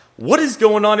What is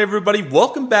going on, everybody?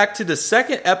 Welcome back to the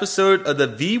second episode of the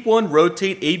V1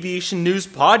 Rotate Aviation News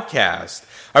Podcast.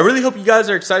 I really hope you guys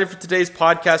are excited for today's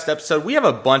podcast episode. We have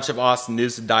a bunch of awesome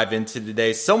news to dive into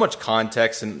today. So much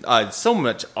context and so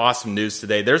much awesome news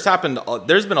today. There's been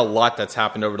a lot that's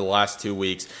happened over the last 2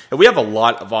 weeks, and we have a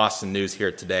lot of awesome news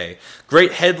here today.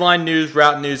 Great headline news,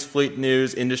 route news, fleet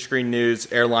news, industry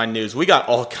news, airline news. We got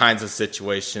all kinds of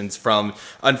situations, from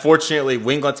unfortunately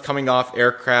winglets coming off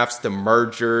aircrafts to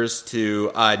mergers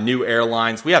to new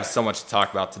airlines. We have so much to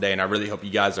talk about today, and I really hope you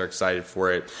guys are excited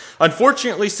for it.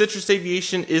 Unfortunately, Citrus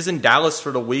Aviation is in Dallas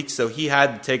for the week, so he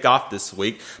had to take off this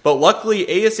week. But luckily,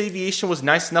 AS Aviation was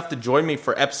nice enough to join me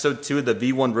for episode 2 of the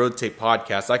V1 Rotate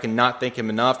podcast. I cannot thank him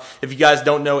enough. If you guys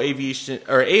don't know,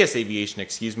 AS Aviation,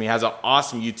 has an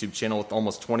awesome YouTube channel with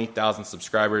almost 20,000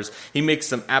 subscribers. He makes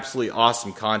some absolutely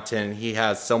awesome content. He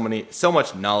has so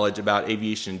much knowledge about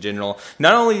aviation in general,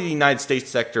 not only the United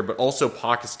States sector, but also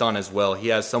Pakistan as well. He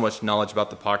has so much knowledge about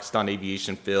the Pakistan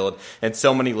aviation field and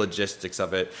so many logistics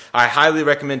of it. I highly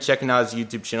recommend checking out his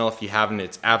YouTube channel if you haven't.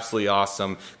 It's absolutely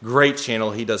awesome. Great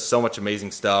channel. He does so much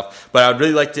amazing stuff. But I would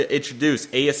really like to introduce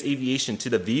AS Aviation to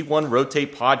the V1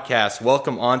 Rotate podcast.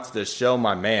 Welcome on to the show,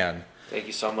 my man. Thank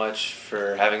you so much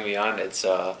for having me on. It's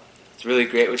really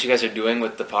great what you guys are doing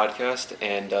with the podcast,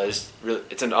 and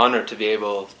it's an honor to be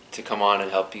able to come on and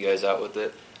help you guys out with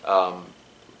it.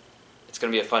 It's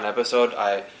going to be a fun episode.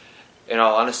 In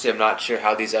all honesty, I'm not sure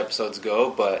how these episodes go,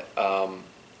 but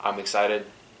I'm excited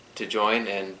to join,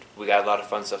 and we got a lot of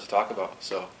fun stuff to talk about.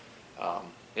 So,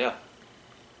 yeah,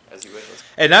 as you wish.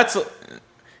 And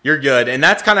you're good. And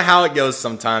that's kind of how it goes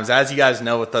sometimes. As you guys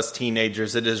know, with us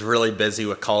teenagers, it is really busy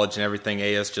with college and everything.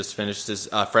 AS just finished his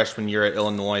freshman year at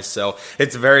Illinois, so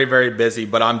it's very, very busy.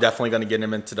 But I'm definitely going to get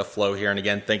him into the flow here. And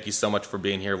again, thank you so much for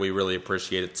being here. We really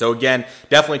appreciate it. So again,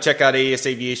 definitely check out AS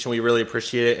Aviation. We really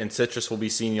appreciate it. And Citrus will be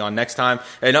seeing you on next time.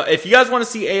 And if you guys want to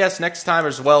see AS next time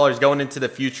as well, or going into the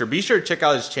future, be sure to check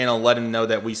out his channel and let him know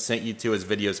that we sent you to his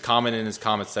videos. Comment in his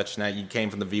comment section that you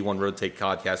came from the V1 Rotate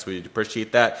podcast. We'd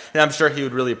appreciate that. And I'm sure he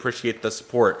would really appreciate the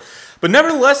support. But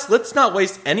nevertheless, let's not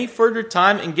waste any further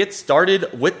time and get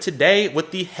started with today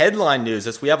with the headline news,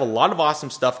 as we have a lot of awesome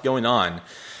stuff going on.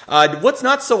 What's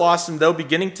not so awesome, though,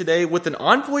 beginning today with an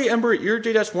Envoy Embraer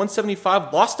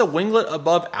E175 lost a winglet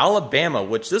above Alabama,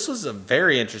 which this was a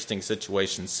very interesting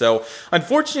situation. So,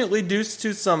 unfortunately, due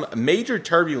to some major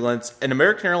turbulence, an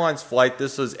American Airlines flight,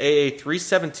 this was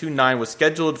AA3729, was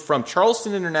scheduled from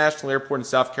Charleston International Airport in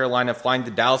South Carolina, flying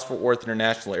to Dallas-Fort Worth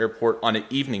International Airport on an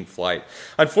evening flight.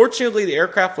 Unfortunately, the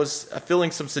aircraft was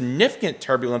feeling some significant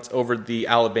turbulence over the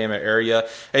Alabama area,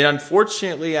 and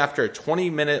unfortunately, after a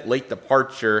 20-minute late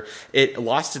departure, it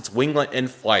lost its winglet in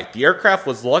flight. The aircraft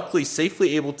was luckily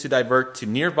safely able to divert to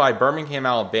nearby Birmingham,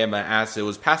 Alabama, as it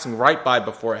was passing right by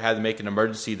before it had to make an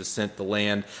emergency descent to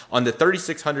land on the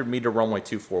 3,600-meter runway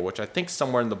 24, which I think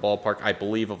somewhere in the ballpark, I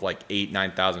believe, of like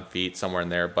 9,000 feet, somewhere in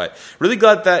there. But really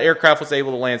glad that aircraft was able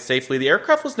to land safely. The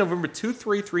aircraft was November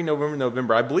 233,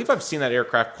 November. I believe I've seen that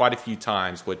aircraft quite a few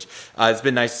times, which it's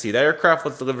been nice to see. That aircraft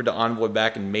was delivered to Envoy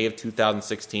back in May of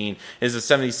 2016. It is a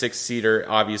 76-seater,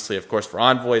 obviously, of course, for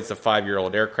Envoy. It's a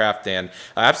 5-year-old aircraft, and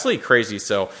absolutely crazy.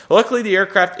 So luckily the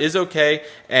aircraft is okay,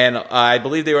 and I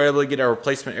believe they were able to get a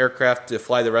replacement aircraft to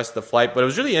fly the rest of the flight. But it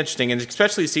was really interesting, and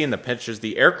especially seeing the pictures,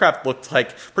 the aircraft looked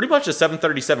like pretty much a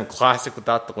 737 Classic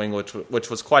without the wing, which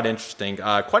was quite interesting.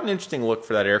 Quite an interesting look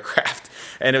for that aircraft,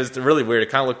 and it was really weird. It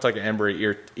kind of looked like an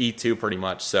Embraer E2 pretty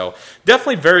much. So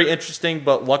definitely very interesting,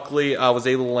 but luckily I was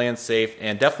able to land safe,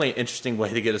 and definitely an interesting way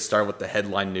to get us started with the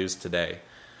headline news today.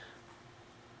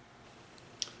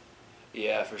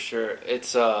 Yeah, for sure.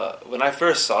 It's when I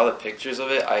first saw the pictures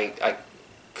of it, I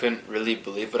couldn't really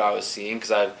believe what I was seeing,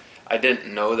 because I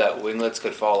didn't know that winglets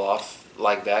could fall off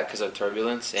like that because of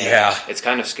turbulence. And yeah, it's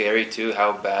kind of scary too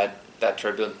how bad that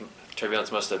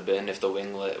turbulence must have been if the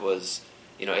winglet was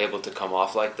able to come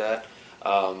off like that.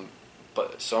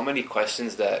 But so many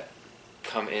questions that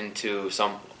come into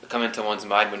one's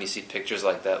mind when you see pictures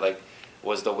like that. Like,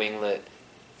 was the winglet,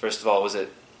 first of all, was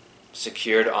it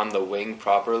secured on the wing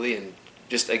properly? And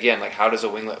just again, like, how does a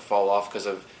winglet fall off because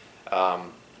of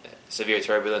severe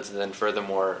turbulence? And then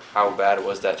furthermore, how bad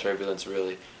was that turbulence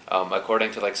really?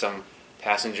 According to like some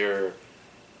passenger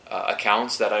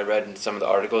accounts that I read in some of the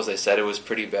articles, they said it was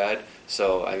pretty bad.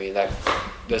 So I mean, that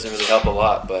doesn't really help a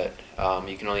lot, but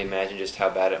you can only imagine just how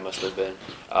bad it must have been.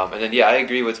 And then yeah, I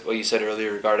agree with what you said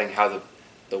earlier regarding how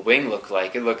the wing looked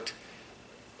like. It looked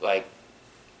like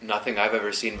nothing I've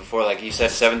ever seen before. Like you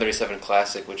said, 737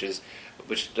 Classic,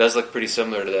 which does look pretty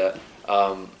similar to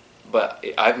that. But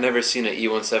I've never seen an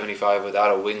E175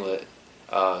 without a winglet.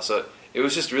 So it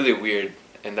was just really weird,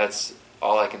 and that's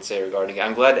all I can say regarding it.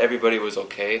 I'm glad everybody was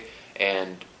okay,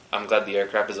 and I'm glad the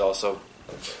aircraft is also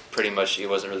pretty much, it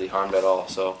wasn't really harmed at all.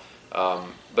 So,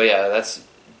 but yeah, that's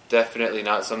definitely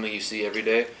not something you see every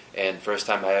day, and first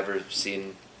time I ever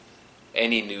seen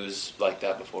any news like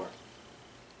that before.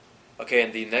 Okay,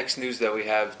 and the next news that we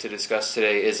have to discuss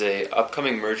today is a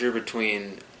upcoming merger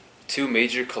between two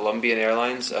major Colombian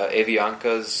airlines,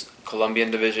 Avianca's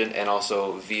Colombian division and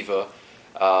also Viva.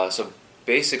 So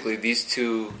basically, these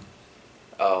two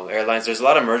airlines, there's a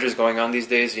lot of mergers going on these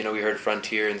days. You know, we heard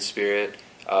Frontier and Spirit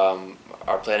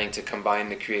are planning to combine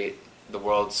to create the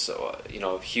world's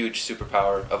huge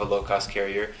superpower of a low-cost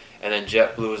carrier. And then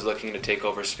JetBlue is looking to take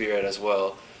over Spirit as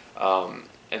well.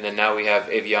 And then now we have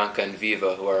Avianca and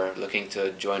Viva who are looking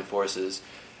to join forces,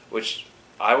 which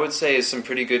I would say is some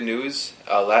pretty good news.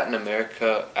 Latin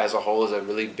America as a whole is a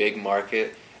really big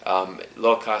market.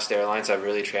 Low-cost airlines have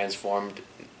really transformed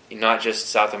not just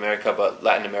South America, but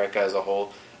Latin America as a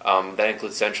whole. That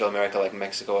includes Central America, like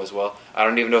Mexico as well. I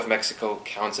don't even know if Mexico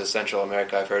counts as Central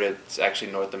America. I've heard it's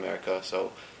actually North America.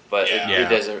 So, but it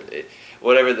doesn't.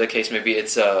 Whatever the case may be,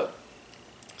 it's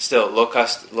still low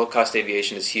cost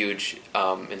aviation is huge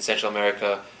in Central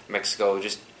America, Mexico,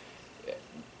 just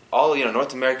all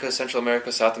North America, Central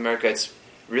America, South America. It's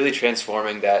really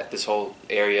transforming this whole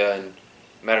area, and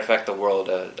matter of fact, the world.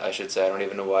 I should say. I don't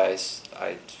even know why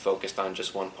I focused on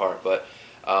just one part, but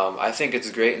I think it's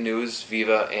great news.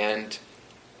 Viva and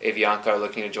Avianca are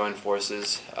looking to join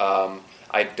forces.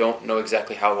 I don't know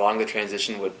exactly how long the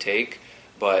transition would take,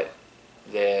 but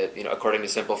according to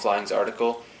Simple Flying's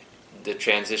article, the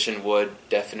transition would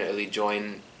definitely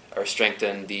join or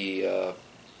strengthen the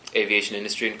aviation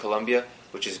industry in Colombia,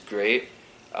 which is great.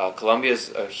 Colombia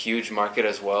is a huge market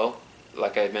as well.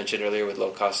 Like I mentioned earlier, with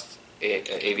low-cost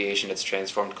aviation, it's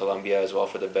transformed Colombia as well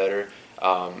for the better,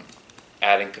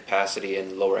 adding capacity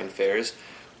and lowering fares,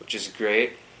 which is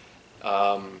great.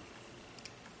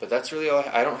 But that's really all.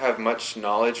 I don't have much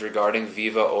knowledge regarding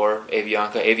Viva or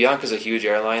Avianca. Avianca is a huge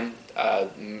airline.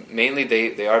 Mainly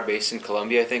they are based in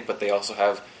Colombia, I think, but they also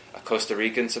have a Costa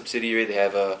Rican subsidiary. They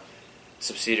have a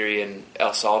subsidiary in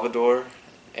El Salvador,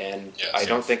 and I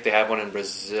don't think they have one in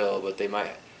Brazil, but they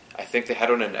might. I think they had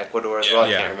one in Ecuador as well.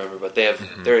 I can't remember, but they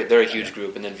have. They're a huge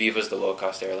group, and then Viva's the low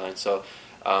cost airline. So,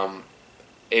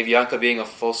 Avianca being a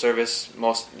full service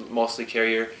mostly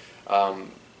carrier,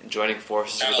 joining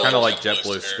forces with kind of like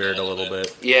JetBlue Spirit a little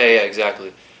bit. Yeah,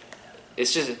 exactly.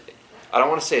 It's just, I don't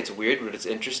want to say it's weird, but it's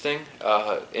interesting.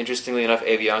 Interestingly enough,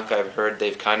 Avianca, I've heard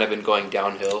they've kind of been going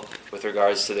downhill with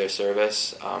regards to their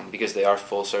service because they are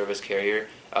full service carrier.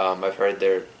 I've heard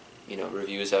their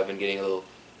reviews have been getting a little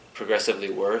progressively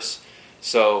worse.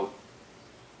 So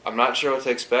I'm not sure what to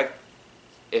expect.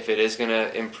 If it is going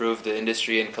to improve the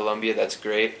industry in Colombia, that's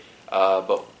great.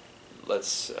 But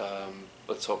let's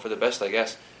hope for the best, I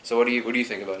guess. So what do you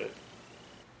think about it?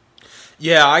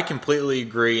 Yeah, I completely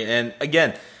agree. And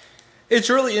again, it's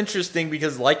really interesting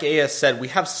because, like AS said, we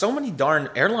have so many darn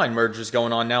airline mergers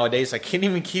going on nowadays. I can't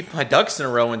even keep my ducks in a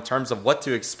row in terms of what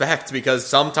to expect because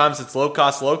sometimes it's low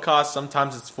cost,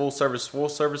 sometimes it's full service,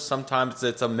 sometimes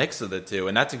it's a mix of the two.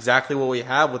 And that's exactly what we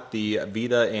have with the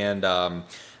Vita and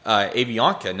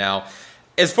Avianca. Now,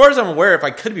 as far as I'm aware, if I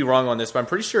could be wrong on this, but I'm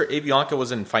pretty sure Avianca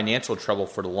was in financial trouble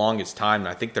for the longest time, and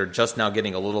I think they're just now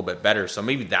getting a little bit better. So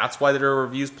maybe that's why their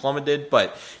reviews plummeted.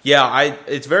 But yeah,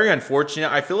 it's very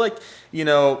unfortunate. I feel like,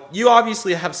 you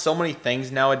obviously have so many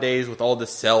things nowadays with all the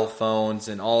cell phones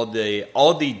and all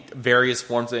the various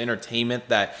forms of entertainment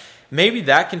that maybe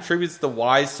that contributes to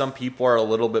why some people are a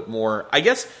little bit more, I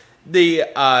guess.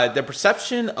 The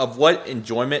perception of what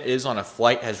enjoyment is on a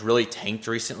flight has really tanked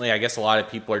recently. I guess a lot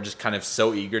of people are just kind of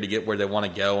so eager to get where they want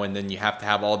to go, and then you have to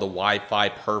have all the Wi-Fi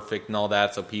perfect and all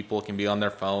that so people can be on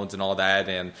their phones and all that,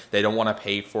 and they don't want to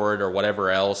pay for it or whatever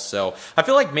else. So I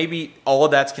feel like maybe all of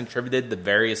that's contributed to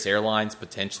various airlines,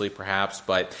 potentially, perhaps.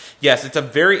 But yes, it's a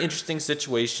very interesting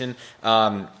situation.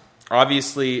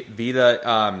 Obviously,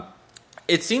 Vita...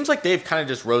 it seems like they've kind of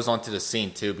just rose onto the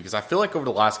scene, too, because I feel like over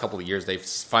the last couple of years, they've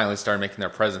finally started making their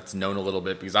presence known a little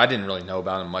bit, because I didn't really know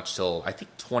about them much till, I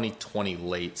think, 2020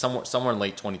 late, somewhere in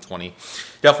late 2020.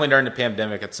 Definitely during the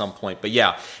pandemic at some point. But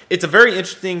yeah, it's a very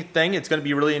interesting thing. It's going to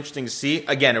be really interesting to see.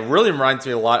 Again, it really reminds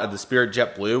me a lot of the Spirit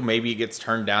JetBlue. Maybe it gets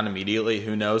turned down immediately.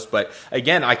 Who knows? But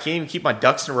again, I can't even keep my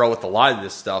ducks in a row with a lot of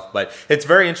this stuff. But it's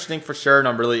very interesting for sure, and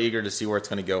I'm really eager to see where it's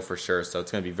going to go for sure. So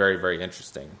it's going to be very, very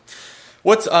interesting.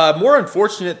 What's more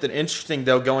unfortunate than interesting,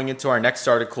 though, going into our next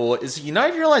article, is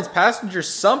United Airlines passengers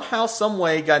somehow,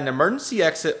 someway got an emergency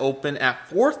exit open at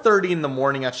 4:30 in the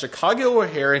morning at Chicago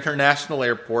O'Hare International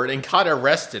Airport and got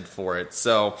arrested for it.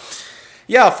 So,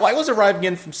 Yeah, a flight was arriving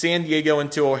in from San Diego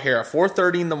into O'Hare at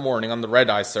 4:30 in the morning on the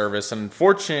red-eye service, and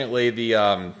unfortunately,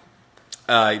 the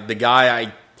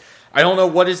guy, I don't know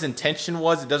what his intention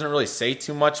was. It doesn't really say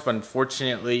too much, but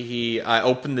unfortunately, he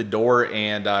opened the door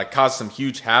and caused some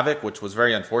huge havoc, which was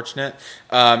very unfortunate.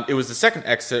 It was the second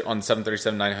exit on the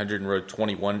 737-900 in row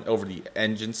 21 over the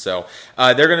engine, so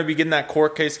they're going to be getting that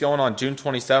court case going on June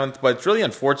 27th, but it's really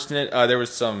unfortunate. There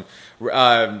was some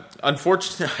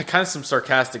unfortunate, kind of some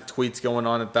sarcastic tweets going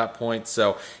on at that point,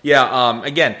 so yeah,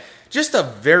 again, just a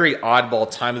very oddball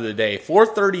time of the day.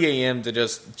 4:30 a.m. to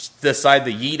just decide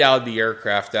to yeet out of the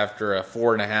aircraft after a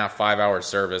 4.5-5 hour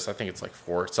service. I think it's like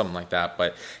 4, something like that.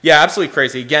 But yeah, absolutely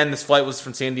crazy. Again, this flight was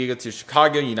from San Diego to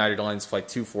Chicago, United Airlines Flight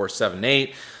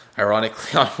 2478.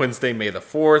 Ironically, on Wednesday, May the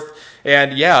 4th.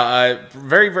 And yeah,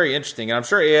 very, very interesting. And I'm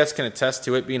sure AS can attest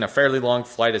to it being a fairly long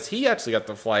flight, as he actually got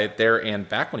to fly it there and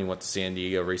back when he went to San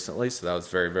Diego recently. So that was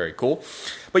very, very cool.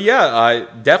 But yeah,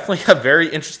 definitely a very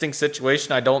interesting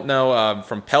situation. I don't know,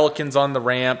 from pelicans on the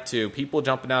ramp to people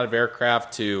jumping out of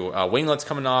aircraft to winglets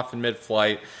coming off in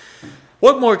mid-flight.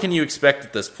 What more can you expect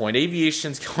at this point?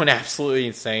 Aviation's going absolutely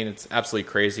insane. It's absolutely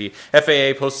crazy.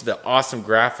 FAA posted an awesome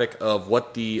graphic of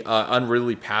what the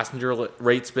unruly passenger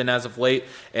rate's been as of late,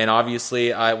 and obviously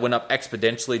it went up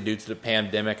exponentially due to the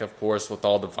pandemic, of course, with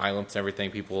all the violence and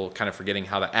everything, people kind of forgetting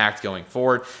how to act going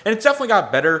forward. And it's definitely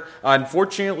got better.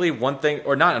 Unfortunately, one thing that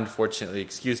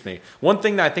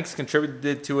I think has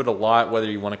contributed to it a lot, whether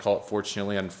you want to call it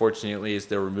fortunately or unfortunately, is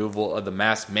the removal of the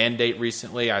mask mandate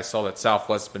recently. I saw that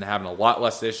Southwest has been having a lot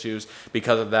less issues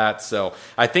because of that, so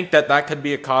I think that could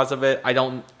be a cause of it.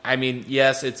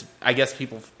 Yes, I guess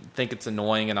people think it's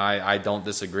annoying, and I don't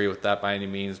disagree with that by any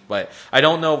means, but I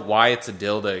don't know why it's a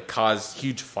deal to cause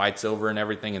huge fights over and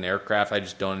everything in aircraft. I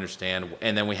just don't understand.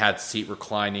 And then we had seat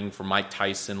reclining for Mike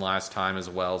Tyson last time as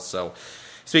well, so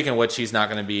speaking of which, he's not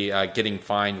going to be getting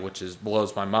fined, which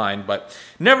blows my mind. But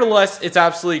nevertheless, it's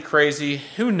absolutely crazy.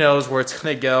 Who knows where it's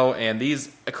going to go? And these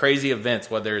crazy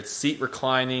events, whether it's seat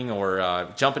reclining or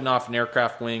jumping off an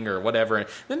aircraft wing or whatever. And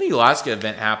then the Alaska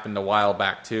event happened a while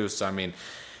back too. So, I mean,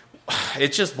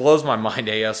 it just blows my mind,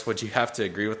 AS. Would you have to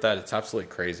agree with that? It's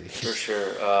absolutely crazy. For sure.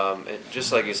 And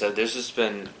just like you said, there's just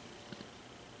been...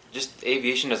 Just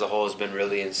aviation as a whole has been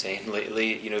really insane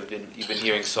lately. You've been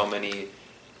hearing so many...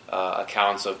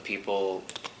 accounts of people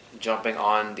jumping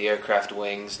on the aircraft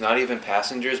wings, not even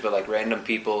passengers, but like random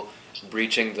people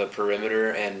breaching the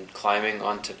perimeter and climbing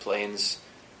onto planes,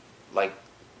 like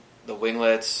the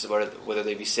winglets, whether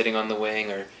they be sitting on the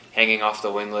wing or hanging off the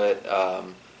winglet.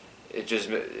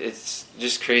 It's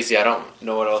just crazy. I don't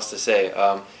know what else to say.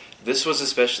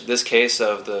 This case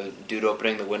of the dude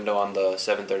opening the window on the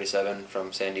 737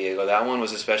 from San Diego, that one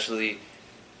was especially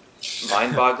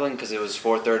mind-boggling because it was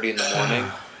 4:30 in the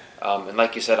morning. And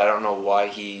like you said, I don't know why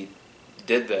he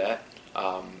did that,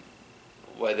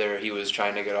 whether he was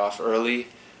trying to get off early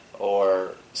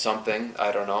or something,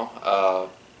 I don't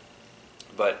know.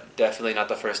 But definitely not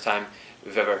the first time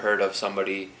we've ever heard of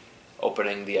somebody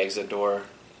opening the exit door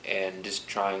and just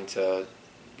trying to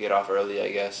get off early, I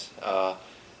guess.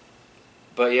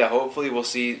 But yeah, hopefully we'll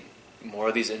see more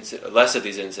of these less of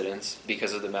these incidents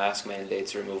because of the mask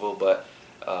mandates removal, but...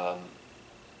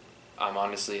 I'm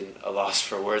honestly a loss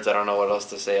for words. I don't know what else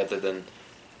to say other than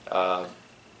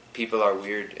people are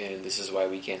weird, and this is why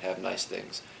we can't have nice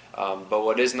things. But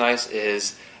what is nice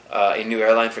is a new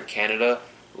airline for Canada,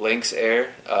 Lynx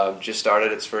Air, just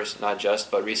started its first,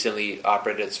 but recently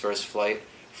operated its first flight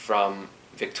from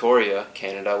Victoria,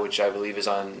 Canada, which I believe is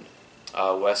on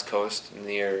west coast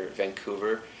near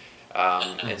Vancouver.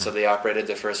 And so they operated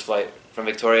their first flight from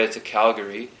Victoria to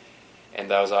Calgary, and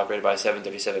that was operated by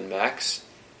 737 MAX.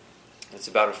 It's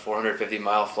about a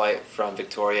 450-mile flight from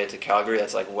Victoria to Calgary.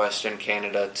 That's like Western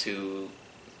Canada to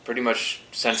pretty much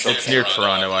Central It's Canada. near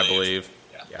Toronto, I believe.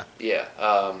 Yeah.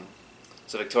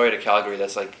 So Victoria to Calgary,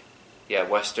 that's like,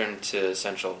 Western to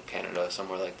Central Canada,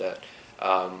 somewhere like that,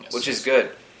 which is good.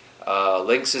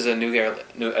 Lynx is a new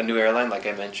airline, like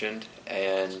I mentioned,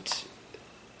 and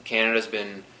Canada's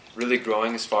been really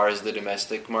growing as far as the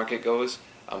domestic market goes.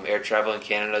 Air travel in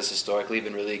Canada has historically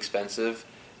been really expensive.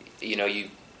 You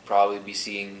probably be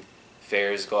seeing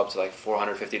fares go up to like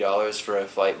 $450 for a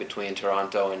flight between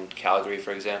Toronto and Calgary,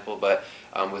 for example. But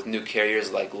with new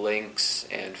carriers like Lynx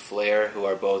and Flair, who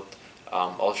are both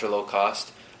ultra low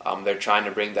cost, they're trying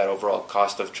to bring that overall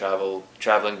cost of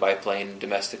traveling by plane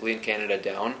domestically in Canada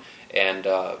down. And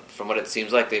from what it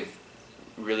seems like, they've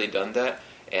really done that.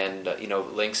 And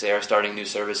Lynx Air starting new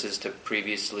services to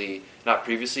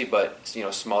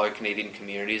smaller Canadian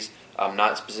communities. I'm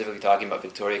not specifically talking about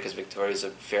Victoria because Victoria is a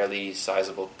fairly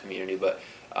sizable community, but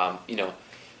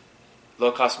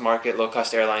low-cost market,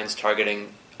 low-cost airlines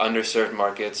targeting underserved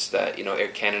markets that, Air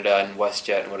Canada and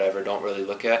WestJet and whatever don't really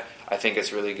look at. I think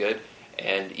it's really good.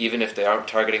 And even if they aren't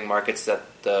targeting markets that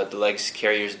the legacy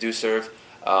carriers do serve,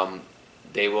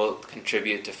 they will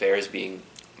contribute to fares being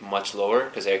much lower,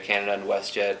 because Air Canada and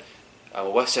WestJet,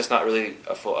 WestJet's not really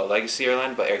a legacy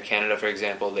airline, but Air Canada, for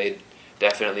example, they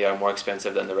definitely are more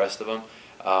expensive than the rest of them.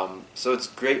 So it's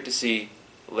great to see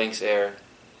Lynx Air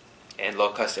and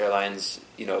low-cost airlines,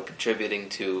 contributing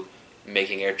to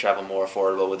making air travel more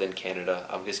affordable within Canada.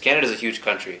 Because Canada's a huge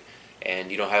country,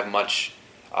 and you don't have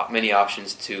many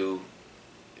options to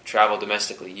travel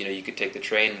domestically. You could take the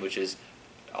train, which is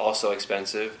also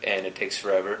expensive and it takes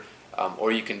forever,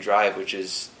 or you can drive, which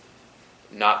is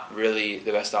not really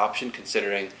the best option,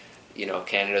 considering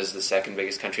Canada's the second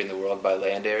biggest country in the world by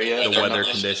land area. The weather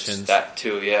conditions. That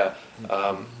too, yeah.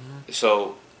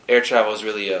 So air travel is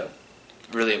really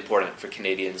important for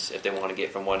Canadians if they want to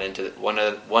get from one end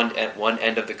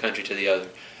of the country to the other.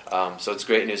 So it's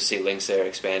great news to see Lynx Air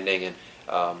expanding, and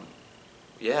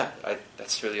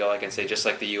that's really all I can say. Just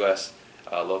like the U.S.,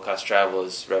 low-cost travel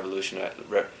is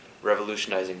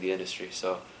revolutionizing the industry.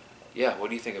 So, yeah, what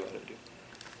do you think about it, dude?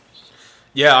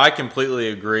 Yeah, I completely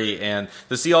agree. And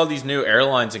to see all these new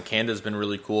airlines in Canada has been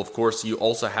really cool. Of course, you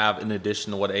also have, in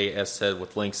addition to what AS said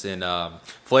with Lynx and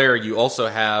Flair, you also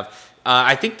have,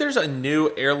 I think there's a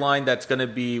new airline that's going to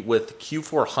be with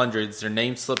Q400s. Their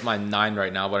name slipped my mind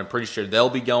right now, but I'm pretty sure they'll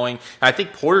be going. And I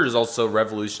think Porter is also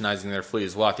revolutionizing their fleet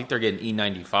as well. I think they're getting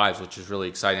E175s, which is really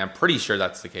exciting. I'm pretty sure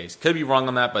that's the case. Could be wrong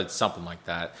on that, but it's something like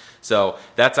that. So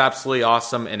that's absolutely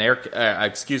awesome. And they're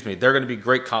going to be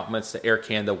great compliments to Air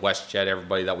Canada, WestJet,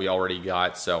 everybody that we already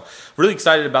got. So really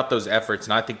excited about those efforts,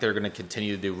 and I think they're going to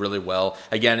continue to do really well.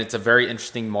 Again, it's a very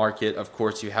interesting market. Of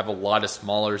course, you have a lot of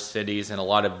smaller cities and a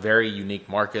lot of very unique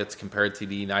markets compared to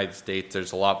the United States.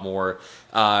 There's a lot more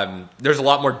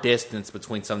distance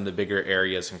between some of the bigger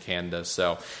areas in Canada.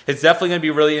 So it's definitely going to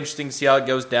be really interesting to see how it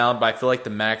goes down. But I feel like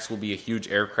the MAX will be a huge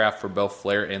aircraft for both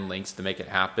Flair and Lynx to make it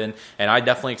happen. And I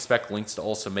definitely expect Lynx to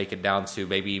also make it down to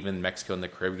maybe even Mexico and the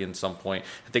Caribbean at some point.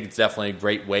 I think it's definitely a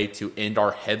great way to end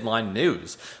our headline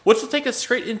news, which will take us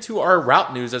straight into our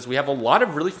route news, as we have a lot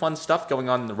of really fun stuff going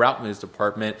on in the route news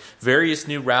department. Various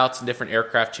new routes and different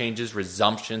aircraft changes.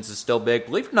 Resumptions is still big.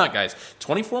 Believe it or not, guys,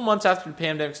 24 months after the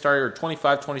pandemic started, or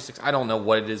 25, 26, I don't know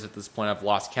what it is at this point. I've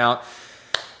lost count.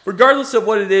 Regardless of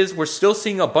what it is, we're still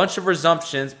seeing a bunch of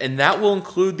resumptions, and that will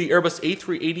include the Airbus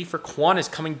A380 for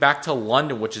Qantas coming back to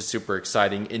London, which is super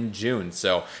exciting, in June.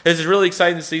 So this is really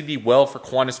exciting to see the well for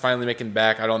Qantas finally making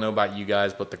back. I don't know about you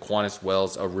guys, but the Qantas well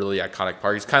is a really iconic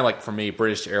part. It's kind of like, for me,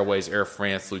 British Airways, Air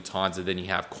France, Lufthansa, then you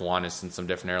have Qantas and some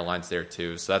different airlines there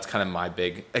too. So that's kind of my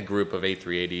big group of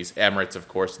A380s. Emirates, of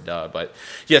course, duh. But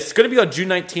yes, it's going to be on June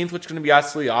 19th, which is going to be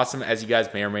absolutely awesome. As you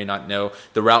guys may or may not know,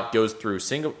 the route goes through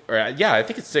Singapore. I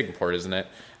think it's Singapore, isn't it?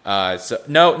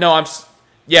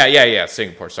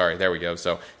 Singapore. Sorry, there we go.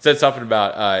 So it said something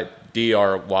about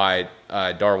DRY,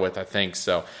 Dartmouth, I think.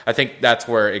 So I think that's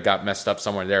where it got messed up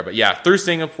somewhere there. But yeah, through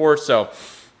Singapore. So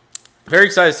very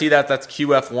excited to see that. That's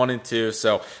QF1 and 2.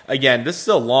 So, again, this is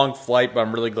a long flight, but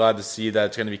I'm really glad to see that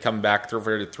it's going to be coming back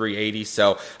through to 380.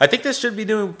 So, I think this should be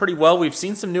doing pretty well. We've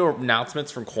seen some new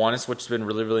announcements from Qantas, which has been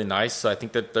really, really nice. So, I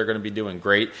think that they're going to be doing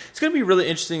great. It's going to be really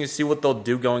interesting to see what they'll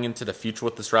do going into the future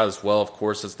with this route as well, of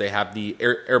course, as they have the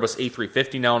Airbus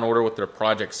A350 now in order with their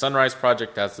Project Sunrise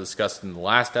project, as discussed in the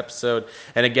last episode.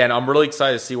 And, again, I'm really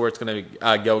excited to see where it's going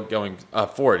to go going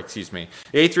forward. The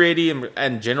A380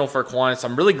 in general for Qantas,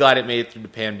 I'm really glad it made it through the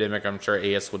pandemic. I'm sure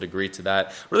AS would agree to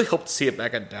that. Really hope to see it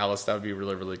back at Dallas. That would be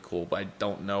really, really cool, but I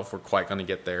don't know if we're quite going to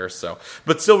get there. So,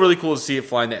 but still really cool to see it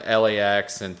flying to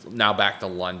LAX and now back to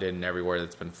London and everywhere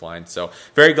that's been flying. So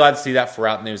very glad to see that for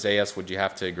Route News. AS, would you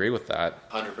have to agree with that?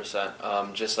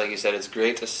 100%. Just like you said, it's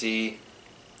great to see,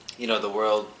 the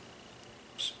world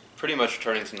pretty much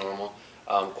returning to normal.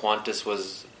 Qantas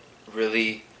was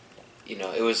really,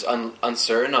 it was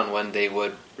uncertain on when they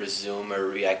would resume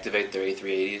or reactivate their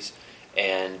A380s.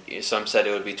 And some said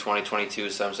it would be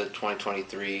 2022, some said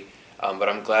 2023. But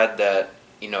I'm glad that,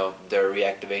 their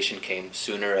reactivation came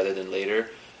sooner rather than later.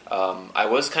 I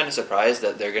was kind of surprised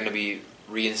that they're going to be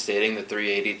reinstating the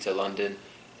 380 to London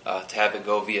to have it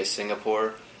go via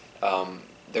Singapore.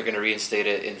 They're going to reinstate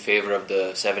it in favor of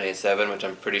the 787, which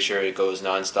I'm pretty sure it goes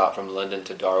nonstop from London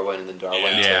to Darwin and then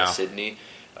Darwin to Sydney.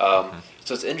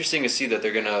 So it's interesting to see that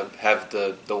they're going to have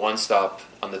the one stop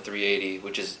on the 380,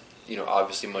 which is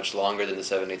obviously much longer than the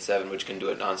 787, which can do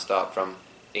it nonstop from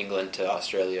England to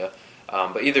Australia.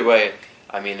 But either way,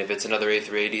 I mean, if it's another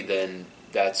A380, then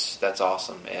that's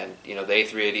awesome. And the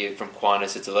A380 from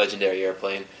Qantas, it's a legendary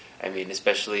airplane. I mean,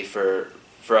 especially for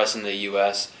for us in the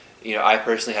U.S., I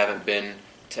personally haven't been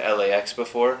to LAX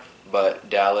before, but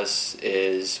Dallas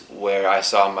is where I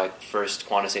saw my first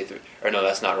Qantas A3. Or no,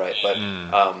 that's not right. But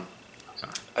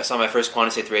I saw my first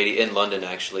Qantas A380 in London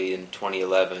actually in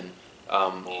 2011.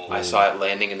 I saw it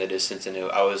landing in the distance, and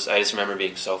I just remember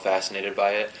being so fascinated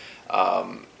by it.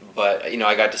 But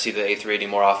I got to see the A380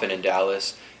 more often in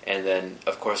Dallas, and then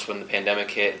of course when the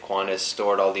pandemic hit, Qantas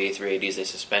stored all the A380s. They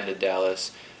suspended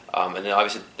Dallas, and then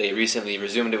obviously they recently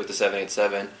resumed it with the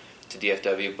 787 to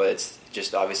DFW, but it's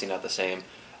just obviously not the same.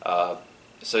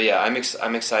 So yeah,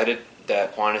 I'm excited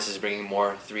that Qantas is bringing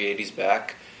more 380s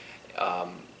back.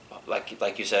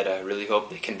 Like you said, I really hope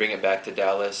they can bring it back to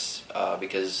Dallas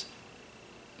because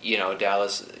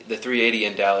Dallas, the 380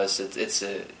 in Dallas, it's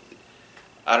a,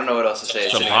 I don't know what else to say.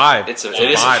 It's a vibe. It is a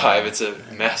vibe. It's a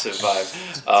massive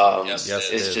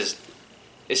vibe.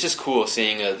 It's just cool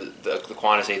seeing the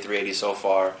Qantas A380 so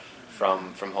far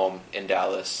from home in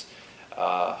Dallas.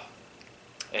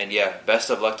 And yeah, best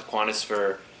of luck to Qantas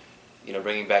for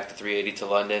bringing back the 380 to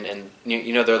London, and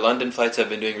their London flights have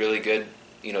been doing really good.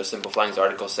 Simple Flying's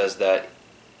article says that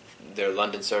their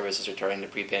London service is returning to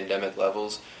pre-pandemic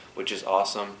levels, which is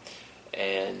awesome.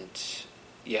 And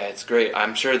yeah, it's great.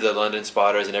 I'm sure the London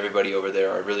spotters and everybody over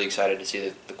there are really excited to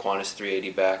see the Qantas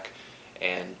 380 back,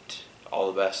 and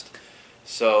all the best.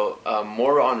 So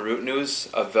more on route news.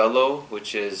 Avelo,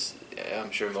 which is,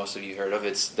 I'm sure most of you heard of,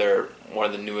 they're one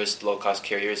of the newest low-cost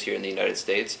carriers here in the United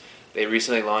States. They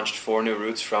recently launched 4 new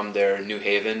routes from their New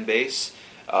Haven base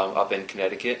up in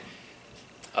Connecticut.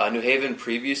 New Haven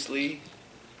previously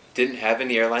didn't have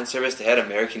any airline service. They had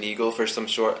American Eagle for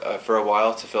for a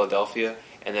while to Philadelphia,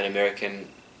 and then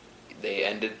they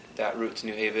ended that route to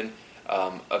New Haven.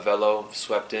 Avelo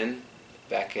swept in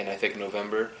back in, I think,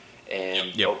 November,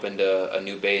 and opened a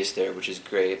new base there, which is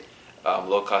great.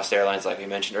 Low-cost airlines, like we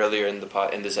mentioned earlier in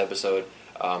this episode,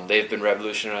 they've been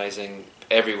revolutionizing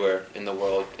everywhere in the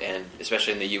world, and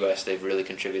especially in the U.S., they've really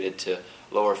contributed to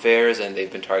lower fares, and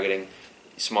they've been targeting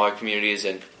smaller communities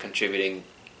and contributing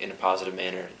in a positive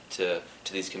manner to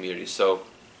these communities. So,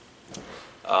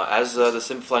 as the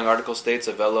Simple Flying article states,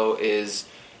 Avelo is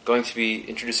going to be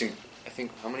introducing, I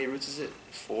think, how many routes is it?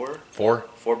 4?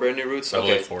 4 brand new routes?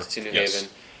 Okay, 4. To New Haven.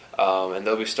 And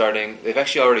they'll be starting, they've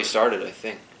actually already started, I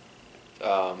think,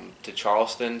 to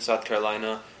Charleston, South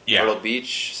Carolina, Myrtle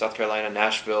Beach, South Carolina,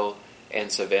 Nashville, and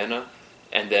Savannah.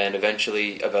 And then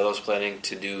eventually Avelo's planning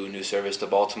to do new service to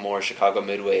Baltimore, Chicago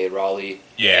Midway, Raleigh,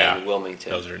 and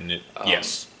Wilmington. Those are new.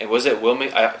 Yes. And was it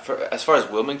Wilmington? As far as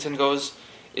Wilmington goes,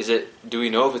 do we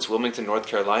know if it's Wilmington, North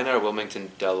Carolina, or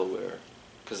Wilmington, Delaware?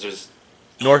 Because there's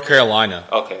North Carolina.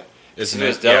 Okay. If it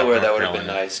was Delaware, that would have been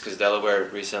nice, because Delaware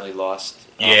recently lost.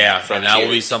 And that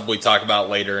will be something we talk about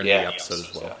later in the episode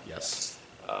as well. Yes.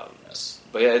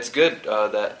 But yeah, it's good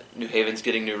that New Haven's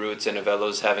getting new routes and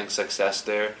Avelo's having success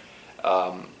there.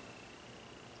 As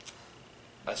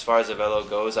far as Avelo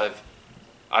goes, I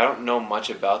don't know much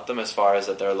about them as far as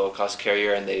that they're a low-cost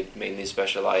carrier, and they mainly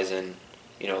specialize in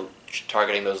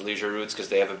targeting those leisure routes because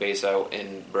they have a base out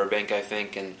in Burbank, I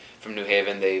think, and from New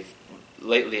Haven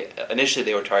initially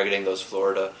they were targeting those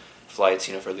Florida flights,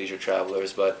 for leisure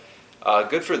travelers, but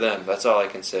good for them. That's all I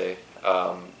can say.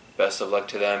 Best of luck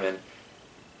to them, and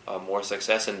more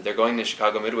success. And they're going to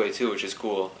Chicago Midway too, which is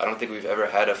cool. I don't think we've ever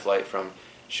had a flight from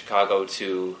Chicago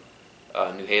to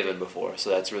New Haven before, so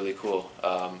that's really cool.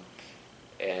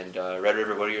 And Red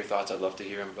River, what are your thoughts? I'd love to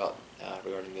hear about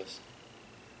regarding this.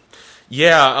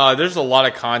 Yeah, there's a lot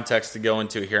of context to go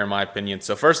into here, in my opinion.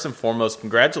 So first and foremost,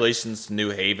 congratulations to New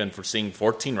Haven for seeing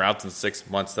 14 routes in 6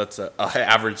 months. That's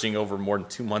averaging over more than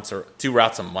 2 months, or 2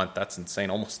 routes a month. That's insane,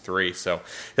 almost 3. So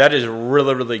that is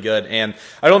really, really good. And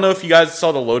I don't know if you guys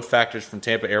saw the load factors from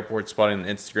Tampa Airport spotting on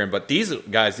Instagram, but these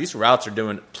routes are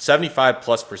doing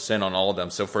 75+% on all of them.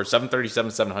 So for a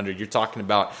 737-700, you're talking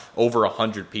about over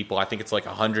 100 people. I think it's like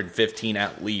 115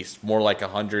 at least, more like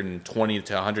 120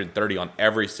 to 130 on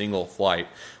every single flight,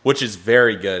 which is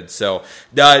very good. So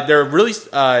they're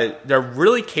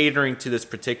really catering to this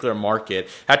particular market.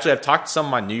 Actually, I've talked to some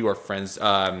of my New York friends.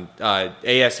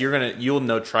 AS, you'll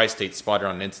know Tri-State Spotter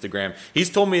on Instagram.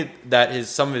 He's told me that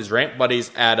some of his ramp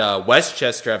buddies at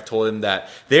Westchester have told him that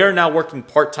they are now working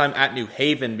part-time at New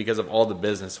Haven because of all the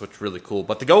business, which is really cool.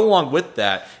 But to go along with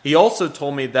that, he also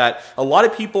told me that a lot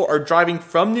of people are driving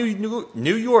from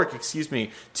New York,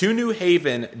 to New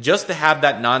Haven just to have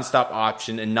that nonstop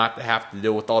option and not have to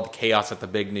deal with all the chaos at the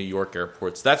big New York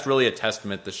airports. That's really a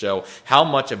testament to show how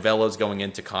much Avelo is going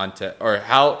into content, or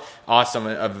how awesome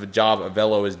of a job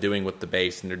Avelo is doing with the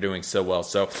base, and they're doing so well.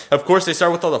 So, of course, they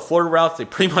start with all the Florida routes. They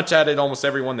pretty much added almost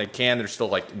everyone they can. There's still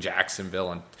like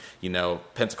Jacksonville and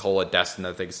Pensacola, Destin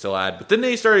that they can still add. But then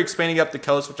they started expanding up the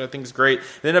coast, which I think is great. And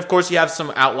then, of course, you have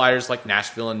some outliers like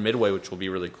Nashville and Midway, which will be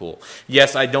really cool.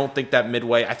 Yes, I don't think that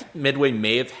I think Midway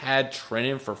may have had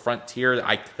Trenton for Frontier.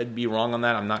 I could be wrong on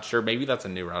that. I'm not sure. Maybe that's a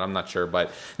new route. I'm not sure.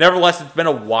 But nevertheless, it's been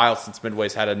a while since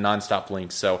Midway's had a nonstop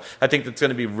link. So I think that's going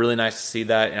to be really nice to see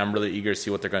that, and I'm really eager to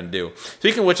see what they're going to do.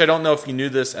 Speaking of which, I don't know if you knew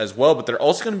this as well, but they're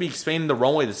also going to be expanding the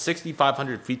runway to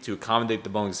 6,500 feet to accommodate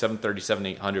the Boeing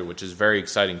 737-800, which is very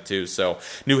exciting too. So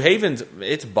New Haven's,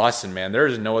 it's busting, man. There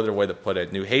is no other way to put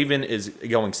it. New Haven is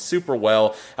going super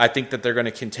well. I think that they're going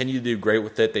to continue to do great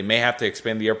with it. They may have to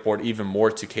expand the airport even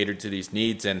more to cater to these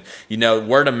needs. And,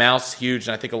 word of mouth's huge.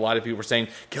 And I think a lot of people are saying,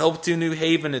 go to New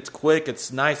Haven. It's quick.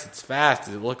 It's nice. It's fast.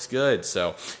 It looks good.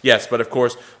 So, yes. But, of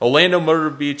course, Orlando, Myrtle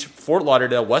Beach, Fort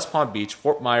Lauderdale, West Palm Beach,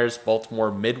 Fort Myers, Baltimore,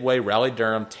 Midway,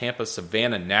 Raleigh-Durham, Tampa,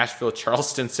 Savannah, Nashville,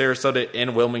 Charleston, Sarasota,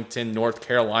 and Wilmington, North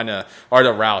Carolina are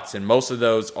the routes. And most of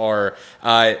those are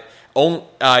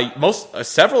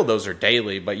several of those are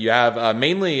daily, but you have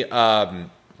mainly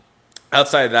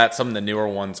outside of that, some of the newer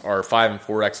ones are 5 and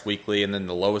 4X weekly, and then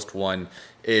the lowest one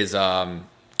is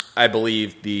I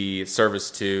believe the service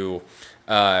to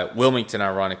Wilmington,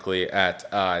 ironically,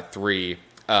 at 3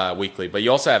 weekly. But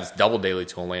you also have double daily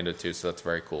to Orlando too, so that's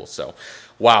very cool. So,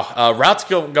 wow, routes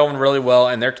going really well,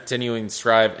 and they're continuing to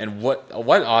strive. And what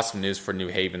awesome news for New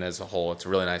Haven as a whole. It's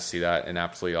really nice to see that, and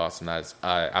absolutely awesome. That is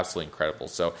absolutely incredible.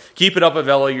 So keep it up,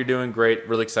 Avelo. You're doing great.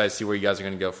 Really excited to see where you guys are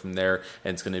going to go from there,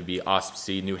 and it's going to be awesome to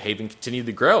see New Haven continue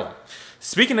to grow.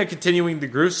 Speaking of continuing to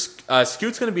grow,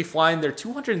 Scoot's going to be flying their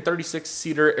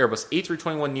 236-seater Airbus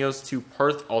A321neos to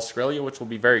Perth, Australia, which will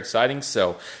be very exciting.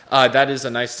 So that is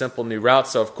a nice, simple new route.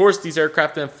 So, of course, these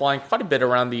aircraft have been flying quite a bit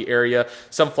around the area.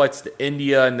 Some flights to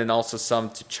India, and then also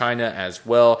some to China as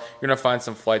well. You're going to find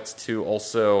some flights to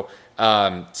also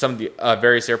some of the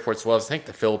various airports as well. I think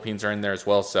the Philippines are in there as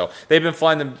well. So they've been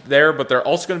flying them there, but they're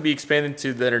also going to be expanding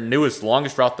to their newest,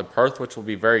 longest route to Perth, which will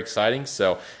be very exciting.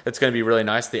 So it's going to be really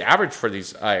nice. The average for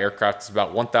these aircraft is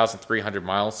about 1,300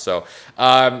 miles. So,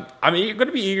 you're going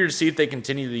to be eager to see if they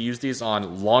continue to use these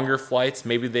on longer flights.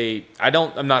 Maybe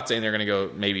I'm not saying they're going to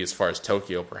go maybe as far as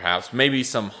Tokyo, perhaps. Maybe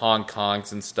some Hong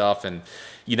Kongs and stuff, and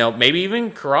maybe even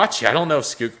Karachi. I don't know if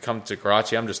Scoot could come to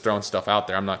Karachi. I'm just throwing stuff out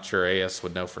there. I'm not sure AS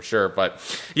would know for sure. But,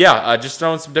 yeah, just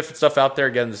throwing some different stuff out there.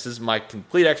 Again, this is my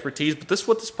complete expertise, but this is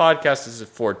what this podcast is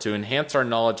for, to enhance our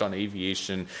knowledge on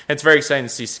aviation. And it's very exciting to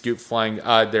see Scoot flying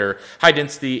their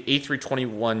high-density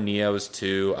A321neos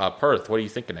to Perth. What are you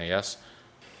thinking, AS?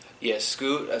 Yeah,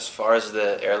 Scoot, as far as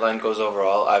the airline goes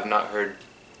overall, I've not heard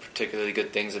particularly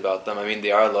good things about them. I mean,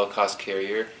 they are a low-cost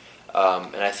carrier.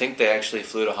 And I think they actually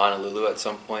flew to Honolulu at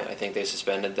some point. I think they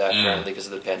suspended that currently because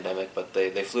of the pandemic, but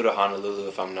they flew to Honolulu,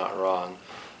 if I'm not wrong.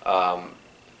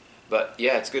 But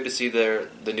yeah, it's good to see the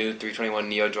new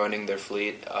 321neo joining their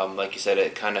fleet. Like you said,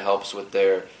 it kind of helps with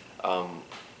their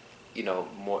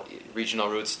more regional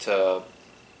routes to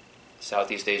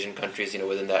Southeast Asian countries,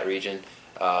 within that region,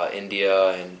 India,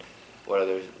 and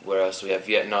where else? We have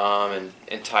Vietnam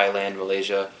and Thailand,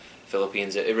 Malaysia,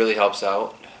 Philippines. It really helps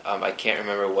out. I can't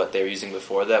remember what they were using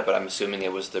before that, but I'm assuming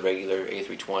it was the regular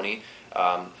A320.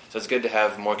 So it's good to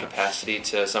have more capacity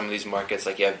to some of these markets,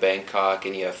 like you have Bangkok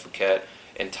and you have Phuket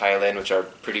and Thailand, which are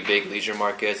pretty big leisure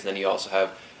markets. And then you also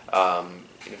have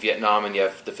Vietnam, and you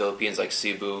have the Philippines, like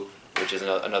Cebu, which is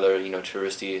another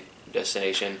touristy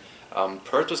destination.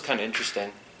 Perth was kind of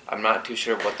interesting. I'm not too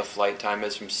sure what the flight time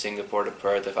is from Singapore to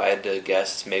Perth. If I had to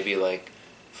guess, maybe like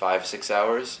 5-6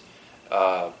 hours.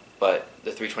 But the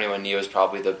 321neo is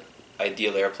probably the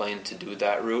ideal airplane to do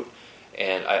that route.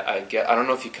 And I don't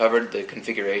know if you covered the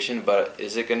configuration, but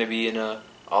is it going to be in a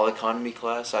all economy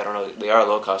class? I don't know. They are a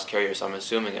low cost carrier, so I'm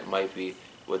assuming it might be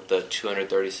with the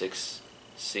 236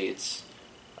 seats.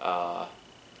 But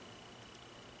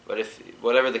if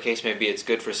whatever the case may be, it's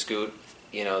good for Scoot.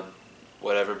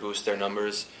 Whatever boosts their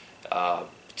numbers.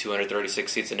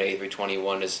 236 seats in an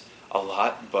A321 is a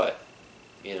lot, but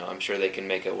I'm sure they can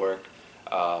make it work.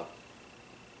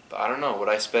 But I don't know. Would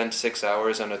I spend 6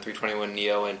 hours on a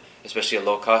 321neo, and especially a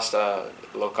low cost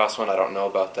one? I don't know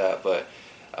about that, but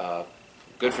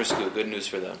good for Scoot. Good news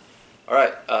for them. All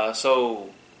right. So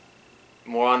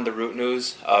more on the route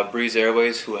news. Breeze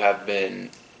Airways, who have been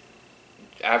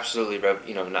absolutely,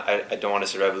 I don't want to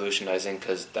say revolutionizing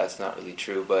because that's not really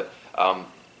true, but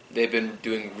they've been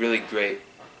doing really great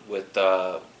with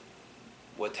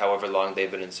however long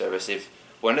they've been in service. They've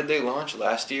when did they launch?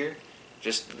 Last year?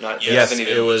 Just not. Yes,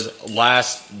 it was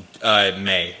last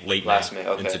May, last May,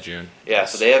 okay. Into June. Yeah,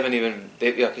 so they haven't even.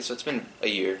 Okay, so it's been a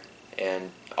year, and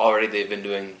already they've been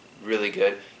doing really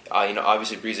good.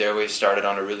 Obviously Breeze Airways started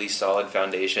on a really solid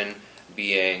foundation,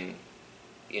 being,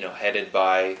 headed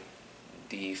by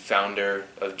the founder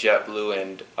of JetBlue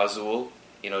and Azul,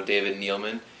 David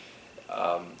Neeleman,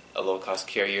 a low-cost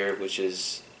carrier, which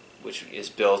is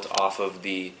built off of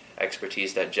the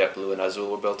expertise that JetBlue and Azul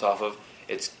were built off of.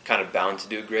 It's kind of bound to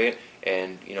do great,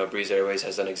 and Breeze Airways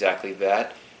has done exactly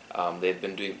that. They've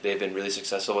been really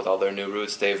successful with all their new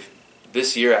routes.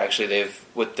 This year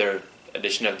with their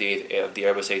addition of the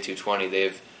Airbus A220,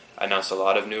 they've announced a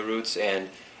lot of new routes, and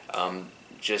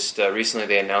just recently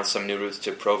they announced some new routes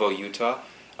to Provo, Utah.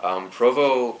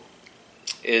 Provo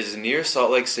is near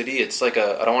Salt Lake City. It's like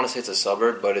I don't want to say it's a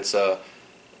suburb, but it's a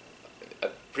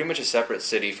pretty much a separate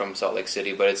city from Salt Lake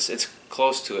City, but it's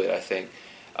close to it, I think.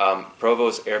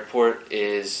 Provo's airport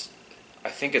I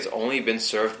think it's only been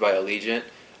served by Allegiant.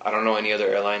 I don't know any other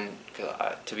airline,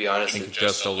 to be honest. I think it's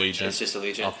just Allegiant. It's just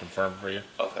Allegiant. I'll confirm for you.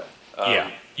 Okay.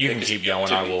 Yeah, you can keep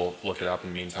going. I will look it up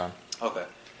in the meantime. Okay.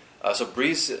 So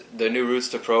Breeze, the new routes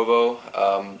to Provo,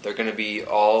 they're going to be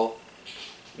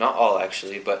not all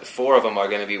actually, but 4 of them are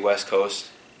going to be West Coast.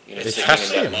 It's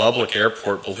actually a public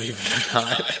airport, believe it or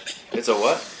not. It's a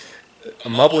what? A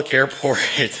public airport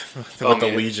with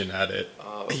Allegiant at it.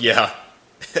 Oh, okay. Yeah.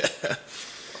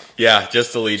 Yeah,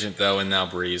 just Allegiant though, and now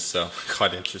Breeze, so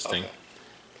quite interesting. Okay.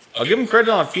 I'll give them credit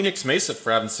on Phoenix Mesa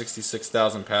for having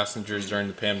 66,000 passengers during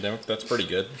the pandemic. That's pretty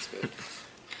good. That's good.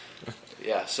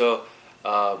 Yeah, so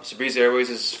Breeze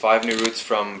Airways' 5 new routes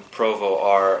from Provo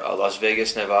are Las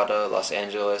Vegas, Nevada, Los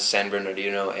Angeles, San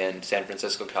Bernardino, and San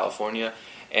Francisco, California.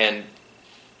 And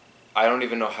I don't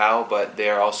even know how, but they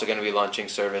are also going to be launching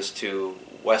service to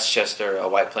Westchester,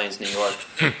 White Plains, New York.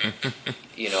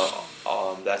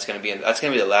 That's going to be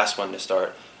the last one to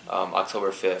start,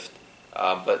 October 5th.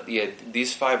 But yeah,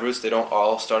 these 5 routes, they don't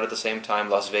all start at the same time.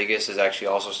 Las Vegas is actually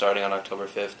also starting on October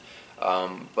 5th.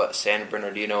 But San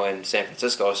Bernardino and San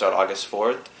Francisco start August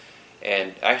 4th.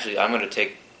 And actually, I'm going to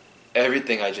take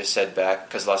everything I just said back,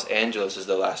 because Los Angeles is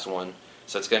the last one.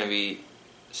 So it's going to be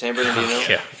San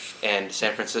Bernardino and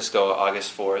San Francisco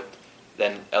August 4th.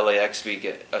 Then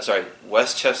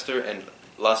Westchester and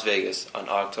Las Vegas on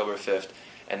October 5th.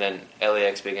 And then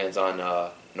LAX begins on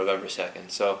November 2nd.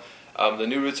 So the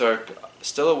new routes are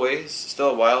still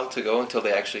a while to go until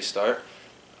they actually start.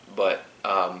 But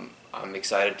I'm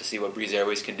excited to see what Breeze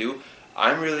Airways can do.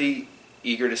 I'm really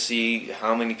eager to see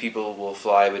how many people will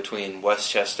fly between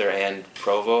Westchester and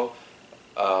Provo,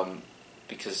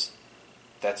 because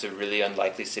that's a really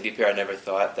unlikely city pair. I never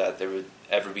thought that there would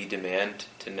ever be demand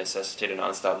to necessitate a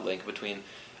nonstop link between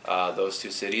those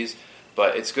 2 cities.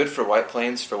 But it's good for White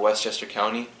Plains, for Westchester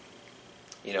County.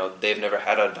 They've never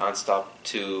had a nonstop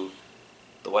to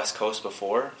the West Coast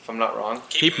before, if I'm not wrong.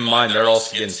 Keep in mind, they're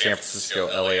also getting San Francisco,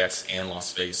 LAX, and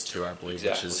Las Vegas too, I believe,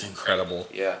 exactly. Which is incredible.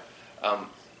 Yeah.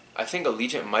 I think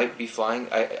Allegiant might be flying.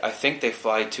 I think they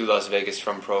fly to Las Vegas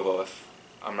from Provo,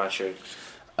 I'm not sure.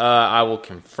 I will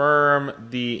confirm.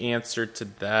 The answer to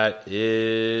that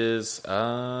is,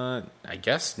 I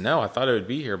guess no. I thought it would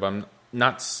be here, but I'm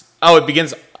not. Oh, it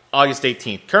begins August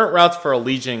 18th. Current routes for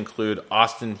Allegiant include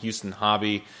Austin, Houston,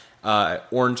 Hobby,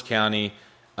 Orange County,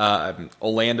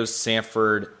 Orlando,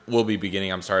 Sanford will be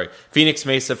beginning. Phoenix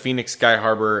Mesa, Phoenix Sky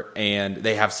Harbor, and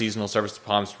they have seasonal service to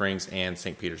Palm Springs and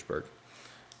St. Petersburg,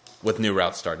 with new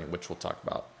routes starting, which we'll talk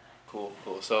about. Cool.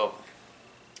 So,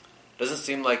 doesn't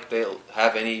seem like they'll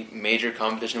have any major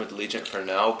competition with Allegiant for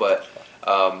now, but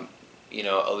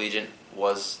Allegiant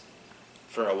was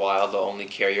for a while the only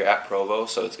carrier at Provo,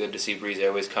 so it's good to see Breeze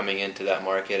Airways coming into that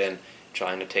market and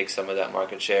trying to take some of that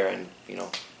market share and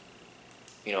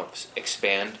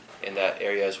expand in that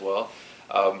area as well.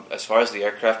 As far as the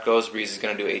aircraft goes, Breeze is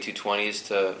going to do A220s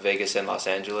to Vegas and Los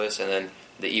Angeles, and then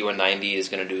the E190 is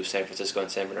going to do San Francisco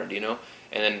and San Bernardino.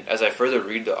 And then as I further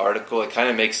read the article, it kind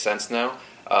of makes sense now.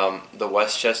 The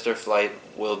Westchester flight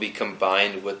will be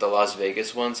combined with the Las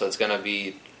Vegas one, so it's going to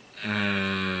be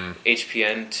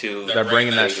HPN to They're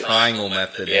bringing Vegas. that triangle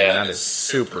method in. That is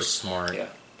super smart. Yeah.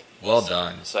 Well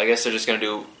done. So I guess they're just going to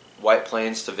do White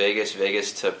Plains to Vegas,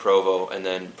 Vegas to Provo, and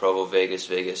then Provo, Vegas,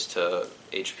 Vegas to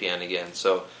HPN again.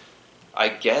 So I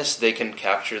guess they can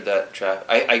capture that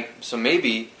traffic. So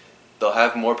maybe they'll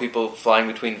have more people flying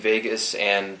between Vegas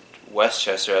and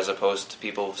Westchester as opposed to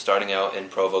people starting out in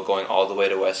Provo going all the way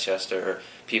to Westchester, or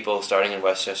people starting in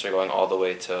Westchester going all the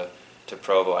way to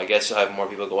Provo. I guess you'll have more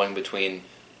people going between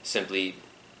simply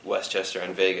Westchester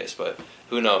and Vegas, but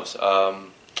who knows?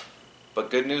 But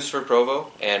good news for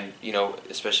Provo, and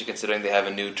especially considering they have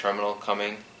a new terminal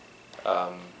coming.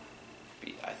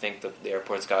 I think the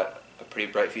airport's got a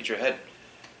pretty bright future ahead.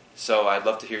 So I'd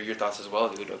love to hear your thoughts as well,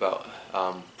 dude, about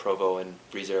Provo and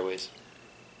Breeze Airways.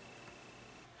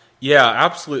 Yeah,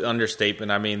 absolute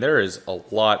understatement. I mean, there is a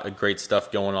lot of great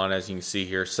stuff going on, as you can see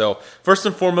here. So, first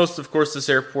and foremost, of course, this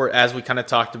airport, as we kind of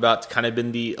talked about, it's kind of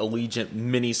been the Allegiant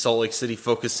mini Salt Lake City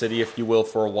focus city, if you will,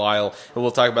 for a while. And we'll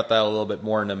talk about that a little bit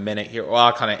more in a minute here. Well,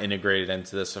 I'll kind of integrate it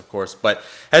into this, of course. But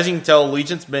as you can tell,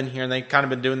 Allegiant's been here, and they've kind of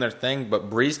been doing their thing.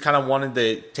 But Breeze kind of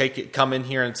wanted to come in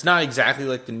here. And it's not exactly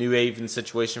like the New Haven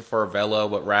situation for Avelo,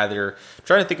 but rather, I'm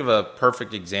trying to think of a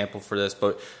perfect example for this.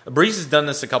 But Breeze has done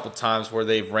this a couple times where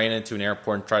they've ran into an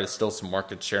airport and try to steal some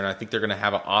market share, and I think they're going to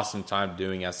have an awesome time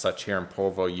doing as such here in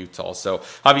Provo, Utah. So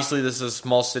obviously this is a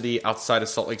small city outside of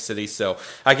Salt Lake City, so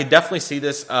I could definitely see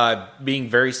this being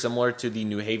very similar to the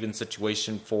New Haven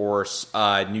situation for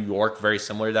New York, very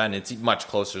similar to that, and it's much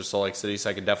closer to Salt Lake City, so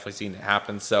I could definitely see it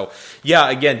happen. So yeah,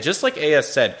 again, just like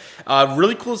AS said,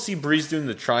 really cool to see Breeze doing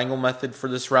the triangle method for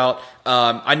this route.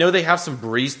 I know they have some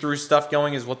breeze through stuff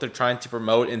going is what they're trying to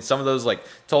promote, and some of those like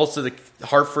Tulsa to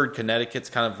Hartford, Connecticut's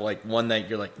kind of like one that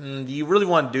you're like, do you really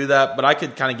want to do that? But I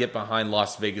could kind of get behind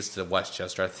Las Vegas to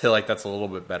Westchester. I feel like that's a little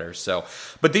bit better. So,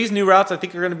 but these new routes I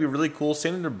think are going to be really cool.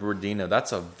 San Bernardino,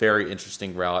 that's a very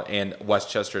interesting route, and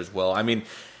Westchester as well. I mean,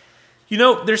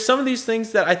 there's some of these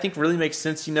things that I think really make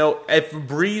sense. If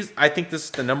Breeze, I think this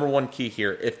is the number one key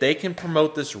here. If they can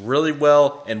promote this really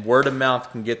well and word of mouth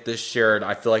can get this shared,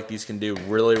 I feel like these can do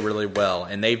really, really well.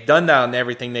 And they've done that on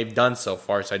everything they've done so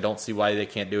far, so I don't see why they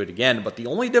can't do it again. But the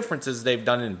only difference is they've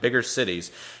done it in bigger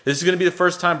cities. This is going to be the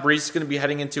first time Breeze is going to be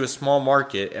heading into a small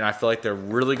market, and I feel like they're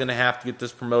really going to have to get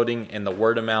this promoting, and the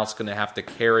word of mouth is going to have to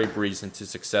carry Breeze into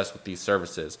success with these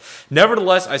services.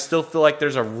 Nevertheless, I still feel like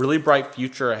there's a really bright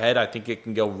future ahead. I think it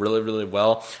can go really, really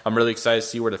well. I'm really excited to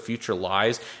see where the future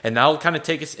lies. And that'll kind of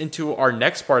take us into our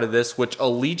next part of this, which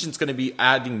Allegiant's going to be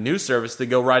adding new service to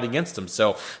go right against them.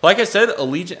 So, like I said,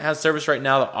 Allegiant has service right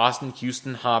now to Austin,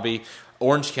 Houston, Hobby,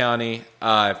 Orange County,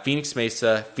 Phoenix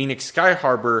Mesa, Phoenix Sky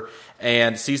Harbor,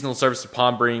 and seasonal service to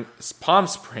Palm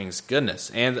Springs, goodness,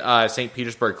 and St.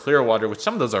 Petersburg Clearwater, which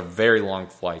some of those are very long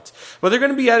flights. But they're going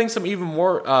to be adding some even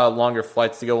more longer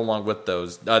flights to go along with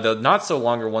those. The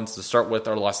not-so-longer ones to start with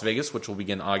are Las Vegas, which will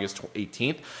begin August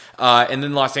 18th, and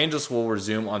then Los Angeles will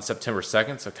resume on September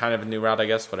 2nd, so kind of a new route, I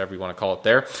guess, whatever you want to call it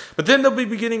there. But then they'll be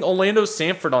beginning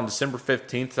Orlando-Sanford on December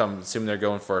 15th. I'm assuming they're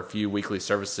going for a few weekly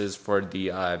services for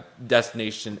the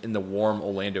destination in the warm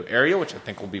Orlando area, which I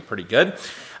think will be pretty good.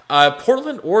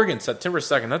 Portland, Oregon, September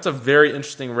 2nd. That's a very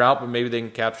interesting route, but maybe they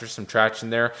can capture some traction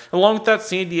there. Along with that,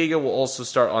 San Diego will also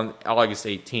start on August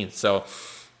 18th. So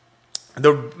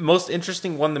the most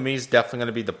interesting one to me is definitely going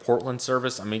to be the Portland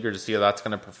service. I'm eager to see how that's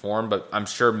going to perform, but I'm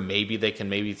sure maybe they can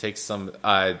take some...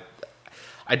 I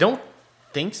don't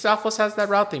think Southwest has that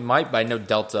route. They might, but I know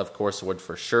Delta, of course, would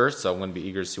for sure. So I'm going to be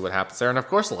eager to see what happens there. And, of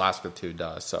course, Alaska, too,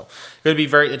 does. So it's going to be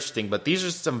very interesting. But these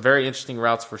are some very interesting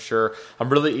routes for sure. I'm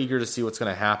really eager to see what's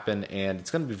going to happen, and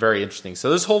it's going to be very interesting. So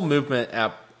this whole movement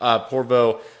at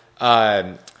Provo,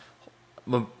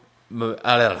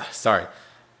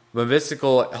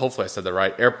 Mystical, hopefully I said that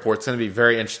right, airport's going to be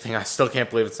very interesting. I still can't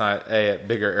believe it's not a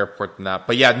bigger airport than that.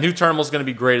 But yeah, new terminal is going to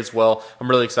be great as well. I'm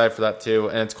really excited for that too.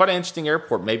 And it's quite an interesting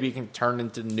airport. Maybe it can turn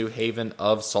into the New Haven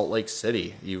of Salt Lake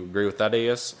City. You agree with that,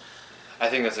 AS? I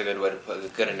think that's a good way to put it, a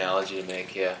good analogy to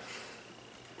make, yeah.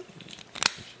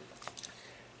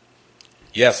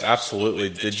 Yes, absolutely.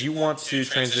 Did you want to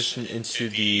transition into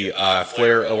the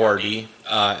Flare ORD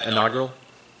inaugural?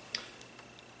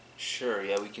 Sure,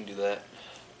 yeah, we can do that.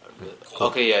 Cool.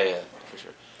 Okay, yeah, for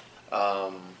sure.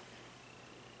 All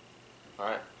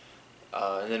right.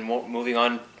 And then moving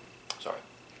on,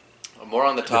 more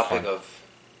on the topic of,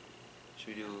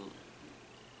 should we do,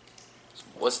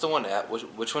 what's the one,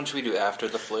 which one should we do after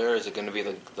the Flare? Is it going to be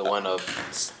the one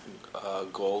of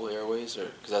Goal Airways? Or,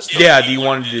 cause that's yeah, do you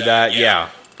want to do that? Yeah.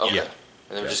 Okay. Yeah.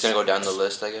 And then we're just going to go down the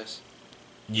list, I guess?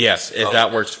 Yes, if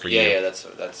that works for you. Yeah, that's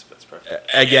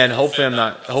perfect. Again,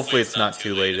 hopefully it's not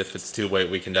too late. If it's too late,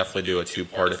 we can definitely do a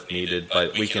two-part if needed.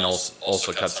 But we can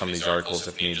also cut some of these articles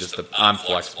if needed. I'm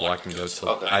flexible. I can go till.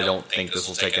 Okay. I don't think this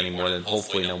will take any more than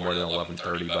no more than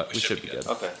 11:30. But we should be good.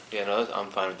 Okay. Yeah, no, I'm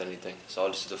fine with anything. So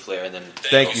I'll just do the Flare and then.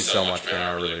 Thank you so much, man.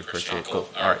 I really appreciate it. Cool.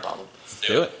 All right, let's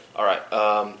do it. All right.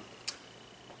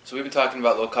 So we've been talking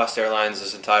about low-cost airlines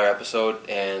this entire episode,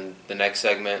 and the next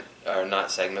segment, or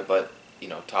not segment, but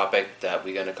topic that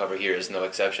we're going to cover here is no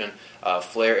exception.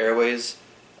 Flare Airways,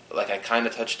 like we kind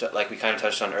of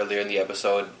touched on earlier in the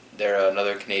episode, they're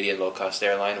another Canadian low-cost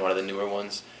airline, one of the newer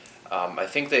ones. I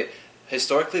think that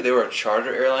historically they were a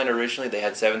charter airline originally. They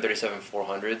had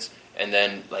 737-400s, and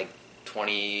then like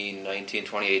 2019,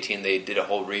 2018, they did a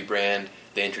whole rebrand.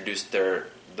 They introduced the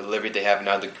livery they have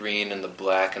now, the green and the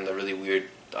black and the really weird,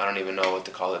 I don't even know what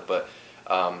to call it, but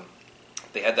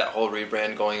they had that whole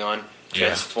rebrand going on,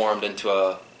 transformed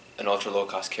into an ultra low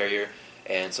cost carrier.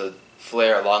 And so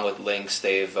Flair, along with Lynx,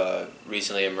 they've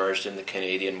recently emerged in the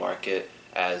Canadian market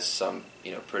as some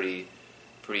pretty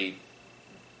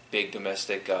big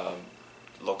domestic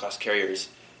low cost carriers,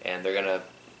 and they're gonna,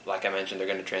 like I mentioned, they're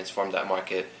gonna transform that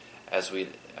market as we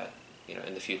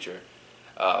in the future.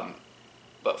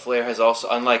 But Flair has also,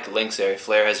 unlike Lynx Air,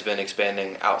 Flair has been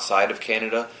expanding outside of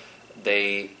Canada.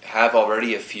 They have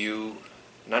already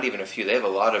not even a few, they have a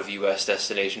lot of U.S.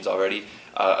 destinations already.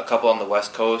 A couple on the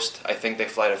West Coast. I think they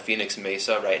fly to Phoenix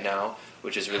Mesa right now,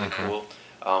 which is really cool.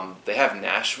 They have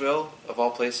Nashville, of all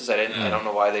places. I don't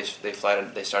know why they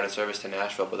started service to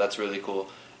Nashville, but that's really cool.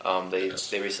 They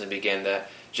recently began that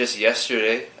just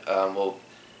yesterday.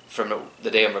 From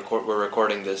the day we're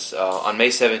recording this, on May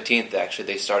 17th, actually,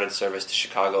 they started service to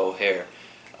Chicago O'Hare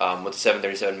with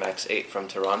 737 MAX 8 from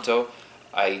Toronto.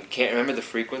 I can't remember the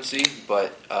frequency,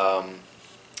 but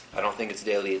I don't think it's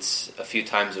daily. It's a few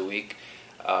times a week.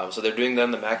 So they're doing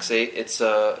them the MAX 8.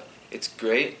 It's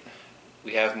great.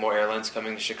 We have more airlines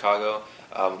coming to Chicago.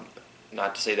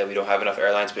 Not to say that we don't have enough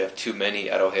airlines, we have too many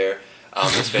at O'Hare,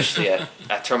 especially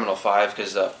at Terminal 5,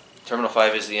 because Terminal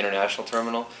 5 is the international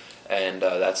terminal, and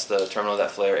that's the terminal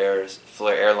that Flair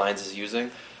Airlines is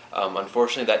using.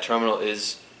 Unfortunately, that terminal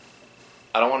is,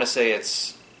 I don't want to say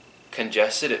it's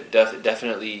congested.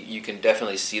 You can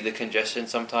definitely see the congestion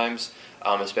sometimes,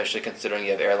 especially considering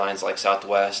you have airlines like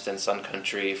Southwest and Sun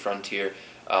Country, Frontier,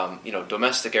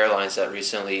 domestic airlines that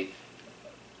recently,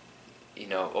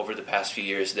 over the past few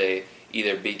years, they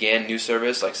either began new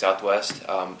service, like Southwest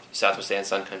and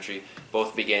Sun Country,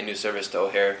 both began new service to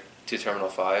O'Hare to Terminal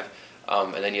 5.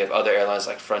 And then you have other airlines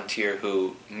like Frontier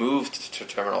who moved to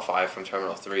Terminal 5 from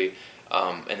Terminal 3,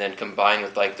 and then combined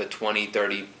with like the 20,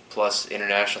 30 plus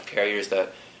international carriers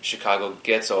that Chicago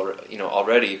gets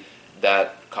already,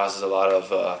 that causes a lot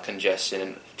of congestion.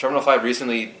 And Terminal 5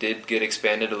 recently did get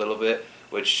expanded a little bit,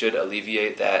 which should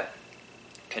alleviate that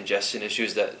congestion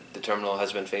issues that the terminal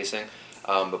has been facing.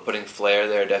 But putting Flair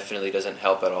there definitely doesn't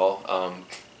help at all.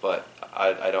 But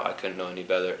I couldn't know any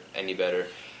better.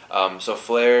 So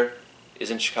Flair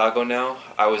is in Chicago now.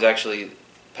 I was actually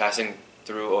passing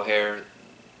through O'Hare,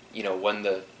 when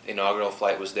the inaugural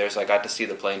flight was there, so I got to see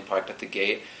the plane parked at the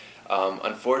gate.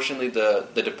 Unfortunately, the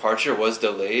departure was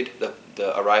delayed.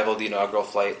 The arrival of the inaugural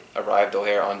flight arrived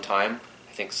O'Hare on time.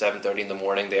 I think 7:30 in the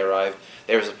morning they arrived.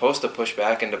 They were supposed to push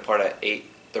back and depart at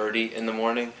 8:30 in the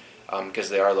morning, because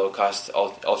they are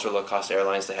ultra low cost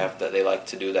airlines. They like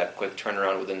to do that quick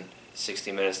turnaround within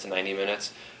 60 minutes to 90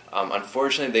 minutes.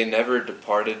 Unfortunately, they never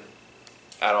departed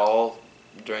at all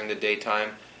during the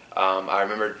daytime. I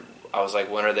remember I was like,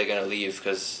 when are they going to leave?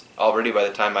 Because already by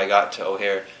the time I got to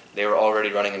O'Hare, they were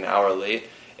already running an hour late.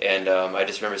 And I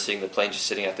just remember seeing the plane just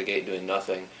sitting at the gate doing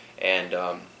nothing.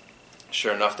 And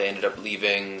sure enough, they ended up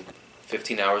leaving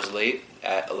 15 hours late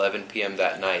at 11 p.m.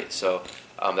 that night. So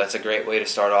that's a great way to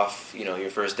start off, your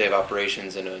first day of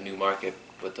operations in a new market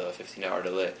with a 15-hour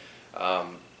delay.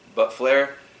 But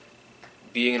Flair,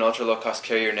 being an ultra low-cost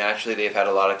carrier, naturally they've had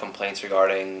a lot of complaints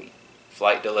regarding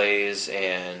flight delays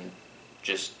and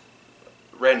just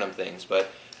random things.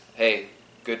 But hey,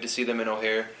 good to see them in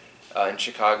O'Hare. In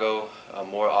Chicago,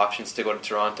 more options to go to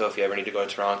Toronto if you ever need to go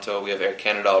to Toronto. We have Air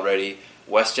Canada already.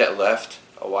 WestJet left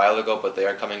a while ago, but they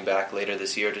are coming back later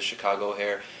this year to Chicago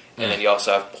O'Hare. And then you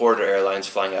also have Porter Airlines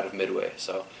flying out of Midway.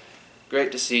 So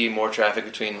great to see more traffic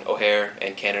between O'Hare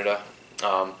and Canada.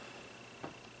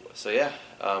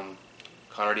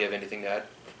 Connor, do you have anything to add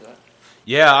to that?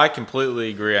 Yeah, I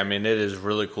completely agree. I mean, it is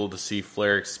really cool to see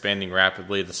Flair expanding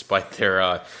rapidly despite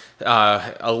their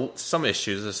some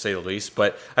issues, to say the least.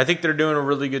 But I think they're doing a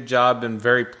really good job and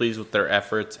very pleased with their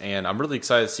efforts. And I'm really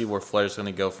excited to see where Flair's going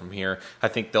to go from here. I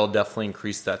think they'll definitely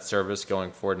increase that service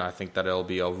going forward, and I think that it'll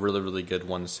be a really, really good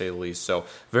one, to say the least. So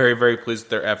very, very pleased with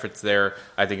their efforts there.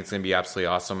 I think it's going to be absolutely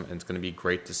awesome, and it's going to be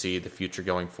great to see the future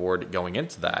going forward going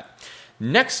into that.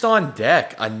 Next on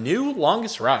deck, a new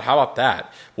longest route. How about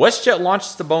that? WestJet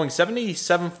launches the Boeing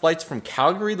 787 flights from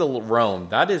Calgary to Rome.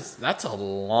 That's a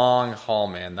long haul,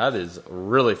 man. That is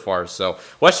really far. So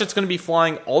WestJet's going to be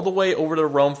flying all the way over to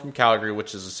Rome from Calgary,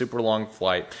 which is a super long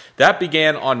flight. That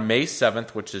began on May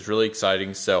 7th, which is really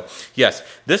exciting. So yes,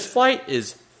 this flight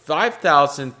is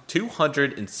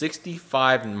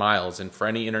 5,265 miles, and for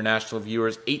any international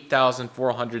viewers,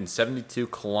 8,472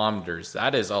 kilometers.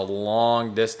 That is a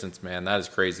long distance, man. That is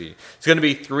crazy. It's going to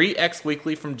be 3x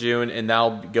weekly from June, and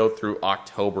that'll go through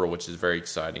October, which is very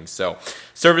exciting. So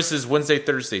services Wednesday,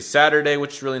 Thursday, Saturday,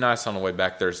 which is really nice. On the way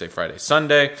back Thursday, Friday,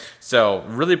 Sunday. So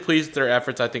really pleased with their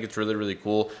efforts. I think it's really, really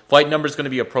cool. Flight number is going to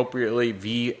be appropriately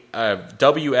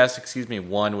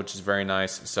WS1, which is very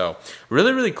nice. So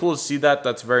really, really cool to see that.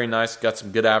 That's very nice. Got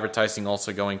some good advertising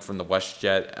also going from the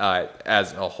WestJet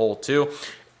as a whole too.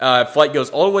 Flight goes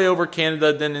all the way over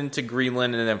Canada, then into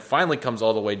Greenland, and then finally comes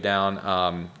all the way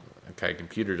down. Okay,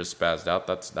 computer just spazzed out.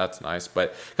 That's nice,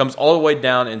 but comes all the way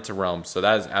down into Rome. So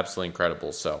that is absolutely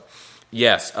incredible. So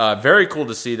yes, very cool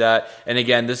to see that. And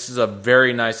again, this is a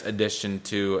very nice addition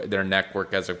to their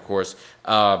network, as of course.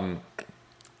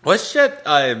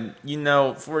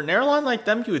 WestJet, for an airline like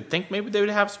them, you would think maybe they would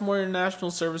have some more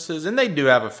international services, and they do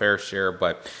have a fair share.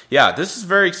 But yeah, this is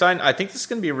very exciting. I think this is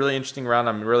going to be a really interesting round.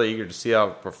 I'm really eager to see how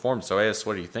it performs. So, AS,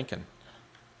 what are you thinking?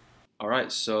 All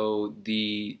right, so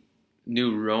the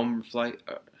new Rome flight.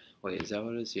 Wait, is that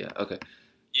what it is? Yeah. Okay.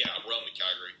 Yeah, Rome to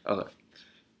Calgary. Okay.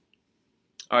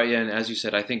 All right, yeah, and as you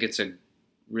said, I think it's a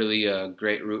really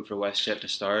great route for WestJet to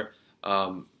start.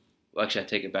 Well, actually, I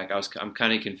take it back. I'm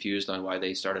kind of confused on why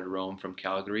they started Rome from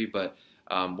Calgary, but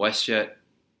WestJet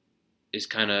is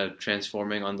kind of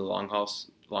transforming on the long haul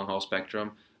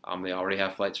spectrum. They already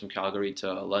have flights from Calgary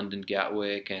to London,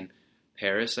 Gatwick, and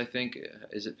Paris. I think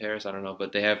is it Paris? I don't know,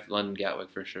 but they have London,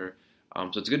 Gatwick for sure.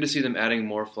 So it's good to see them adding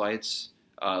more flights,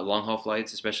 long haul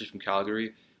flights, especially from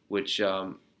Calgary, which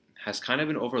has kind of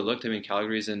been overlooked. I mean,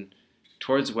 Calgary's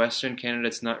towards Western Canada.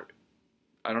 It's not.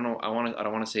 I don't know. I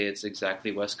don't want to say it's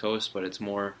exactly West Coast, but it's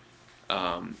more,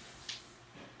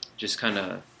 just kind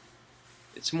of.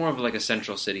 It's more of like a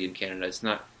central city in Canada. It's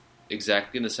not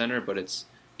exactly in the center, but it's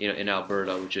in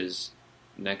Alberta, which is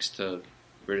next to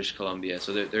British Columbia.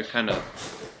 So they're kind of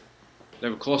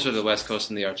closer to the West Coast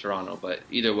than they are Toronto. But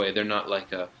either way, they're not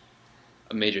like a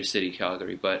major city,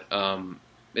 Calgary. But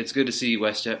it's good to see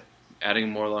WestJet adding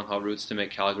more long haul routes to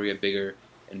make Calgary a bigger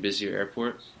and busier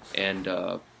airport. And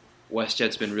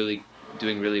WestJet's been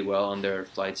doing really well on their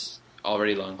flights,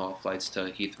 already long-haul flights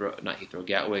to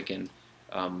Gatwick, and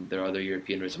their other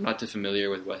European routes. I'm not too familiar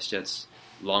with WestJet's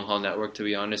long-haul network, to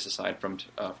be honest, aside from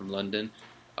London.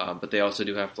 But they also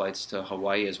do have flights to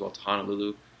Hawaii as well, to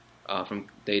Honolulu.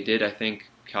 They did, I think,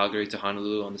 Calgary to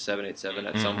Honolulu on the 787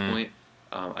 at some point.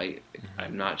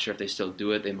 I'm not sure if they still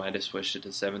do it. They might have switched it to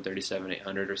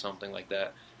 737-800 or something like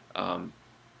that.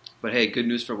 But hey, good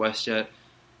news for WestJet.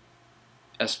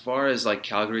 As far as like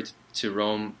Calgary to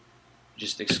Rome,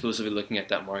 just exclusively looking at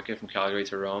that market from Calgary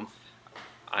to Rome,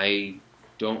 I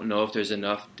don't know if there's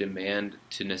enough demand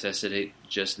to necessitate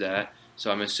just that. So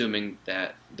I'm assuming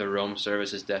that the Rome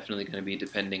service is definitely going to be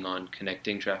depending on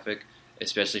connecting traffic,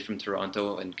 especially from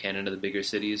Toronto and Canada, the bigger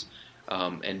cities.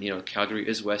 And Calgary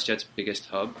is WestJet's biggest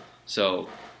hub, so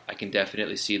I can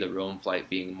definitely see the Rome flight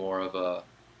being more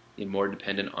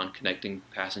dependent on connecting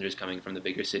passengers coming from the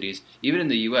bigger cities. Even in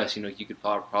the U.S., you could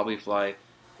probably fly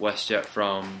WestJet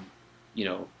from,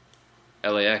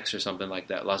 LAX or something like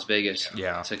that, Las Vegas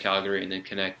to Calgary, and then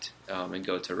connect and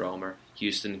go to Rome, or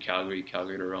Houston, Calgary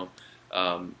to Rome.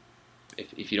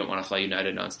 If you don't want to fly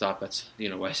United nonstop, that's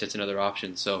WestJet's another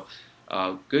option. So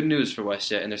good news for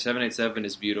WestJet, and their 787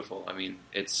 is beautiful. I mean,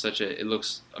 it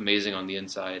looks amazing on the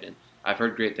inside, and I've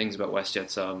heard great things about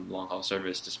WestJet's long haul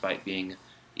service, despite being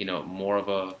more of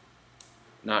a,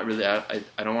 not really, I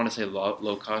don't want to say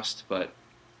low cost, but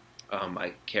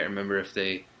I can't remember if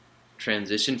they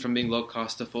transitioned from being low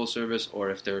cost to full service,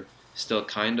 or if they're still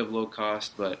kind of low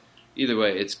cost. But either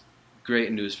way, it's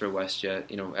great news for WestJet.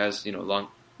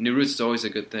 New routes is always a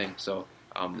good thing, so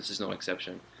this is no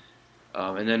exception.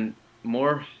 And then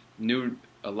more new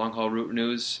long haul route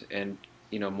news, and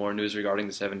more news regarding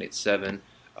the 787.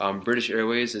 British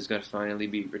Airways is going to finally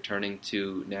be returning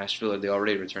to Nashville, or they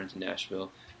already returned to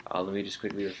Nashville. Let me just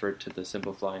quickly refer to the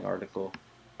Simple Flying article.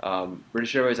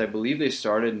 British Airways, I believe they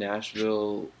started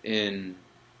Nashville in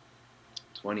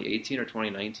 2018 or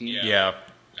 2019? Yeah,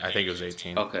 I think it was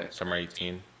 18. Okay. Summer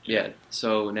 18. Yeah,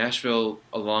 so Nashville,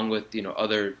 along with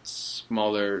other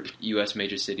smaller U.S.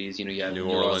 major cities, you have New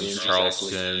Orleans,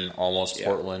 Charleston, almost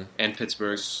Portland, and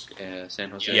Pittsburgh, San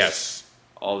Jose. Yes,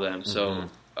 all of them. So,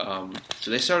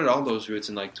 so they started all those routes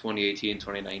in like 2018,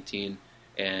 2019,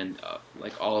 and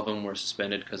like all of them were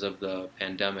suspended because of the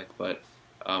pandemic. But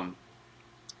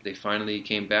they finally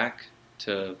came back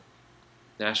to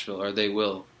Nashville, or they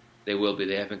will be.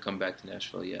 They haven't come back to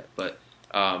Nashville yet, but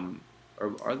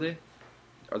or are they?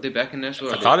 Are they back in Nashville?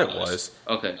 Or I thought it was.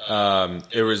 Okay.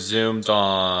 It resumed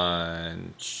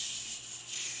on.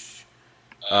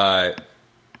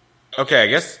 Okay, I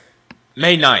guess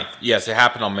May 9th. Yes, it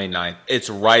happened on May 9th. It's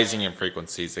rising in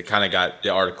frequencies. It kind of got, the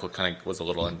article kind of was a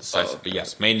little indecisive. Okay. But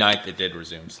yes, May 9th it did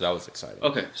resume, so that was exciting.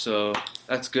 Okay, so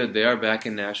that's good. They are back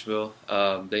in Nashville.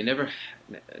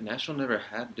 Nashville never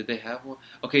had, did they have one?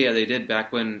 Okay, yeah, they did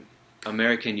back when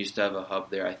American used to have a hub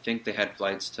there. I think they had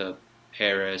flights to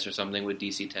Paris or something with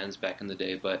DC-10s back in the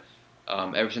day, but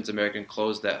ever since American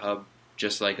closed that hub,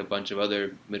 just like a bunch of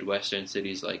other Midwestern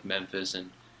cities like Memphis and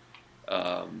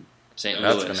St.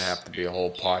 Louis. That's going to have to be a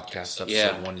whole podcast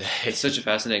episode one day. It's such a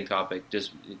fascinating topic.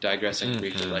 Just digressing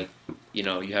briefly, like, you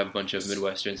have a bunch of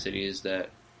Midwestern cities that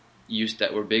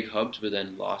were big hubs, but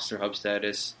then lost their hub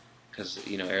status because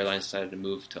airlines decided to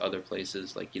move to other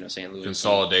places, like St. Louis.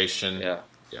 Consolidation. Yeah.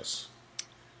 Yes.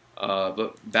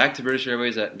 But back to British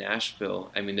Airways at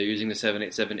Nashville. I mean, they're using the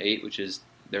 7878, which is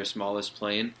their smallest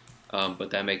plane,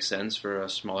 but that makes sense for a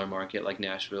smaller market like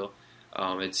Nashville.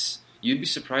 You'd be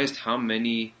surprised how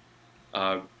many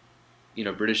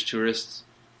British tourists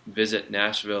visit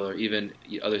Nashville or even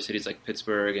other cities like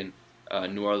Pittsburgh and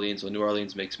New Orleans. Well, New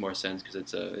Orleans makes more sense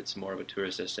because it's more of a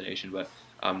tourist destination. But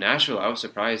Nashville, I was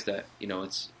surprised that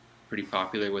it's pretty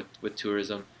popular with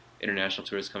tourism, international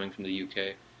tourists coming from the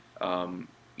UK.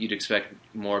 You'd expect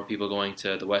more people going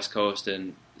to the West Coast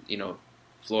and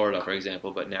Florida, for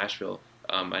example, but Nashville,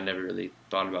 I never really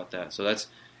thought about that. So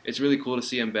it's really cool to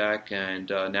see him back. And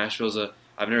Nashville's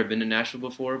I've never been to Nashville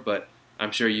before, but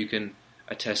I'm sure you can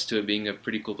attest to it being a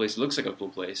pretty cool place. It looks like a cool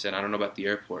place, and I don't know about the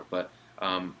airport, but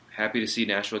happy to see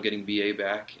Nashville getting BA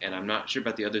back. And I'm not sure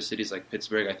about the other cities like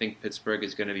Pittsburgh. I think Pittsburgh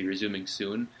is going to be resuming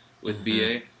soon with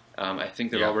BA. I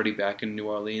think they're already back in New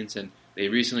Orleans, and they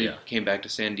recently came back to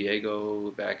San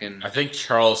Diego back in... I think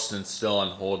Charleston's still on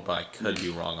hold, but I could be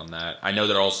wrong on that. I know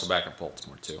they're also back in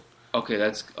Baltimore, too. Okay,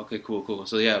 cool.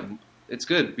 So, yeah, it's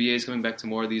good. BA is coming back to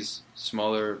more of these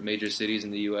smaller major cities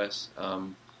in the U.S.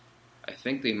 I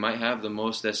think they might have the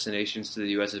most destinations to the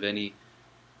U.S. of any,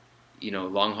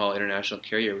 long-haul international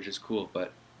carrier, which is cool.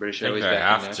 But British Airways back in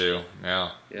Nashville. They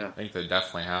have to, yeah. I think they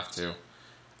definitely have to.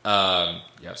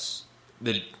 Yes.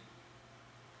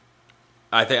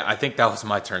 I think that was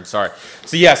my turn. Sorry.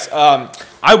 So yes,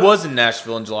 I was in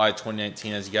Nashville in July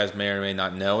 2019, as you guys may or may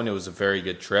not know, and it was a very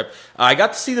good trip. I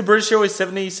got to see the British Airways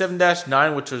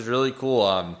 787-9, which was really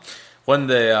cool. One of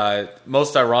the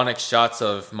most ironic shots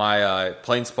of my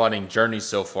plane spotting journey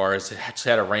so far is it actually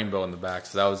had a rainbow in the back,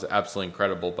 so that was absolutely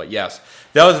incredible. But yes,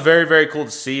 that was very, very cool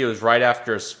to see. It was right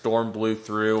after a storm blew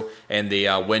through and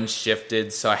the wind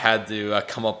shifted, so I had to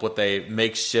come up with a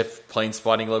makeshift plane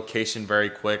spotting location very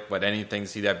quick. But anything to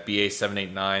see that BA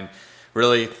 789.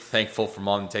 Really thankful for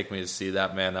Mom to take me to see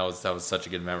that, man. That was such a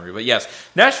good memory. But yes,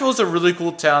 Nashville is a really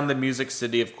cool town, the music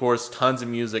city, of course. Tons of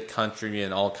music, country,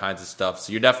 and all kinds of stuff.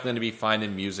 So you're definitely going to be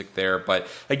finding music there. But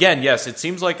again, yes, it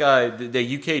seems like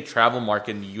the UK travel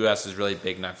market in the US is really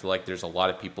big, and I feel like there's a lot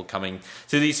of people coming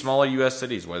to these smaller US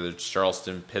cities, whether it's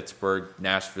Charleston, Pittsburgh,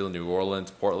 Nashville, New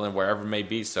Orleans, Portland, wherever it may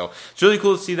be. So it's really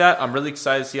cool to see that. I'm really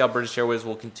excited to see how British Airways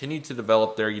will continue to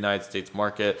develop their United States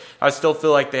market. I still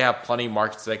feel like they have plenty of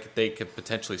markets that they could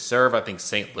potentially serve. I think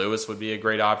St. Louis would be a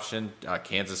great option.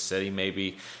 Kansas City,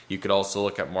 maybe. You could also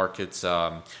look at markets,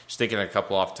 just thinking a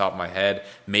couple off the top of my head,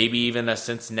 maybe even a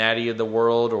Cincinnati of the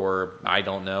world, or I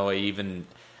don't know, even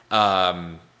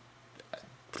thinking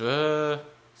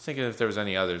if there was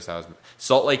any others.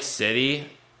 Salt Lake City.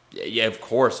 Yeah, of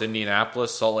course,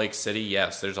 Indianapolis, Salt Lake City,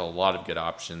 yes, there's a lot of good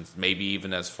options. Maybe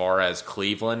even as far as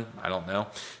Cleveland, I don't know.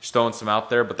 Just throwing some out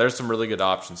there, but there's some really good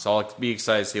options. So I'll be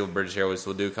excited to see what British Airways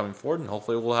will do coming forward, and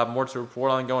hopefully we'll have more to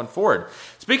report on going forward.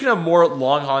 Speaking of more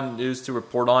long-haul news to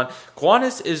report on,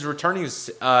 Qantas is returning to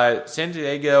San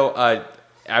Diego.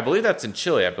 I believe that's in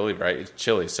Chile, right? It's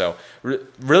Chile. So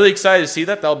really excited to see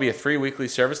that. That'll be a 3 weekly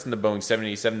service in the Boeing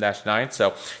 787-9.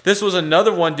 So this was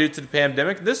another one due to the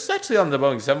pandemic. This is actually on the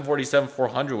Boeing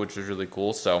 747-400, which was really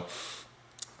cool. So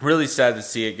really sad to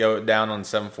see it go down on the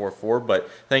 744, but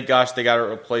thank gosh they got it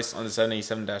replaced on the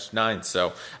 787-9.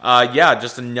 So,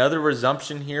 just another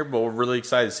resumption here, but we're really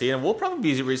excited to see it. And we'll probably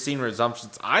be seeing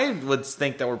resumptions. I would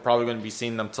think that we're probably going to be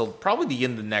seeing them till probably the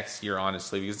end of next year,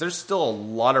 honestly, because there's still a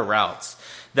lot of routes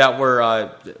that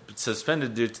were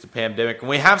suspended due to the pandemic. And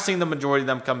we have seen the majority of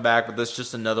them come back, but that's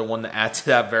just another one to add to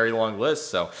that very long list.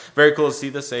 So, very cool to see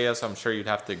this, AS. I'm sure you'd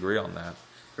have to agree on that.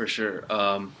 For sure.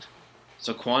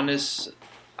 So Qantas,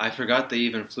 I forgot they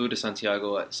even flew to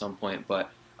Santiago at some point, but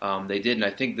they did. And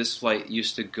I think this flight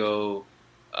used to go.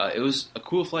 It was a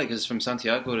cool flight because from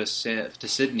Santiago to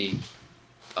Sydney,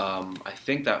 I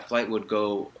think that flight would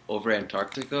go over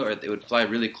Antarctica, or it would fly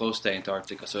really close to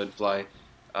Antarctica. So it'd fly.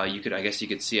 I guess you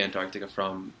could see Antarctica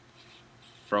from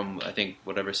I think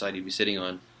whatever side you'd be sitting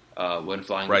on when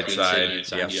flying Right between side,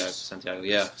 Sydney and yes. Santiago.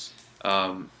 Yeah.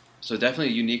 So definitely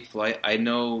a unique flight. I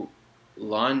know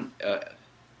LAN.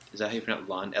 Is that how you pronounce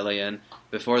LAN? LAN.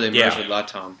 Before they merged with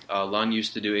LATAM, LAN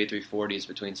used to do A340s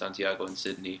between Santiago and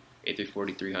Sydney,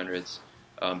 A340-300s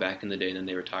back in the day. And then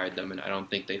they retired them, and I don't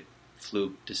think they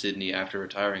flew to Sydney after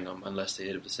retiring them, unless they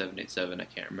did it with the 787. I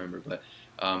can't remember, but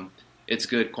it's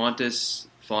good. Qantas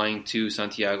flying to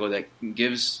Santiago, that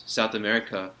gives South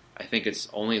America, I think it's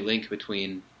only link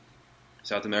between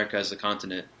South America as a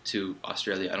continent to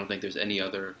Australia. I don't think there's any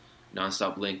other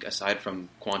nonstop link aside from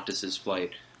Qantas's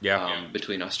flight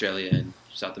between Australia and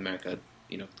South America,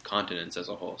 continents as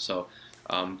a whole. So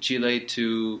Chile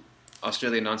to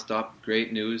Australia nonstop,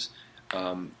 great news.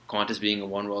 Qantas being a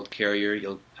one world carrier,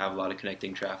 you'll have a lot of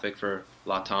connecting traffic for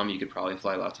LATAM. You could probably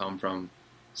fly LATAM from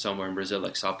somewhere in Brazil,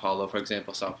 like Sao Paulo, for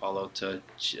example, Sao Paulo to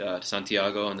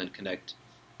Santiago, and then connect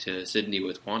to Sydney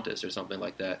with Qantas or something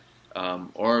like that.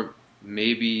 Or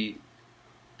maybe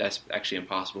that's actually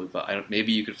impossible, but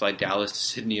maybe you could fly Dallas to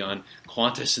Sydney on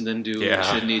Qantas and then do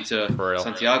Sydney to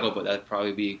Santiago, but that'd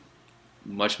probably be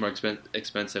much more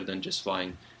expensive than just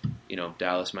flying,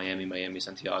 Dallas, Miami,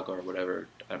 Santiago, or whatever.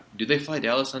 Do they fly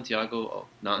Dallas, Santiago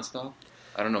nonstop?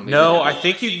 I don't know. Maybe no, I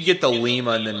think you could get the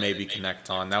Lima and then maybe connect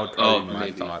on. That would probably be my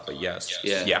maybe. thought, but yes.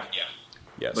 Yeah.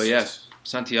 Yes. But yeah,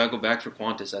 Santiago back for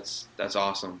Qantas. That's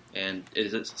awesome. And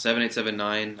is it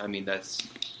 7879? I mean,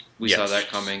 we saw that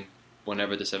coming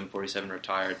whenever the 747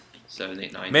 retired.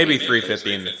 789. Maybe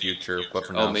 350 in the future, but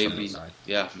for now, maybe. 789.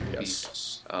 Yeah, maybe.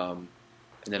 Yes. And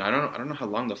then I don't know how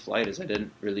long the flight is. I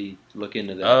didn't really look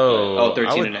into that.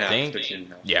 13 and a half. think, 13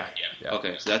 and a half. Yeah.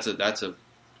 Okay, so that's a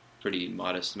pretty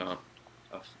modest amount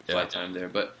of flight time there,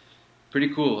 but pretty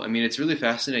cool. I mean, it's really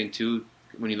fascinating too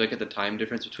when you look at the time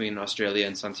difference between Australia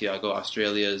and Santiago.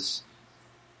 Australia's,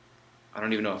 I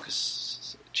don't even know,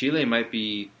 because Chile might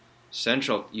be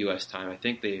Central U.S. time. I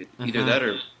think they either that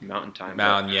or Mountain time.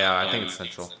 I think it's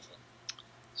Central.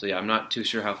 So yeah, I'm not too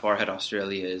sure how far ahead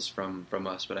Australia is from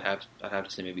us, but I'd have to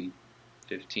say maybe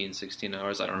 15, 16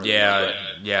 hours. I don't know.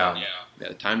 Yeah.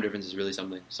 The time difference is really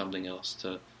something else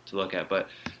to look at. But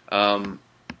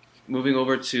moving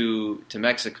over to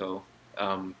Mexico,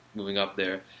 moving up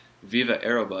there, Viva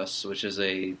Aerobus, which is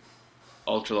a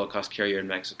ultra low cost carrier in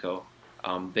Mexico,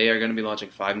 they are going to be launching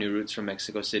 5 new routes from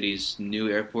Mexico City's new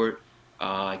airport.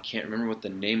 I can't remember what the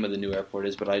name of the new airport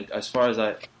is, but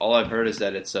all I've heard is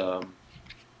that it's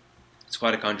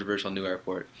quite a controversial new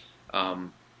airport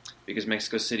because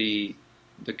Mexico City,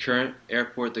 the current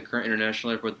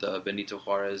international airport, the Benito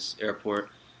Juarez airport,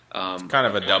 it's kind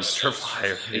of a dumpster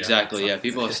fire. Exactly. Yeah,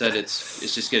 people have said it's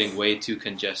just getting way too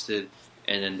congested,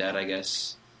 and then that, I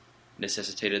guess,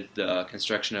 necessitated the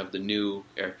construction of the new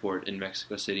airport in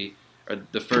Mexico City, or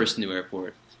the first new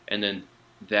airport, and then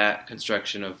that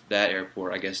construction of that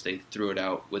airport, I guess they threw it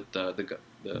out with the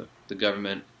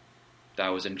government that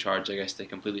was in charge. I guess they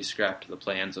completely scrapped the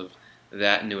plans of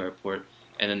that new airport,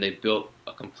 and then they built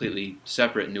a completely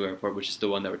separate new airport, which is the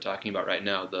one that we're talking about right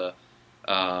now. The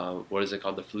what is it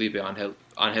called? The Felipe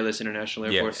Angeles International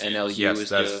Airport. Yes. NLU is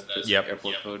the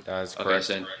airport code. That is correct.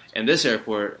 Okay, and this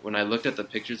airport, when I looked at the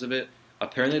pictures of it,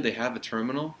 apparently they have a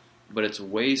terminal, but it's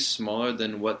way smaller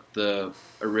than what the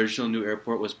original new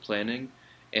airport was planning.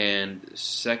 And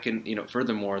second,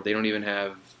 furthermore, they don't even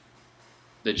have,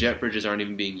 the jet bridges aren't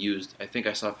even being used. I think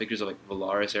I saw pictures of like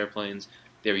Volaris airplanes.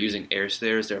 They were using air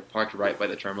stairs. They were parked right by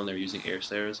the terminal. They were using air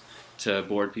stairs to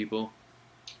board people.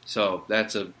 So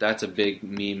that's a big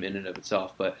meme in and of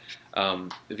itself. But the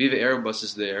Viva Aerobus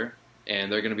is there,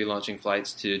 and they're going to be launching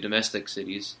flights to domestic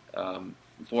cities.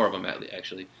 4 of them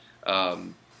actually.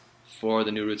 4 of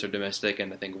the new routes are domestic,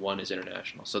 and I think 1 is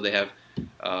international. So they have,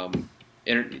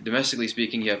 domestically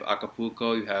speaking, you have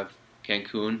Acapulco, you have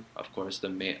Cancun, of course,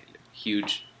 the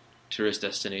huge tourist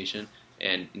destination,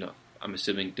 and I'm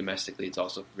assuming domestically it's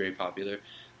also very popular.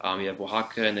 You have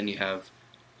Oaxaca, and then you have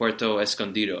Puerto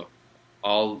Escondido,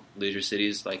 all leisure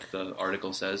cities, like the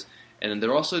article says. And then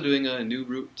they're also doing a new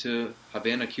route to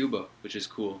Havana, Cuba, which is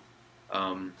cool.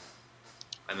 I'm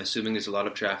assuming there's a lot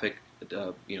of traffic,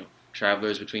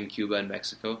 travelers between Cuba and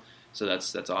Mexico, so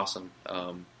that's awesome.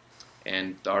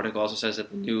 And the article also says that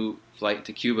the new flight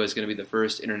to Cuba is going to be the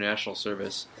first international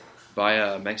service by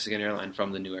a Mexican airline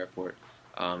from the new airport.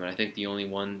 And I think the only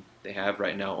one they have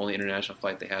right now, only international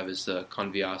flight they have, is the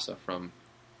Conviasa from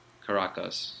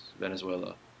Caracas,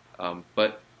 Venezuela.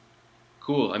 But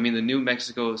cool. I mean, the new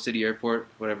Mexico City airport,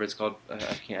 whatever it's called,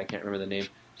 I can't remember the name.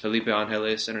 Felipe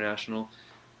Angeles International.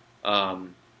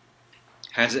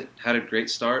 hasn't had a great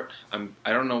start.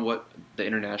 I don't know what the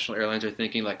international airlines are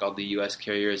thinking, like all the U.S.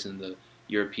 carriers and the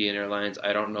European airlines.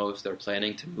 I don't know if they're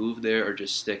planning to move there or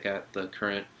just stick at the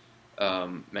current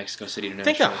Mexico City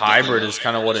International. I think a hybrid is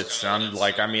kind of what it sounded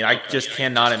like. I mean, I just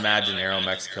cannot imagine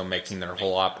Aeromexico making their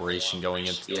whole operation going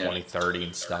into 2030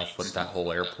 and stuff with that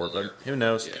whole airport, but who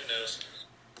knows?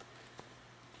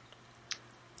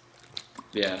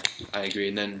 Yeah, I agree.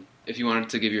 And then if you wanted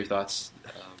to give your thoughts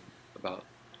about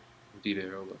Viva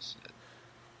Aerobus.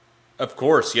 Of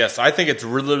course, yes. I think it's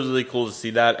really, really cool to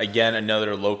see that. Again,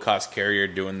 another low-cost carrier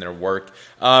doing their work.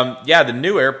 The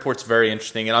new airport's very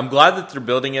interesting, and I'm glad that they're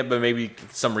building it, but maybe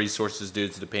some resources due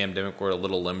to the pandemic were a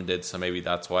little limited, so maybe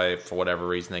that's why, for whatever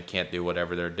reason, they can't do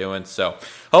whatever they're doing. So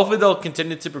hopefully they'll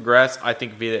continue to progress. I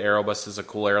think Viva Aerobus is a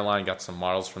cool airline. Got some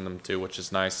models from them, too, which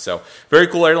is nice. So very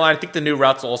cool airline. I think the new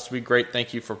routes will also be great.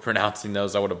 Thank you for pronouncing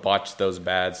those. I would have botched those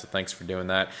bad, so thanks for doing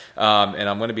that. And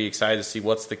I'm going to be excited to see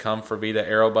what's to come for Viva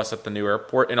Aerobus at the new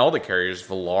airport, and all the carriers,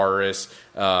 Volaris,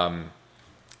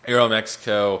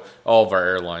 Aeromexico, all of our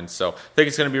airlines. So I think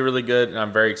it's going to be really good, and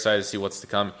I'm very excited to see what's to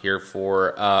come here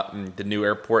for the new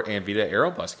airport and Viva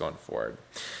Aerobus going forward.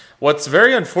 What's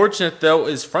very unfortunate, though,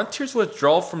 is Frontier's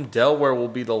withdrawal from Delaware will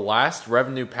be the last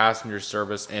revenue passenger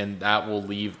service, and that will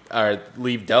leave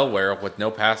Delaware with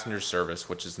no passenger service,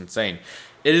 which is insane.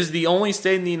 It is the only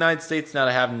state in the United States now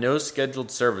to have no scheduled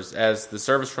service, as the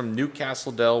service from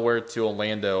Newcastle, Delaware to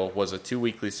Orlando was a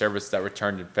 2-weekly service that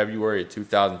returned in February of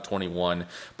 2021,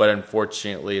 but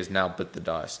unfortunately is now bit the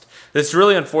dust. It's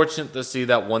really unfortunate to see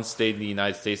that one state in the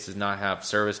United States does not have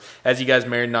service. As you guys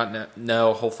may not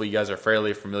know, hopefully you guys are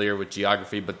fairly familiar with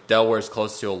geography, but Delaware is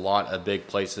close to a lot of big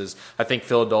places. I think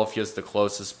Philadelphia is the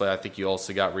closest, but I think you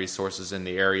also got resources in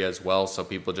the area as well, so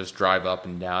people just drive up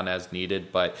and down as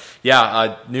needed. But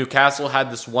Newcastle had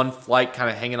this one flight kind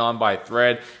of hanging on by a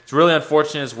thread. It's really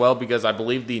unfortunate as well, because I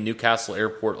believe the Newcastle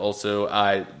airport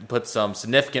also put some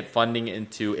significant funding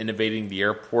into innovating the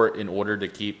airport in order to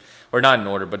keep, or not in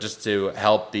order, but just to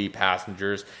help the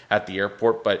passengers at the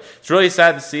airport. But it's really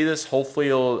sad to see this. Hopefully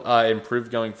it'll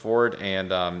improve going forward,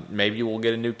 and maybe we'll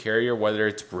get a new carrier, whether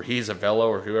it's Breeze, Avelo,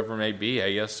 or whoever it may be.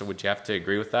 I guess, so would you have to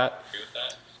agree with that?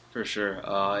 For sure.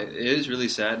 It is really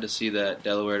sad to see that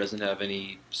Delaware doesn't have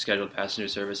any scheduled passenger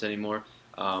service anymore.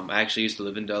 I actually used to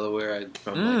live in Delaware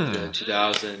from the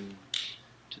 2000,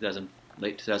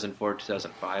 late 2004,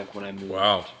 2005 when I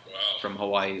moved from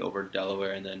Hawaii over to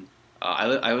Delaware. And then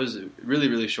I was a really,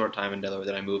 really short time in Delaware.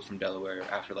 Then I moved from Delaware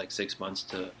after like 6 months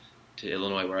to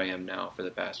Illinois, where I am now for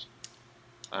the past,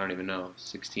 I don't even know,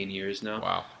 16 years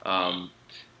now. Wow.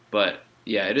 But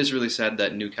yeah, it is really sad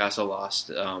that Newcastle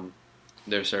lost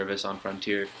their service on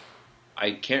Frontier.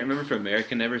 I can't remember if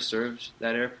American ever served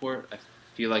that airport. I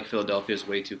feel like Philadelphia is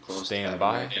way too close to have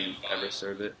American ever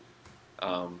serve it.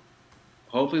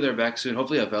 Hopefully they're back soon.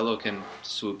 Hopefully Avelo can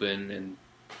swoop in and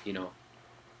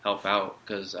help out,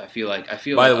 because I feel like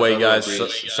By the way, guys,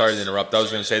 sorry to interrupt. I was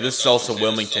going to say this is also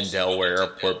Wilmington, Delaware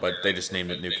Airport, but they just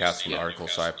named it Newcastle in the article,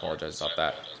 so I apologize about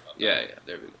that. Yeah,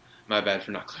 there we go. My bad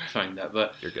for not clarifying that,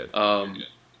 but you're good.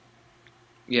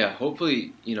 Yeah,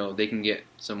 hopefully, they can get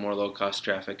some more low-cost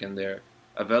traffic in there.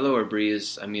 Avelo or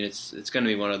Breeze, I mean, it's going to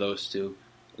be one of those two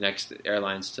next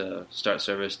airlines to start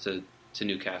service to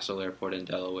Newcastle Airport in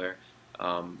Delaware.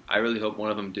 I really hope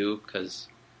one of them do, because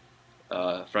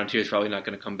Frontier is probably not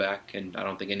going to come back, and I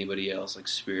don't think anybody else, like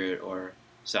Spirit or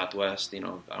Southwest, I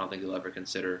don't think they'll ever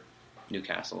consider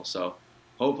Newcastle. So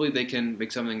hopefully they can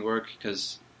make something work,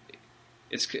 because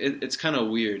it's kind of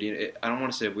weird. I don't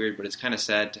want to say weird, but it's kind of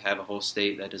sad to have a whole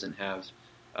state that doesn't have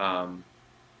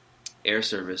air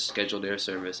service, scheduled air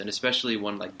service, and especially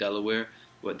one like Delaware,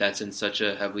 that's in such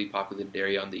a heavily populated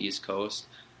area on the East Coast.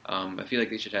 I feel like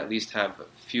they should at least have a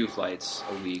few flights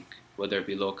a week, whether it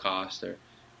be low cost or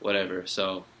whatever.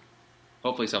 So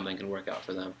hopefully something can work out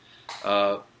for them.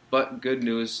 But good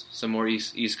news, some more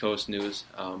East Coast news.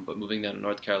 But moving down to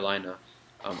North Carolina.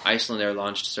 Iceland Air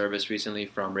launched service recently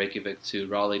from Reykjavik to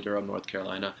Raleigh, Durham, North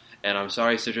Carolina. And I'm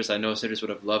sorry, Citrus, I know Citrus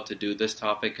would have loved to do this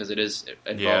topic because it is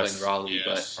involving Raleigh.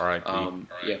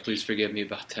 But please forgive me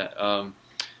about that.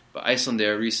 But Iceland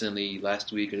Air recently,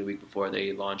 last week or the week before,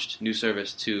 they launched new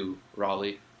service to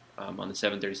Raleigh on the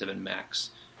 737 MAX.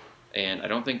 And I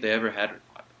don't think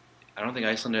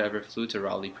Iceland Air ever flew to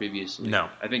Raleigh previously. No.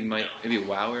 I think maybe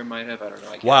WOW Air might have. I don't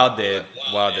know. WOW did,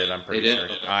 I'm pretty sure.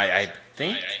 Okay. I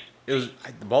think it was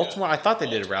Baltimore. I thought they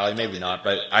did a Raleigh, maybe not.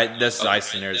 But this is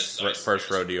Iceland Air's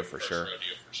first rodeo for sure.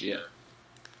 Yeah.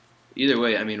 Either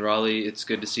way, I mean, Raleigh, it's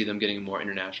good to see them getting more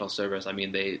international service. I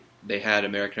mean, they had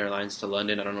American Airlines to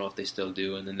London. I don't know if they still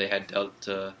do. And then they had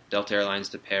Delta Airlines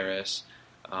to Paris.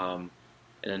 And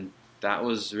then that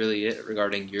was really it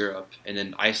regarding Europe. And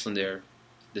then Icelandair,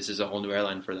 this is a whole new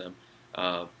airline for them.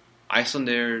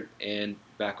 Icelandair, and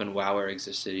back when WOW Air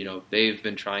existed, they've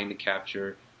been trying to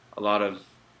capture a lot of,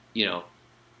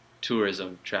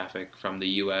 tourism traffic from the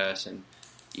U.S. and,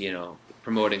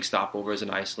 promoting stopovers in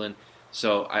Iceland.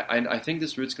 So I think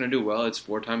this route's going to do well. It's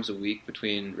 4 times a week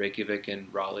between Reykjavik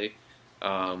and Raleigh.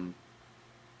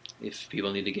 If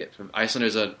people need to get from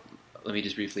Iceland, let me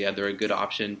just briefly add, they're a good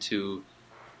option to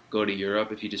go to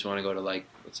Europe. If you just want to go to, like,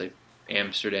 let's say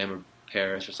Amsterdam or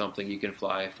Paris or something, you can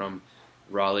fly from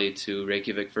Raleigh to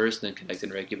Reykjavik first, and then connect in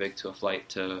Reykjavik to a flight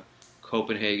to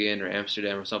Copenhagen or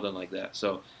Amsterdam or something like that.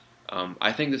 So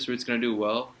I think this route's going to do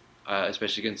well,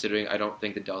 especially considering I don't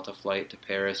think the Delta flight to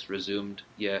Paris resumed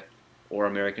yet, or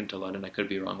American to London. I could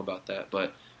be wrong about that,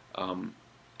 but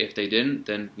if they didn't,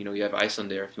 then you have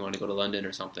Icelandair if you want to go to London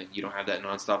or something. You don't have that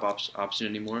nonstop option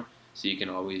anymore, so you can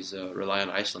always rely on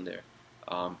Icelandair.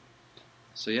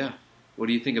 So yeah, what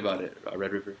do you think about it,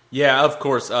 Red River? Yeah, of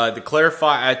course. To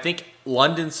clarify, I think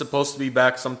London's supposed to be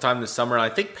back sometime this summer. I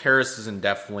think Paris is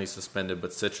indefinitely suspended,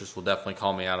 but Citrus will definitely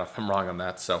call me out if I'm wrong on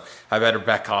that. So I better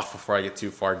back off before I get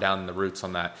too far down the routes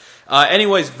on that.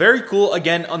 Anyways, very cool.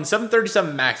 Again, on the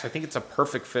 737 MAX, I think it's a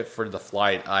perfect fit for the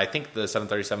flight. I think the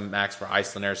 737 MAX for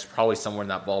Icelandair is probably somewhere in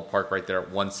that ballpark right there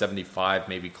at 175,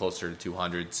 maybe closer to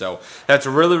 200. So that's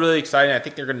really, really exciting. I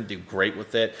think they're going to do great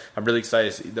with it. I'm really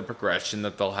excited to see the progression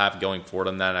that they'll have going forward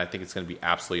on that. And I think it's going to be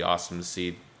absolutely awesome to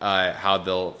see how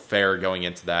they'll fare going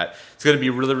into that. It's going to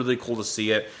be really, really cool to see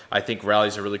it. I think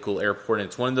Raleigh's a really cool airport, and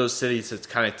it's one of those cities that's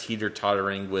kind of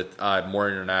teeter-tottering with more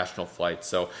international flights.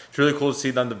 So it's really cool to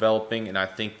see them developing, and I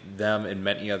think them and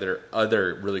many other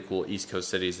really cool East Coast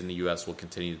cities in the U.S. will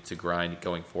continue to grind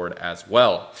going forward as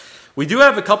well. We do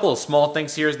have a couple of small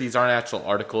things here. These aren't actual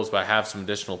articles, but I have some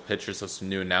additional pictures of some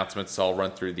new announcements, so I'll run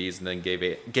through these and then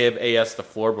give AS the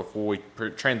floor before we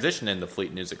transition into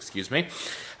fleet news,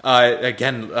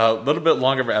 Again, a little bit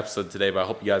longer of an episode today, but I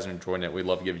hope you guys are enjoying it. We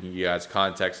love giving you guys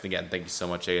context. And again, thank you so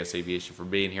much, AS Aviation, for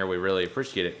being here. We really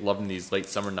appreciate it. Loving these late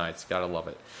summer nights. Gotta love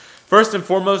it. First and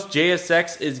foremost,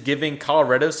 JSX is giving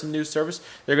Colorado some new service.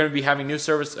 They're going to be having new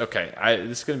service. Okay,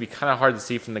 this is going to be kind of hard to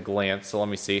see from the glance, so let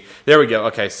me see. There we go.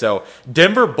 Okay, so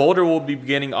Denver Boulder will be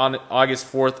beginning on August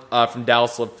 4th from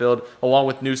Dallas Love Field, along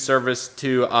with new service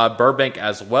to Burbank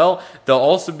as well. They'll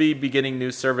also be beginning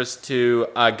new service to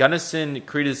Gunnison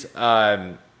Credus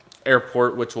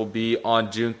Airport, which will be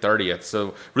on June 30th.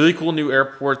 So really cool new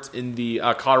airports in the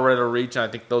Colorado region. I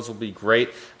think those will be great.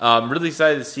 I'm really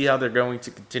excited to see how they're going to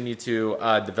continue to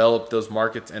develop those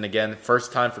markets. And again,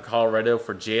 first time for Colorado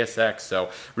for JSX.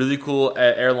 So really cool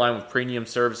airline with premium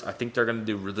service. I think they're going to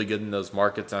do really good in those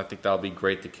markets, and I think that'll be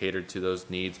great to cater to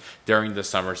those needs during the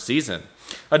summer season.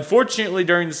 Unfortunately,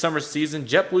 during the summer season,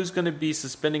 JetBlue is going to be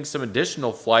suspending some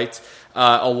additional flights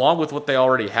along with what they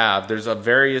already have. There's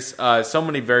so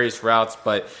many various routes,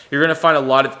 but you're going to find a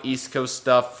lot of East Coast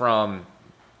stuff from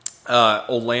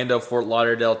Orlando, Fort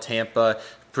Lauderdale, Tampa,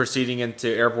 proceeding into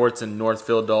airports in North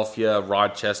Philadelphia,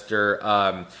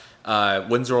 Rochester,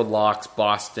 Windsor Locks,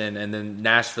 Boston, and then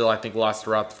Nashville, I think, lost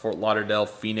the route to Fort Lauderdale,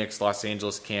 Phoenix, Los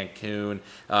Angeles, Cancun,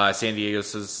 San Diego.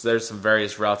 So there's some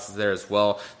various routes there as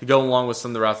well to go along with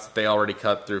some of the routes that they already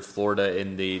cut through Florida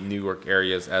in the New York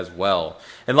areas as well.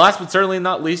 And last but certainly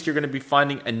not least, you're going to be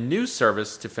finding a new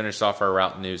service to finish off our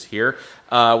route news here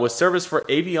with service for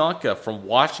Avianca from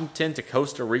Washington to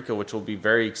Costa Rica, which will be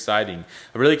very exciting.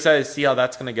 I'm really excited to see how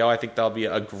that's going to go. I think that'll be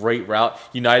a great route.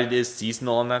 United is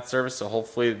seasonal on that service, so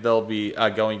hopefully they'll be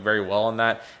going very well on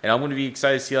that. And I'm going to be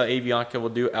excited to see how Avianca will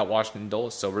do at Washington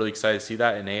Dulles. So really excited to see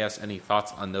that. And AS, any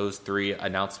thoughts on those 3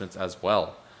 announcements as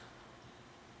well?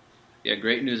 Yeah,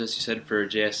 great news, as you said, for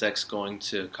JSX going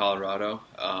to Colorado.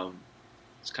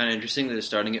 It's kind of interesting that they're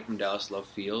starting it from Dallas Love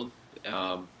Field,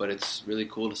 but it's really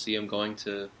cool to see them going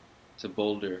to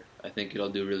Boulder. I think it'll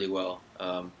do really well.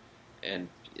 And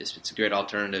it's a great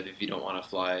alternative if you don't want to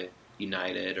fly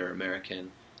United or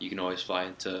American. You can always fly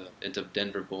into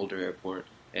Denver Boulder Airport,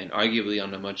 and arguably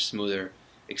on a much smoother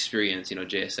experience.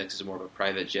 JSX is more of a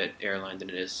private jet airline than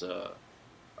it is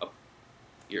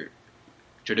your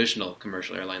traditional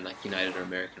commercial airline like United or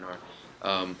American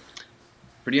are.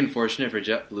 Pretty unfortunate for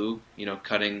JetBlue,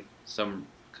 cutting some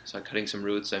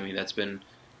routes. I mean, that's been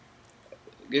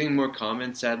getting more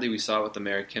common. Sadly, we saw it with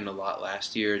American a lot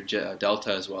last year.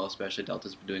 Delta as well, especially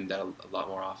Delta's been doing that a lot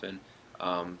more often.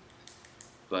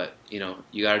 But,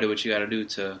 you got to do what you got to do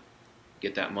to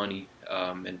get that money.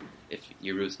 And if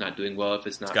your route's not doing well, if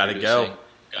it's not producing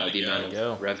the amount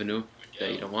of revenue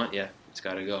that you don't want, it's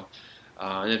got to go.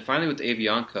 And then finally with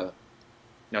Avianca,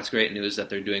 that's great news that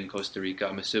they're doing Costa Rica.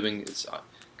 I'm assuming it's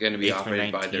going to be 8th through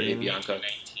operated by their 19? Avianca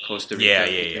Costa Rica.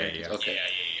 Yeah. Okay,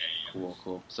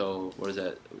 cool. So what is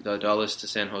that? The Dallas to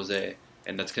San Jose,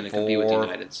 and that's going to compete with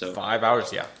United. So 5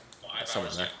 hours, yeah.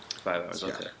 Somewhere there. 5 hours,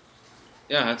 okay.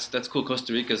 Yeah, that's cool.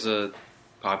 Costa Rica's a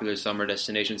popular summer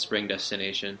destination, spring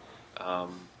destination.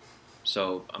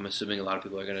 So I'm assuming a lot of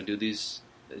people are going to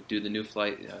do the new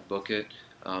flight, book it.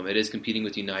 It is competing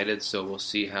with United, so we'll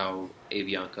see how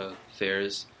Avianca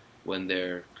fares when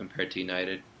they're compared to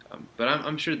United. But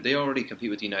I'm sure they already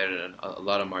compete with United in a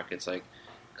lot of markets, like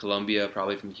Colombia,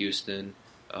 probably from Houston.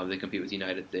 They compete with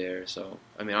United there, so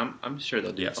I mean, I'm sure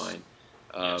they'll do fine.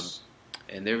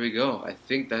 And there we go. I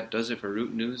think that does it for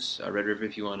route news. Red River,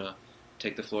 if you want to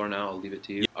take the floor now, I'll leave it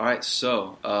to you. All right,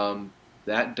 so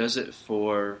that does it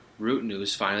for route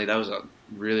news. Finally, that was a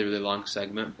really, really long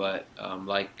segment, but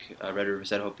like Red River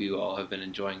said, I hope you all have been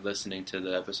enjoying listening to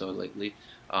the episode lately.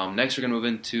 Next, we're going to move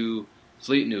into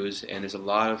fleet news, and there's a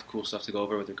lot of cool stuff to go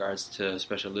over with regards to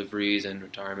special liveries and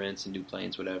retirements and new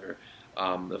planes, whatever.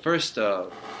 The first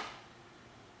topic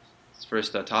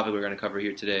we're going to cover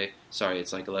here today. Sorry,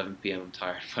 it's like 11 p.m. I'm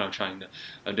tired, but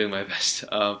I'm doing my best.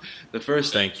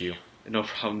 Thank you. No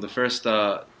problem. The first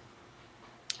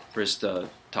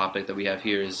topic that we have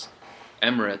here is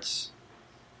Emirates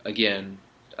again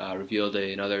revealed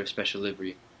another special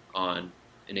livery on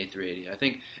an A380. I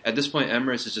think at this point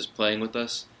Emirates is just playing with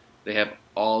us. They have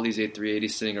all these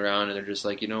A380s sitting around, and they're just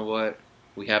like, you know what?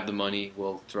 We have the money.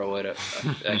 We'll throw it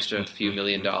an extra few $1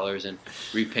 million and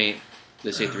repaint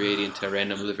this A380 into a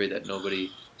random livery that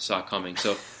nobody saw coming.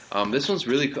 So this one's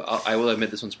really cool. I will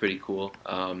admit this one's pretty cool.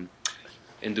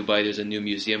 In Dubai, there's a new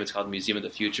museum. It's called Museum of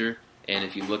the Future. And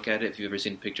if you look at it, if you've ever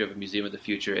seen a picture of a Museum of the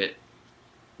Future, it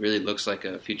really looks like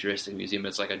a futuristic museum.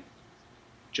 It's like a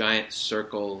giant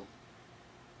circle.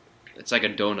 It's like a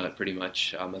donut, pretty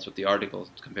much. That's what the article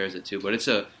compares it to. But it's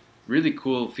a really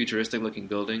cool, futuristic-looking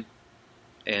building.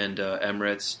 And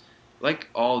Emirates, like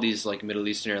all these like Middle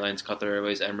Eastern airlines, Qatar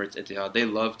Airways, Emirates, Etihad, they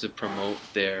love to promote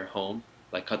their home.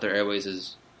 Like Qatar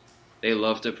Airways they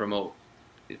love to promote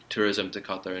tourism to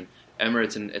Qatar, and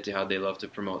Emirates and Etihad, they love to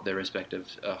promote their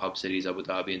respective hub cities, Abu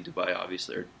Dhabi and Dubai,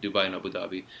 obviously, or Dubai and Abu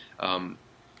Dhabi.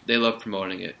 They love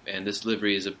promoting it, and this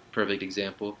livery is a perfect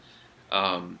example.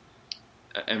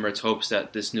 Emirates hopes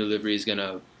that this new livery is going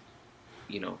to,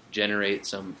 generate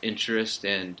some interest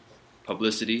and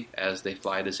publicity as they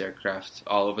fly this aircraft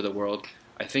all over the world.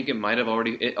 I think it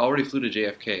already flew to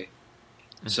JFK.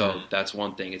 Mm-hmm. So that's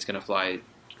one thing. It's going to fly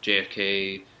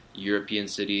JFK, European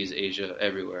cities, Asia,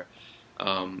 everywhere.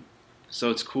 So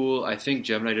it's cool. I think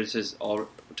Gemini just we're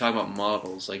talking about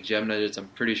models. Like Gemini I'm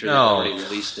pretty sure they've already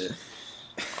released it.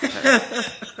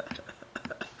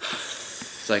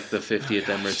 It's like the 50th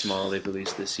Emirates model they've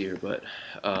released this year. But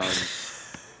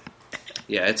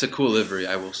yeah, it's a cool livery,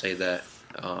 I will say that.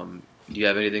 Do you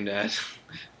have anything to add?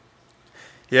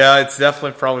 Yeah, it's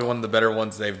definitely probably one of the better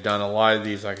ones they've done. A lot of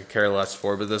these I could care less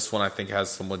for, but this one I think has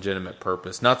some legitimate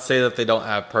purpose. Not to say that they don't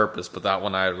have purpose, but that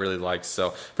one I really like.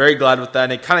 So very glad with that.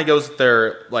 And it kind of goes with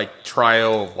their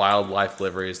trio of wildlife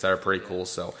liveries that are pretty cool.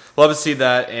 So love to see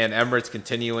that. And Emirates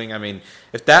continuing. I mean,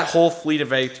 if that whole fleet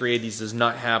of A380s does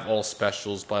not have all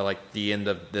specials by the end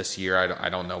of this year, I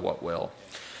don't know what will.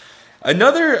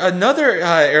 Another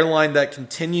airline that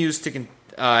continues to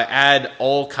add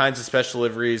all kinds of special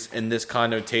liveries in this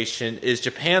connotation is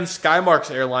Japan Skymarks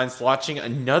Airlines launching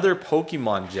another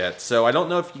Pokemon jet. So I don't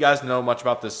know if you guys know much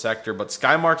about this sector, but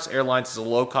Skymarks Airlines is a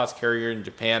low-cost carrier in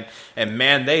Japan, and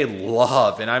man, they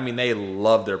love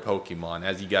their Pokemon,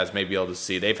 as you guys may be able to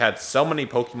see. They've had so many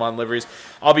Pokemon liveries.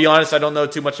 I'll be honest, I don't know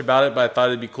too much about it, but I thought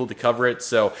it'd be cool to cover it.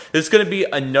 So this is going to be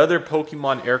another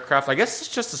Pokemon aircraft. I guess it's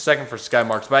just a second for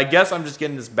Skymarks, but I guess I'm just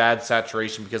getting this bad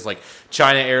saturation because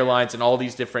China Airlines and all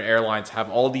these different airlines have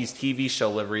all these TV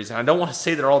show liveries, and I don't want to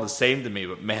say they're all the same to me,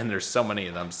 but man, there's so many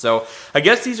of them. So I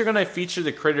guess these are going to feature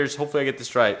the critters. Hopefully I get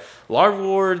this right.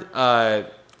 Larvord, I'm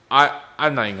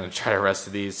not even going to try the rest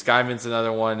of these. Skyman's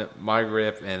another one.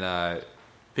 Margrip and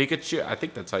Pikachu, I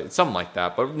think that's it's something like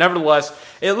that. But nevertheless,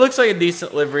 it looks like a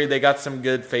decent livery. They got some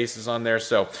good faces on there.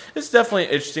 So it's definitely an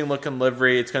interesting looking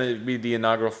livery. It's going to be the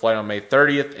inaugural flight on May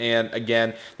 30th. And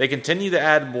again, they continue to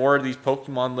add more of these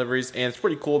Pokemon liveries. And it's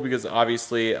pretty cool because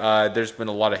obviously there's been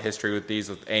a lot of history with these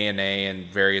with ANA and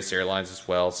various airlines as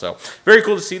well. So very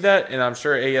cool to see that. And I'm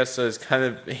sure AS is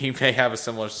he may have a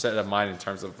similar set of mind in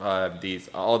terms of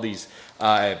all these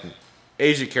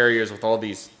Asia carriers with all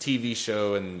these TV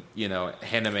show and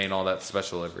anime and all that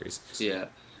special liveries. Yeah.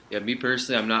 Me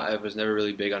personally, I was never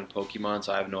really big on Pokemon,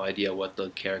 so I have no idea what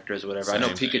the character is or whatever. Same. I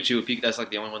know Pikachu. That's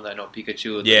the only one that I know.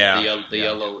 Pikachu. Yeah. The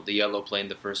yellow plane,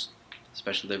 the first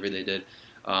special livery they did.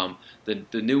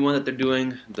 The new one that they're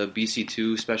doing, the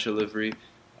BC2 special livery,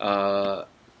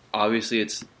 obviously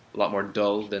it's a lot more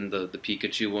dull than the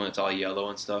Pikachu one. It's all yellow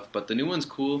and stuff, but the new one's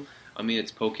cool. I mean,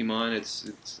 it's Pokemon.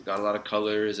 It's got a lot of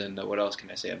colors, and what else can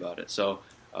I say about it? So,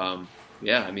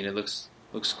 yeah, I mean, it looks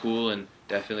cool, and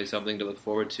definitely something to look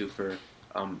forward to for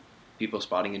people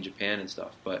spotting in Japan and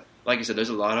stuff. But like I said, there's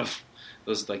a lot of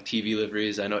those like TV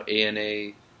liveries. I know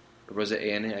ANA, or was it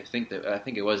ANA? I think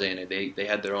it was ANA. They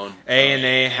had their own.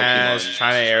 ANA has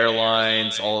China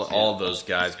Airlines, all of those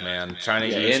guys, man. China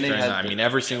Eastern. I mean,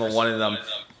 every single one of them.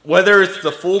 Whether it's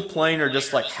the full plane or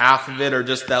just like half of it or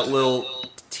just that little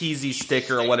TZ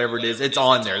sticker or whatever it is, it's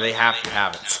on there. They have to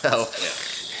have it. So,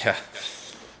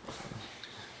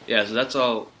 yeah. So that's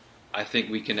all I think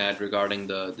we can add regarding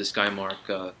the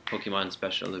Skymark Pokemon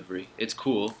special livery. It's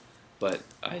cool, but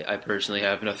I personally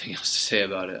have nothing else to say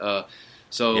about it.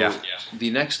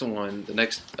 The next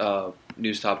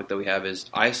news topic that we have is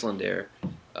Icelandair.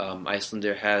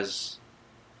 Icelandair has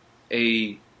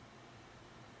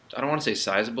I don't want to say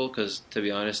sizable, because to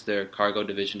be honest, their cargo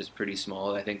division is pretty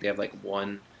small. I think they have like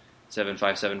one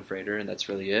 757 freighter, and that's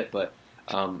really it. But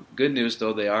good news,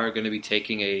 though, they are going to be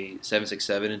taking a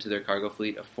 767 into their cargo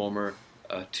fleet, a former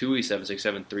TUI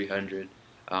 767-300,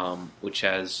 which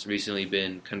has recently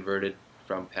been converted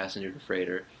from passenger to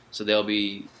freighter. So they'll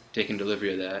be taking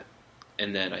delivery of that,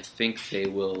 and then I think they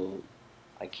will.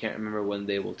 I can't remember when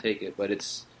they will take it, but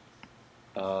it's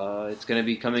going to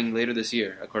be coming later this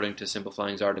year, according to Simple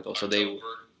Flying's article. So October,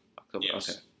 yes.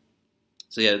 Okay.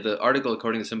 So yeah, the article,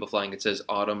 according to Simple Flying, it says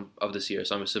autumn of this year.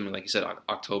 So I'm assuming, like you said,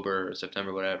 October or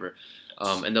September, whatever.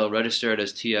 And they'll register it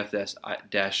as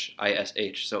TF-ISH.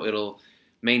 So it'll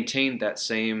maintain that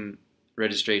same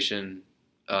registration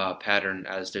pattern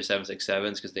as their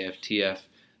 767s, because they have TF.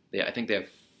 I think they have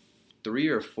 3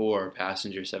 or 4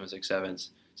 passenger 767s.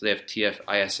 So they have TF,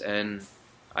 ISN,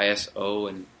 ISO,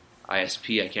 and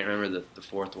ISP. I can't remember the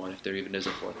fourth one, if there even is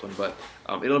a fourth one, but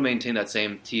it'll maintain that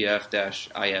same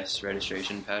TF-IS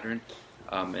registration pattern,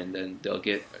 and then they'll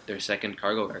get their second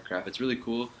cargo aircraft. It's really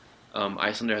cool.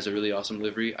 Icelandair has a really awesome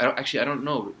livery. I don't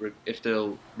know if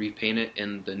they'll repaint it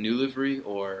in the new livery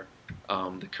or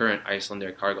the current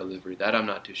Icelandair cargo livery. That I'm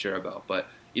not too sure about, but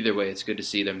either way, it's good to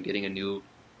see them getting a new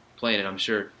plane, and I'm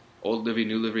sure old livery,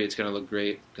 new livery, it's going to look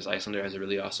great, because Icelandair has a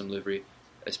really awesome livery.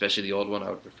 Especially the old one, I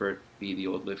would prefer it to be the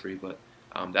old livery, but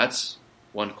that's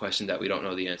one question that we don't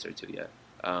know the answer to yet.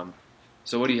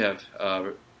 So what do you have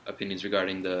opinions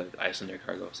regarding the Icelandair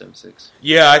Cargo 76?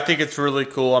 Yeah, I think it's really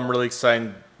cool. I'm really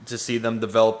excited to see them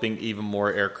developing even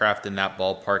more aircraft in that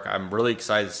ballpark. I'm really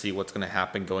excited to see what's going to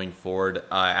happen going forward,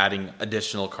 adding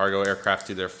additional cargo aircraft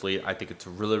to their fleet. I think it's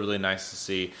really, really nice to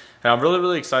see. And I'm really,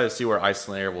 really excited to see where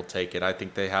Icelandair will take it. I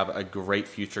think they have a great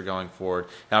future going forward.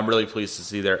 And I'm really pleased to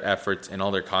see their efforts and all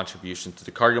their contributions to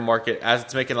the cargo market, as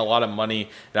it's making a lot of money,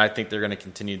 and I think they're going to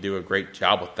continue to do a great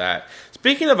job with that.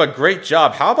 Speaking of a great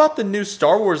job, how about the new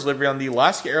Star Wars livery on the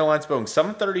Alaska Airlines Boeing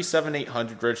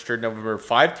 737-800, registered November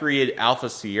 538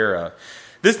 Alpha Sierra?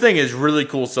 This thing is really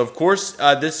cool. So, of course,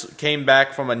 this came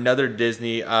back from another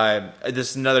Disney.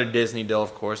 This is another Disney deal,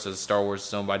 of course, as Star Wars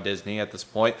is owned by Disney at this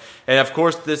point. And, of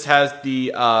course, this has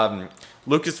the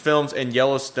Lucasfilms and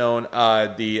Yellowstone,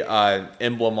 the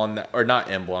emblem on that, or not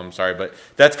emblem, sorry, but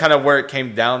that's kind of where it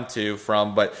came down to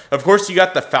from. But, of course, you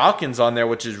got the Falcons on there,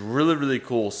 which is really, really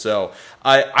cool. So,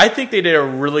 I think they did a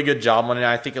really good job on it.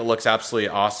 I think it looks absolutely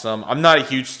awesome. I'm not a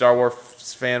huge Star Wars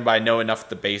fan, but I know enough of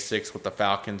the basics with the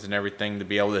Falcons and everything to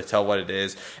be able to tell what it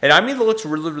is. And I mean, it looks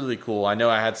really, really cool. I know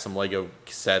I had some Lego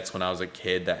sets when I was a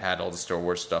kid that had all the Star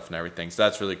Wars stuff and everything, so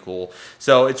that's really cool.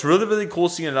 So it's really, really cool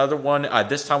seeing another one.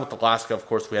 This time with Alaska, of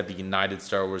course, we had the United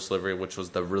Star Wars livery, which was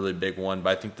the really big one,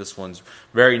 but I think this one's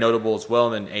very notable as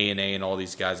well. And then ANA and all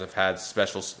these guys have had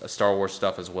special Star Wars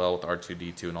stuff as well with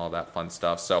R2-D2 and all that fun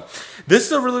stuff. So this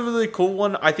is a really, really cool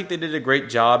one. I think they did a great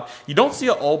job. You don't see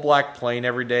an all-black plane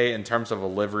every day in terms of a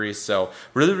livery, so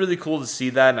really, really cool to see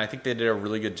that, and I think they did a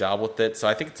really good job with it. So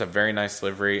I think it's a very nice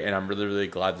livery, and I'm really, really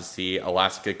glad to see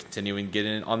Alaska continuing to get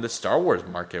in on the Star Wars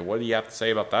market. What do you have to say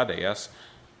about that, AS?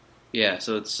 Yeah,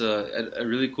 so it's a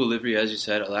really cool livery, as you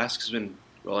said. Alaska's been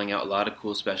rolling out a lot of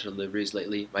cool special liveries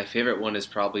lately. My favorite one is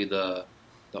probably the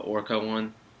Orca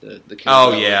one. The livery.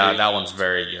 That one's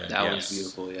very good. That one's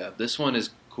beautiful, yeah. This one is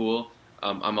cool.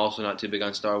 I'm also not too big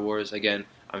on Star Wars. Again,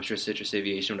 I'm sure Citrus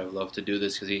Aviation would have loved to do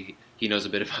this because he knows a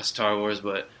bit about Star Wars,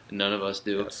 but none of us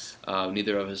do. Yes.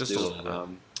 Neither of us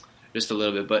do. Just a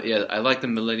little bit. But yeah, I like the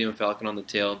Millennium Falcon on the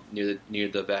tail near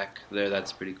the back there.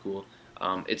 That's pretty cool.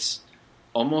 It's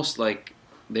almost like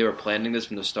they were planning this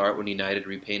from the start. When United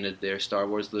repainted their Star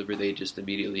Wars livery, they just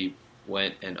immediately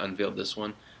went and unveiled this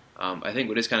one. I think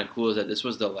what is kind of cool is that this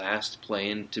was the last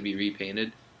plane to be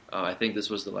repainted. I think this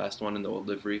was the last one in the old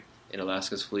livery in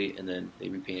Alaska's fleet, and then they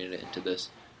repainted it into this.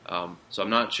 So I'm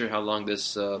not sure how long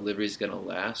this livery is going to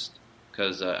last,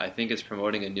 because I think it's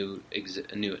promoting a new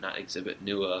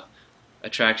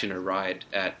attraction or ride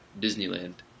at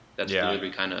Disneyland. That's what the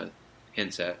livery kind of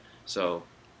hints at. So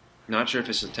not sure if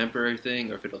it's a temporary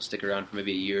thing or if it'll stick around for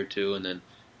maybe a year or two, and then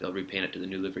they'll repaint it to the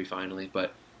new livery finally.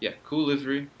 But yeah, cool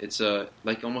livery. It's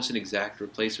like almost an exact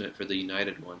replacement for the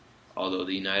United one. Although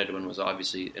the United one was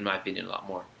obviously, in my opinion, a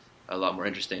lot more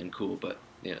interesting and cool. But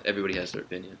everybody has their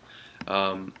opinion.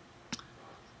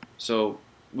 So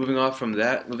moving on to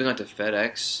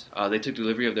FedEx, they took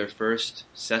delivery of their first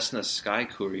Cessna Sky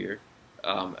Courier.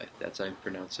 If that's how you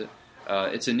pronounce it.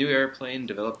 It's a new airplane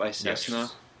developed by Cessna.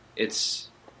 Yes. It's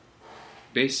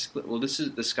basically, this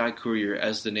is the Sky Courier,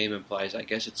 as the name implies. I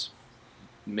guess it's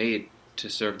made to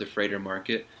serve the freighter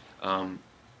market,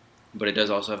 but it does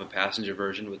also have a passenger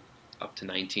version with up to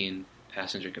 19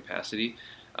 passenger capacity.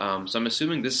 So I'm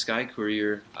assuming this Sky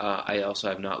Courier, I also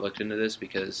have not looked into this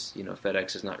because,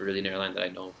 FedEx is not really an airline that I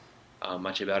know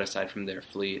much about aside from their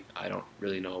fleet. I don't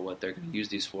really know what they're going to use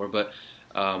these for, but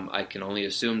I can only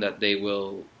assume that they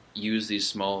will use these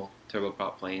small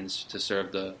turboprop planes to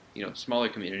serve the smaller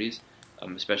communities,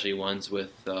 especially ones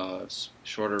with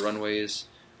shorter runways.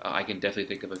 I can definitely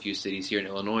think of a few cities here in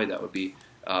Illinois that would be,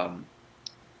 that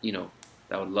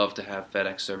would love to have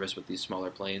FedEx service with these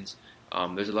smaller planes.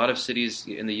 There's a lot of cities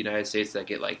in the United States that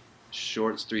get like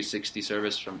shorts 360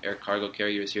 service from air cargo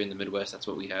carriers here in the Midwest. That's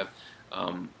what we have.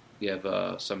 We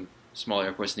have some small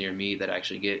airports near me that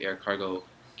actually get air cargo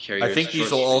carriers. I think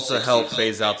these will also help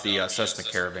phase out the Cessna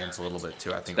Caravans a little bit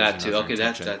too. I think that too. Okay,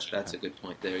 that's a good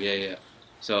point there. Yeah.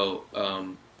 So,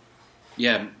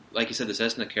 like you said, the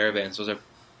Cessna Caravans, those are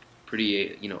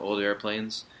pretty older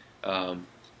airplanes. So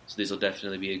these will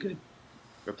definitely be a good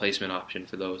replacement option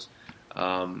for those.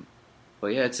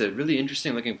 But yeah, it's a really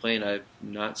interesting looking plane. I've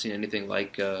not seen anything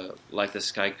like the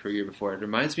Sky Courier before. It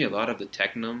reminds me a lot of the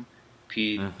Tecnam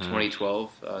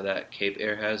P2012 that Cape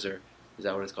Air has, or is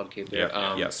that what it's called, Cape Air?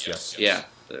 Yes. Yeah,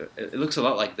 it looks a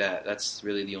lot like that. That's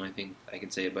really the only thing I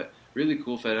can say. But really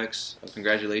cool, FedEx.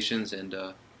 Congratulations, and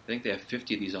I think they have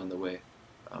 50 of these on the way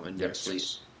in their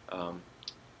fleet.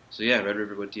 So yeah, Red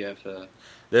River, what do you have?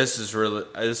 This is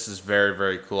very,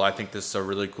 very cool. I think this is a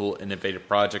really cool, innovative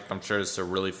project. I'm sure this is a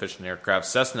really efficient aircraft.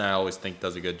 Cessna, I always think,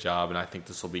 does a good job, and I think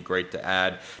this will be great to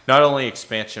add not only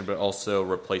expansion but also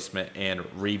replacement and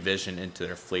revision into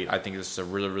their fleet. I think this is a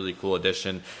really, really cool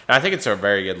addition, and I think it's a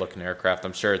very good-looking aircraft.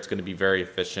 I'm sure it's going to be very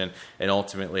efficient, and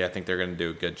ultimately, I think they're going to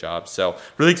do a good job. So,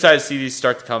 really excited to see these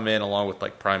start to come in, along with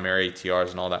like primary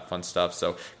ATRs and all that fun stuff.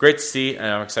 So, great to see, and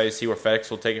I'm excited to see where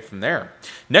FedEx will take it from there.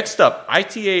 Next up,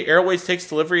 ITA Airways takes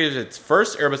delivery of its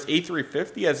first Airbus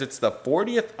A350 as it's the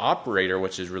 40th operator,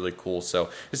 which is really cool. So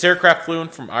this aircraft flew in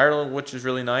from Ireland, which is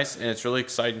really nice, and it's really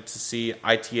exciting to see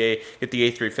ITA get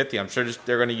the A350. I'm sure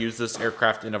they're going to use this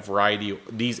aircraft in a variety of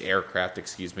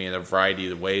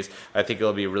ways. I think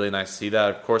it'll be really nice to see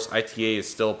that. Of course, ITA is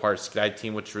still a part of Sky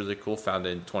Team, which is really cool,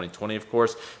 founded in 2020, of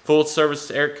course. Full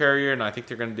service air carrier, and I think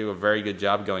they're going to do a very good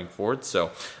job going forward.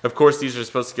 So, of course, these are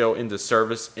supposed to go into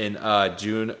service in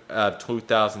June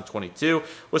 2022,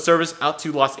 with service out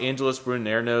to Los Angeles,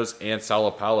 Bruneros, and Sao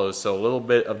Paulo. So a little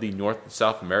bit of the North and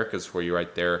South Americas for you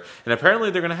right there. And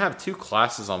apparently they're going to have 2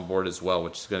 classes on board as well,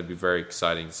 which is going to be very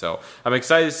exciting. So I'm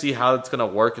excited to see how it's going to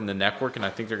work in the network, and I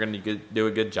think they're going to do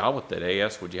a good job with it.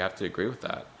 AS, would you have to agree with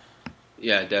that?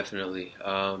 Yeah, definitely.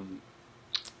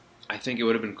 I think it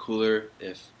would have been cooler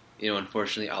if,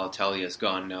 unfortunately Alitalia is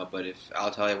gone now, but if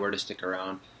Alitalia were to stick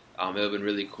around, it would have been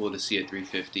really cool to see a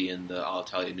 350 in the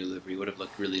Alitalia new livery. It would have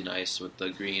looked really nice with the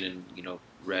green and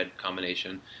red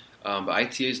combination. But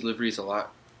ITA's livery is a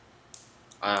lot.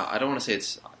 I don't want to say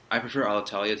it's. I prefer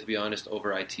Alitalia, to be honest,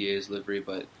 over ITA's livery.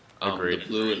 But the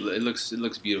blue, it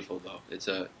looks beautiful though. It's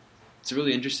a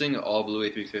really interesting all blue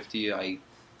A350. I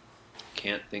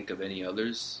can't think of any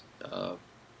others.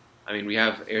 We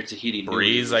have Air Tahiti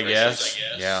Breeze, I guess.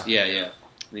 Yeah.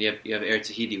 You have Air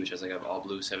Tahiti, which has like an all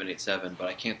blue 787, but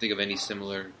I can't think of any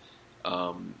similar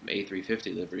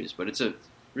A350 liveries. But it's a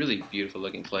really beautiful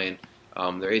looking plane.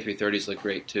 Their A330s look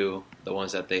great too. The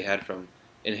ones that they had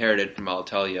inherited from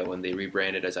Alitalia when they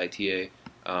rebranded as ITA,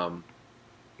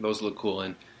 those look cool.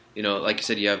 And like you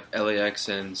said, you have LAX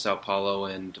and Sao Paulo,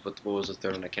 and what was the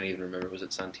third one? I can't even remember. Was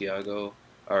it Santiago?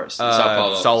 Or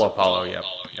Sao Paulo, yep.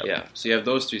 Yeah, so you have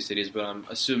those 2 cities, but I'm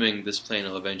assuming this plane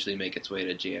will eventually make its way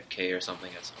to JFK or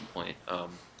something at some point.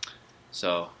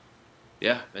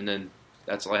 And then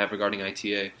that's all I have regarding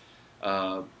ITA.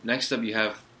 Next up, you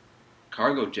have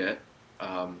Cargo Jet.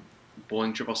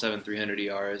 Boeing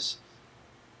 777-300ERs.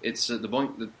 It's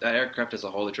that aircraft as a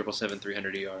whole, the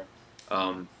 777-300ER.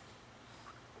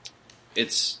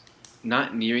 It's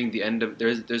not nearing the end of.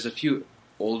 There's a few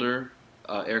older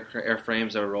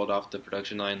airframes that were rolled off the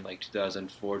production line, like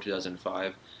 2004,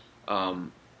 2005.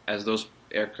 As those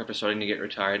aircraft are starting to get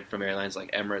retired from airlines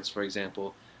like Emirates, for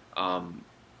example,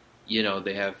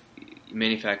 they have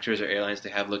manufacturers or airlines.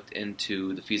 They have looked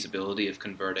into the feasibility of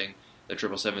converting the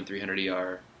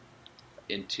 777-300ER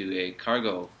into a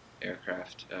cargo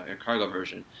aircraft, a cargo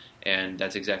version, and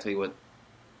that's exactly what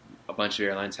a bunch of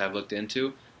airlines have looked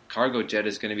into. Cargo Jet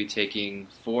is going to be taking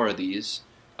 4 of these.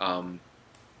 4 of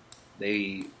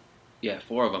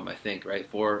them, I think, right?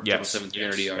 4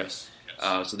 777-300ERs.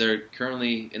 So they're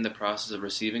currently in the process of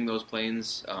receiving those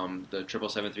planes. The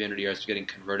 777-300ERs are getting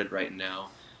converted right now,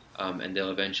 and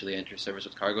they'll eventually enter service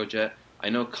with Cargo Jet. I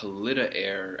know Kalitta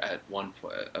Air at one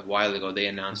point, a while ago, they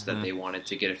announced that they wanted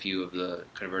to get a few of the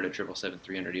converted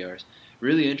 777-300ERs.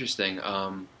 Really interesting.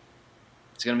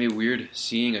 It's going to be weird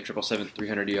seeing a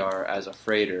 777-300ER as a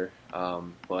freighter,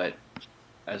 but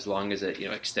as long as it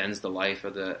extends the life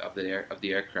of the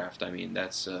aircraft, I mean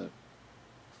that's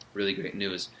really great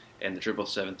news. And the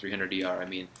 777-300ER, I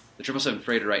mean the 777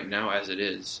 freighter right now as it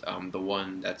is, the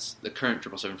one that's the current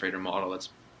 777 freighter model that's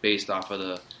based off of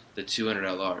the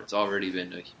 200LR. It's already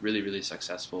been a really, really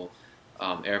successful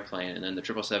airplane. And then the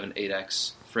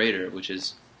 777-8X freighter, which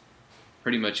is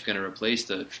pretty much going to replace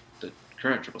the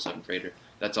current 777 freighter,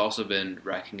 that's also been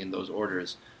racking in those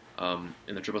orders. And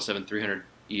the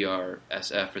 777-300ER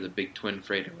SF, or the Big Twin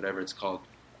Freighter, whatever it's called,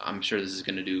 I'm sure this is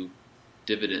going to do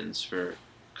dividends for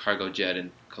Cargo Jet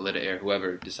and Kalitta Air,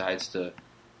 whoever decides to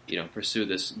pursue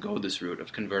this route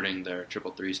of converting their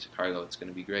 333s to cargo. It's going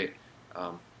to be great.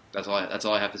 That's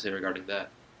all I have to say regarding that.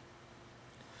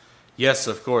 Yes,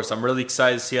 of course. I'm really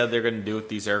excited to see how they're going to do with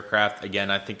these aircraft. Again,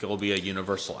 I think it will be a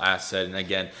universal asset, and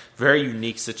again, very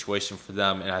unique situation for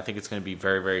them, and I think it's going to be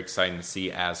very, very exciting to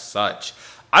see as such.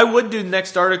 I would do the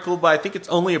next article, but I think it's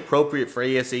only appropriate for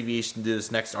AS Aviation to do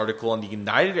this next article on the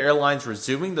United Airlines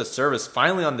resuming the service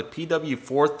finally on the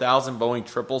PW4000 Boeing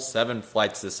 777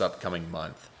 flights this upcoming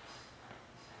month.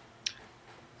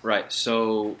 Right.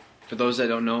 So, for those that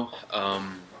don't know,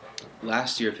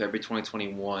 last year, February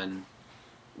 2021,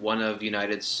 one of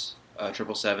United's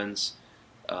 777s,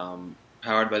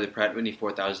 powered by the Pratt & Whitney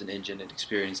 4000 engine, had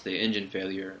experienced the engine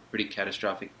failure, pretty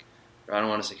catastrophic. I don't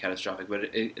want to say catastrophic, but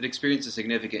it experienced a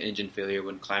significant engine failure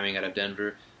when climbing out of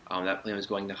Denver. That plane was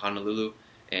going to Honolulu,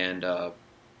 and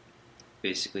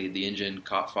basically the engine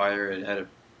caught fire.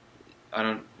 I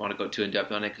don't want to go too in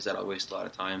depth on it because that'll waste a lot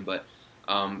of time. But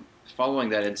following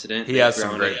that incident, he has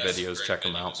some great videos. Check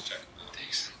them out.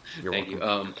 Thanks. Thank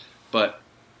you. But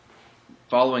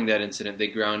following that incident, they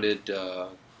grounded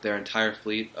their entire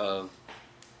fleet of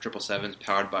 777s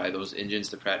powered by those engines,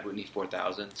 the Pratt & Whitney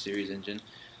 4000 series engine.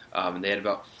 And they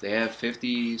have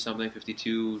 52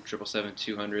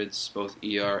 777-200s, both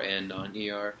ER and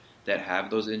non-ER, that have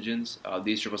those engines.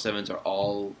 These 777s are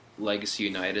all legacy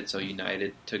United, so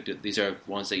United these are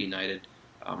ones that United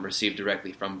received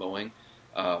directly from Boeing.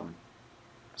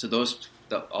 So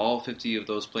all 50 of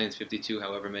those planes, 52,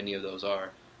 however many of those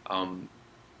are,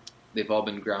 they've all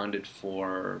been grounded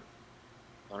for,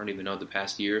 I don't even know, the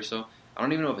past year or so. I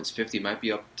don't even know if it's 50. It might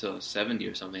be up to 70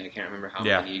 or something. I can't remember how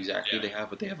many exactly they have,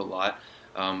 but they have a lot.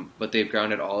 But they've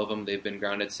grounded all of them. They've been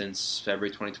grounded since February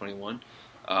 2021.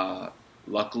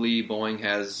 Luckily, Boeing,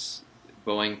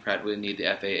 Pratt & Whitney, the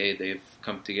FAA, they've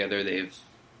come together. They've,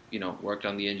 worked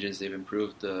on the engines. They've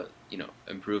improved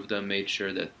them, made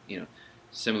sure that,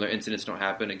 similar incidents don't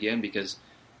happen again, because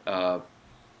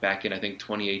back in, I think,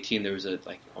 2018, there was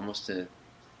almost a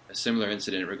similar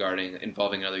incident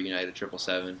involving another United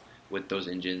 777 with those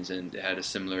engines, and it had a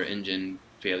similar engine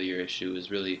failure issue. It was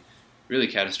really, really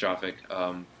catastrophic.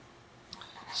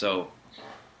 So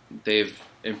they've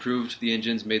improved the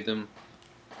engines, made them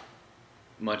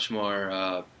much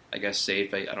more,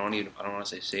 safe. I don't want to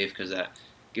say safe because that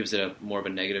gives it more of a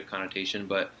negative connotation,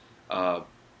 but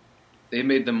they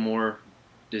made them more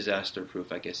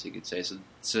disaster-proof, I guess you could say.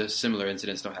 So similar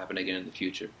incidents don't happen again in the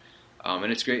future.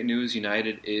 And it's great news.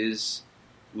 United is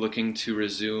looking to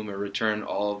resume or return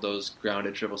all of those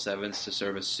grounded 777s to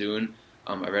service soon.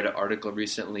 I read an article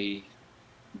recently.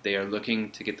 They are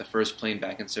looking to get the first plane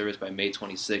back in service by May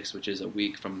 26th, which is a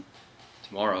week from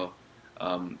tomorrow.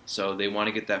 So they want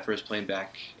to get that first plane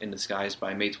back in the skies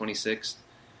by May 26th,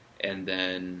 and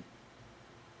then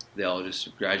they'll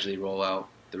just gradually roll out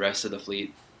the rest of the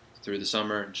fleet through the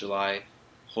summer, July.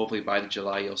 Hopefully by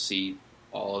July you'll see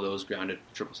all of those grounded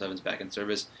 777s back in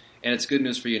service. And it's good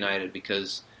news for United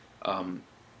because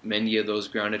many of those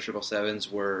grounded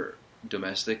 777s were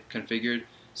domestic configured.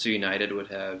 So United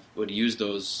would use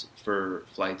those for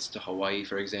flights to Hawaii,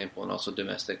 for example, and also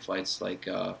domestic flights like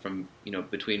from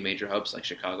between major hubs like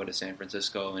Chicago to San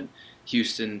Francisco and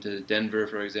Houston to Denver,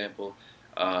 for example.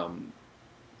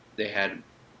 They had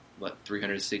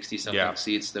 360 something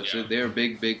seats. So they were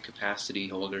big capacity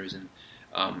holders, and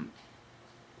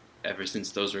ever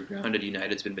since those were grounded,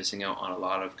 United's been missing out on a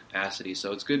lot of capacity.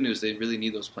 So it's good news. They really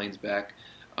need those planes back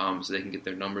so they can get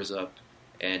their numbers up,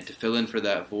 and to fill in for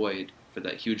that void. For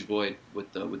that huge void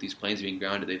with these planes being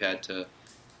grounded, they've had to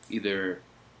either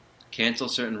cancel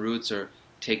certain routes or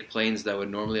take planes that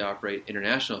would normally operate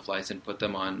international flights and put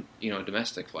them on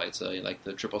domestic flights, like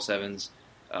the 777s,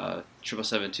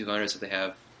 777-200s that they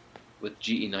have with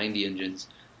GE90 engines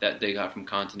that they got from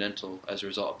Continental as a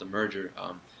result of the merger.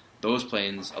 Those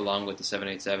planes, along with the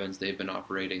 787s, they've been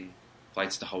operating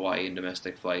flights to Hawaii and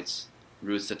domestic flights,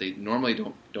 routes that they normally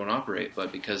don't operate,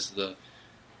 but because the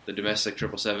domestic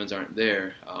 777s aren't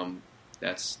there,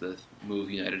 that's the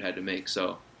move United had to make.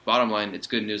 So bottom line, it's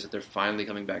good news that they're finally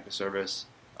coming back to service.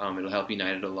 It'll help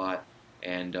United a lot,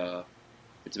 and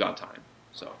it's about time.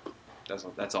 So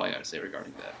that's all I got to say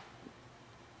regarding that.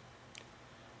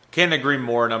 Can't agree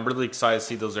more, and I'm really excited to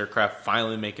see those aircraft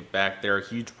finally make it back. They're a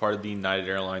huge part of the United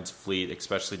Airlines fleet,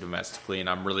 especially domestically, and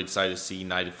I'm really excited to see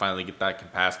United finally get that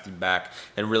capacity back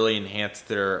and really enhance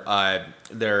their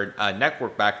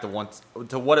network back to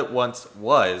what it once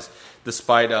was,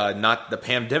 despite not the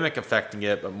pandemic affecting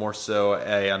it, but more so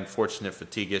a unfortunate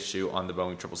fatigue issue on the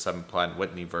Boeing 777 Pratt &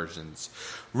 Whitney versions.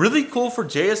 Really cool for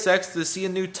JSX to see a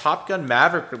new Top Gun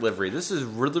Maverick livery. This is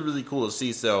really, really cool to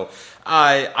see. So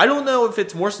I don't know if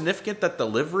it's more significant that the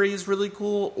livery is really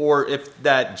cool or if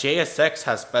that JSX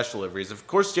has special liveries. Of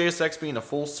course, JSX being a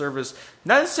full service,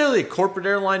 not necessarily a corporate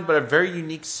airline, but a very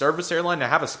unique service airline, to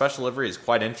have a special livery is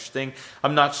quite interesting.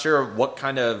 I'm not sure what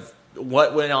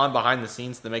went on behind the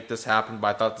scenes to make this happen, but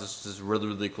I thought this was really,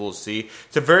 really cool to see.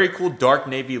 It's a very cool dark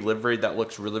navy livery that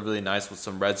looks really, really nice with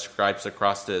some red stripes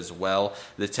across it as well.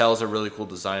 The tails are really cool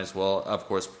design as well, of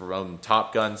course, promoting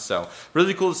Top Gun. So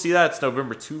really cool to see that. It's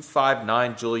November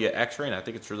 259 Julia X-Ray, and I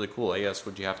think it's really cool. AS,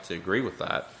 would you have to agree with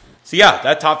that? So yeah,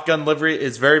 that Top Gun livery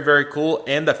is very, very cool.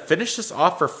 And to finish this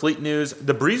off for fleet news,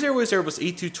 the Breeze Airways Airbus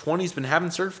A220 has been having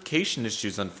certification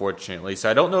issues, unfortunately. So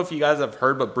I don't know if you guys have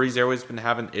heard, but Breeze Airways has been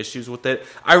having issues with it.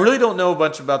 I really don't know a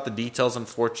bunch about the details,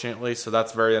 unfortunately, so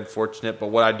that's very unfortunate. But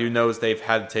what I do know is they've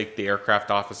had to take the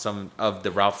aircraft off of some of the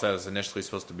routes that it was initially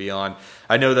supposed to be on.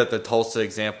 I know that the Tulsa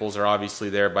examples are obviously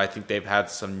there, but I think they've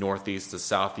had some northeast to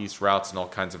southeast routes and all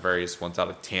kinds of various ones out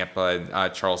of Tampa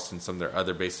and Charleston, some of their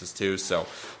other bases too. So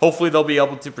hopefully they'll be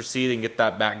able to proceed and get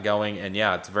that back going. And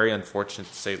yeah, it's very unfortunate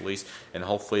to say the least. And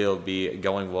hopefully it'll be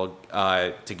going well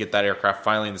to get that aircraft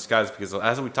finally in the skies, because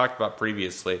as we talked about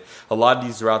previously, a lot of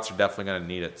these routes are definitely going to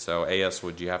need it. So AS,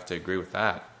 would you have to agree with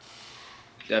that?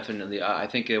 Definitely. I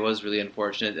think it was really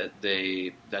unfortunate that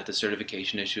the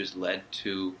certification issues led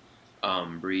to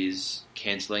Breeze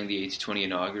canceling the A220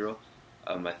 inaugural.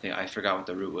 I forgot what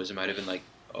the route was. It might have been like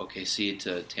OKC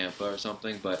to Tampa or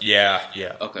something. But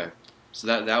yeah. Okay. So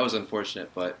that was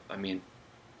unfortunate, but I mean,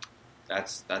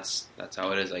 that's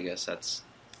how it is. I guess that's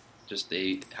just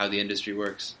how the industry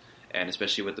works, and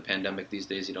especially with the pandemic these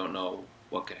days, you don't know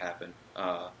what could happen.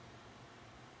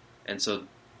 And so,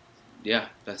 yeah,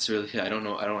 that's really. I don't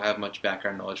know. I don't have much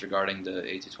background knowledge regarding the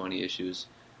A220 issues,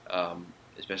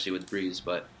 especially with Breeze,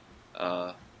 but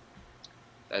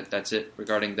that's it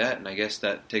regarding that. And I guess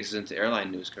that takes us into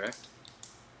airline news, correct?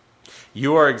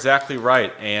 You are exactly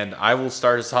right, and I will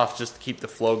start us off just to keep the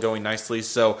flow going nicely.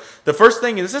 So the first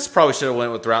thing is, this probably should have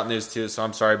went with route news too, so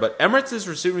I'm sorry, but Emirates is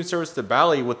resuming service to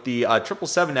Bali with the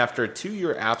 777 after a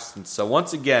 2-year absence. So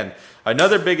once again,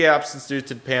 another big absence due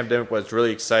to the pandemic, but it's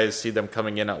really excited to see them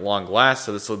coming in at long last.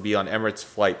 So this will be on Emirates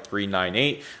Flight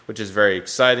 398, which is very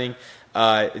exciting.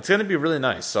 It's going to be really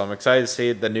nice, so I'm excited to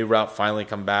see the new route finally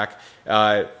come back.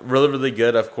 Really, really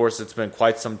good. Of course, it's been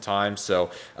quite some time,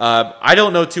 so I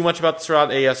don't know too much about this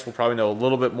route. AS will probably know a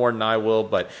little bit more than I will,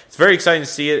 but it's very exciting to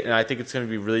see it, and I think it's going to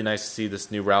be really nice to see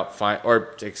this new route,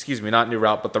 not new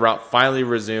route, but the route finally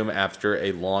resume after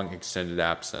a long extended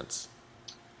absence.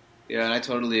 Yeah, and I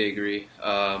totally agree.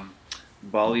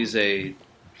 Bali's a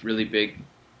really big,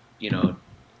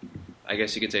 I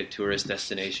guess you could say tourist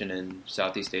destination in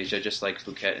Southeast Asia, just like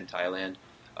Phuket in Thailand.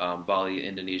 Bali,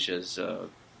 Indonesia is a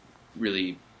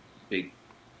really big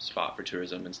spot for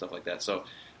tourism and stuff like that. So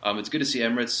it's good to see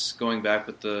Emirates going back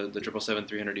with the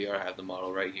 777-300ER. I have the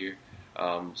model right here.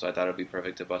 So I thought it would be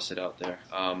perfect to bust it out there.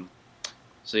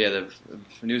 So yeah, the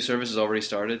new service has already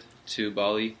started to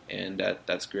Bali, and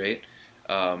that's great.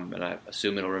 And I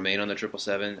assume it'll remain on the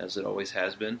 777 as it always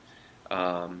has been.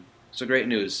 So great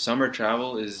news. Summer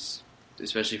travel is,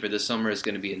 especially for this summer, is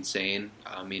going to be insane.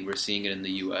 I mean, we're seeing it in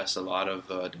the U.S. A lot of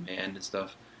demand and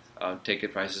stuff.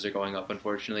 Ticket prices are going up,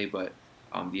 unfortunately, but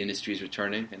the industry is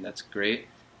returning, and that's great.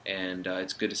 And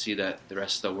it's good to see that the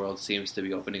rest of the world seems to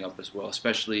be opening up as well,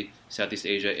 especially Southeast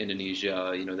Asia,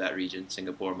 Indonesia, that region,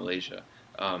 Singapore, Malaysia,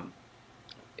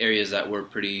 areas that were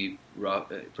pretty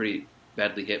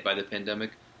badly hit by the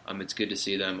pandemic. It's good to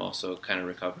see them also kind of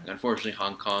recovering. Unfortunately,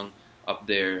 Hong Kong up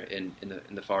there in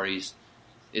the Far East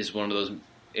is one of those.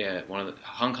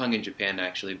 Hong Kong and Japan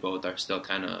actually both are still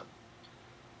kind of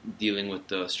dealing with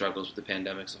the struggles with the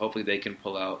pandemic. So hopefully they can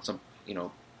pull out some,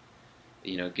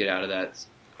 get out of that.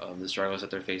 The struggles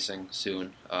that they're facing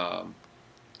soon.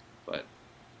 But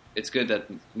it's good that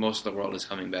most of the world is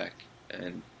coming back,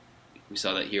 and we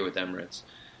saw that here with Emirates.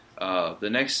 The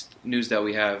next news that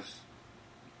we have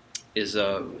is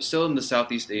still in the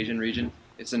Southeast Asian region.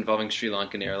 It's involving Sri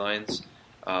Lankan Airlines.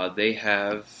 They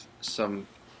have some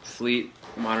fleet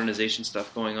modernization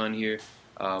stuff going on here.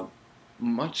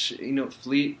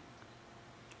 Fleet,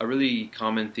 a really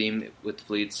common theme with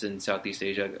fleets in Southeast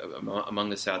Asia, among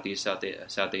the South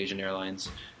Asian airlines.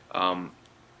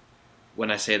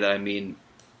 When I say that, I mean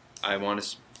I want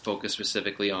to focus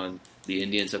specifically on the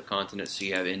Indian subcontinent. So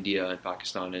you have India and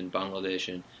Pakistan and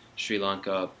Bangladesh and Sri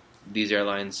Lanka. These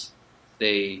airlines,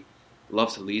 they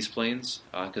love to lease planes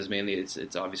because mainly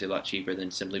it's obviously a lot cheaper than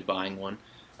simply buying one.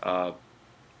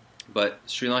 But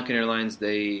Sri Lankan Airlines,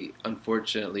 they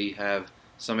unfortunately have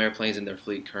some airplanes in their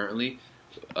fleet currently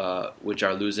which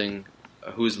are losing,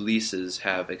 whose leases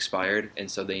have expired,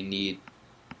 and so they need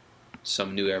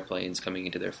some new airplanes coming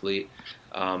into their fleet.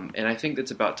 And I think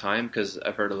it's about time because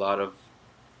I've heard a lot of,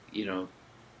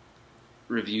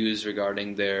 reviews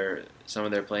regarding some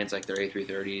of their planes, like their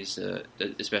A330s,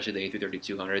 especially the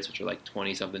A330-200s, which are like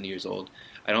 20-something years old.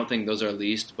 I don't think those are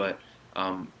leased, but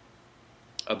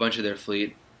a bunch of their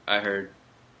fleet, I heard,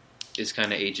 is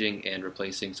kind of aging, and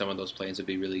replacing some of those planes would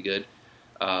be really good.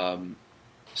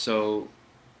 So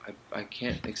I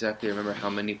can't exactly remember how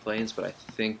many planes, but I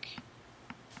think,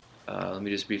 let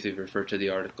me just briefly refer to the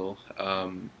article,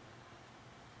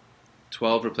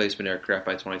 12 replacement aircraft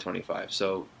by 2025.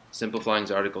 So Simple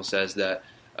Flying's article says that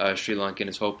Sri Lankan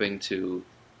is hoping to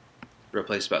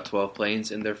replace about 12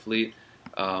 planes in their fleet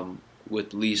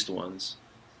with leased ones.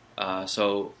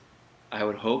 So I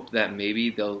would hope that maybe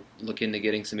they'll look into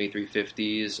getting some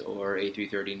A350s or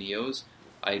A330neos.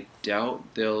 I doubt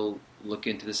they'll look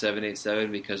into the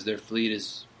 787 because their fleet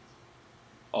is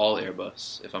all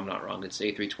Airbus, if I'm not wrong. It's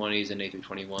A320s and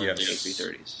A321s and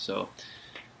A330s. So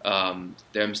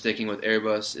them sticking with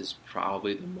Airbus is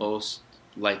probably the most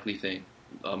likely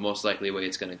way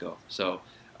it's going to go. So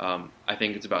I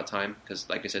think it's about time because,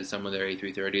 like I said, some of their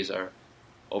A330s are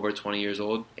over 20 years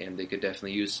old, and they could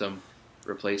definitely use some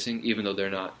replacing, even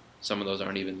though some of those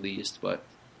aren't even leased, but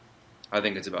I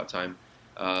think it's about time.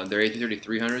 Their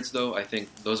A330-300s, though, I think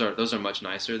those are much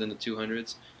nicer than the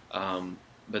 200s.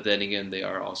 But then again, they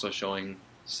are also showing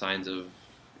signs of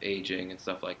aging and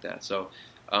stuff like that. So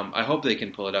I hope they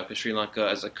can pull it up, because Sri Lanka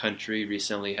as a country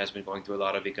recently has been going through a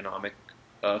lot of economic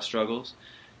struggles.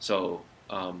 So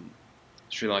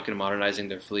Sri Lanka modernizing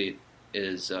their fleet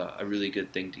is a really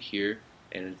good thing to hear,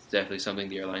 and it's definitely something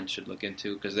the airline should look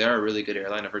into, because they are a really good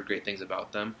airline. I've heard great things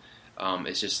about them.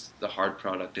 It's just the hard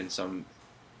product in some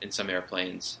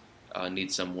airplanes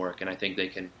needs some work, and I think they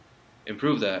can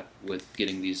improve that with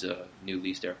getting these new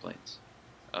leased airplanes.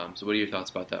 So what are your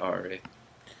thoughts about that, RRA?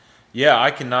 Yeah,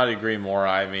 I cannot agree more.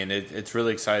 I mean, it's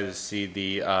really exciting to see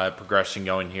the progression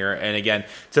going here. And again,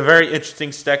 it's a very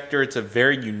interesting sector. It's a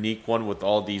very unique one with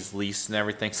all these leases and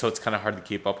everything, so it's kind of hard to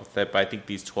keep up with it. But I think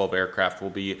these 12 aircraft will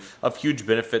be of huge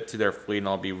benefit to their fleet, and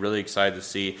I'll be really excited to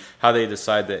see how they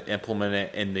decide to implement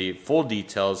it in the full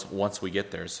details once we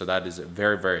get there. So that is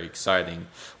very, very exciting.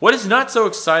 What is not so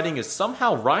exciting is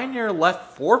somehow Ryanair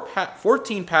left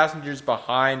 14 passengers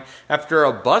behind after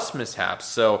a bus mishap.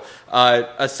 So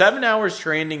a 7 hours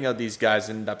training of these guys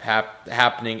ended up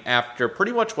happening after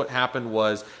pretty much what happened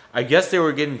was, I guess they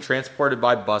were getting transported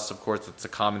by bus. Of course, it's a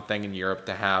common thing in Europe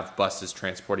to have buses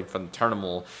transporting from the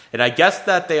terminal. And I guess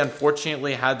that they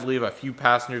unfortunately had to leave a few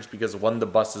passengers because one of the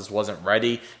buses wasn't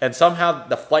ready. And somehow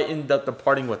the flight ended up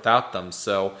departing without them.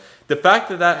 So the fact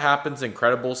that happens is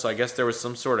incredible. So I guess there was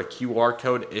some sort of QR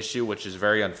code issue, which is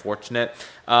very unfortunate.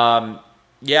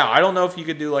 Yeah, I don't know if you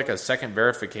could do like a second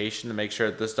verification to make sure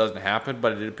that this doesn't happen,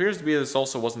 but it appears to be this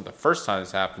also wasn't the first time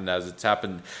this happened, as it's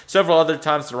happened several other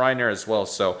times to Ryanair as well.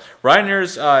 So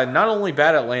Ryanair's not only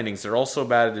bad at landings, they're also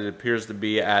bad, it appears to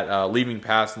be, at leaving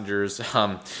passengers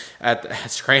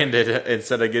stranded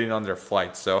instead of getting on their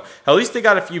flights. So at least they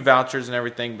got a few vouchers and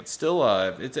everything, but still,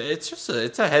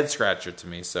 it's a head scratcher to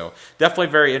me. So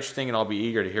definitely very interesting, and I'll be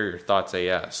eager to hear your thoughts,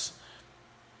 AS.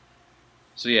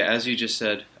 So yeah, as you just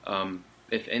said,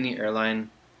 if any airline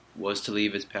was to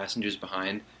leave its passengers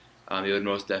behind, it would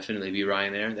most definitely be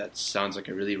Ryanair. That sounds like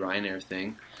a really Ryanair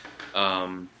thing.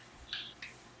 I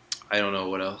don't know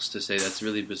what else to say. That's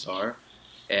really bizarre.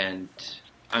 And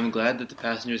I'm glad that the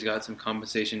passengers got some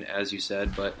compensation, as you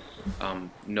said, but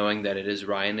knowing that it is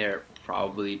Ryanair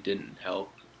probably didn't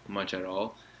help much at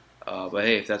all. But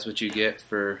hey, if that's what you get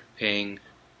for paying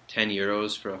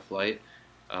 €10 for a flight,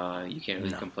 you can't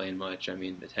really complain much. I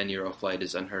mean, the €10 flight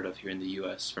is unheard of here in the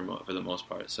U.S. for the most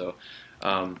part. So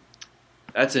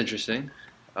that's interesting.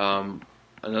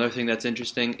 Another thing that's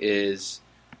interesting is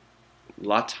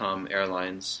LATAM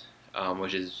Airlines,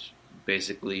 which is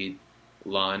basically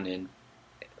LAN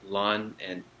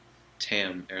and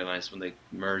TAM Airlines when they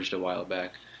merged a while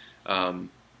back.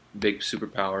 Big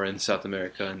superpower in South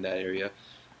America in that area.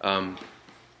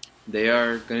 They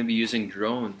are going to be using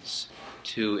drones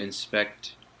to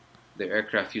inspect the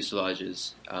aircraft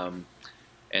fuselages, and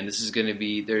this is going to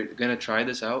be, they're going to try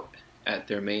this out at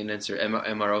their maintenance or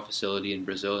MRO facility in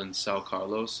Brazil, in São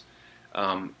Carlos.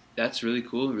 That's really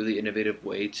cool, really innovative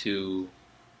way to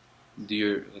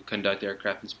conduct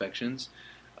aircraft inspections.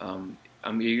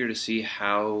 I'm eager to see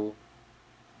how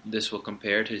this will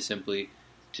compare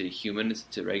to humans,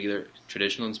 to regular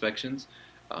traditional inspections.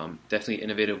 Definitely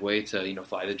innovative way to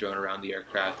fly the drone around the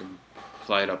aircraft and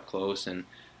fly it up close and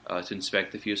to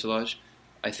inspect the fuselage.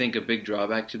 I think a big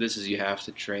drawback to this is you have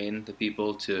to train the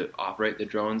people to operate the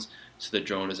drones so the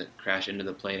drone doesn't crash into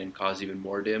the plane and cause even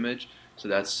more damage. So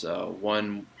that's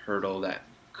one hurdle that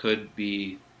could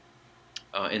be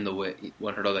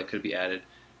one hurdle that could be added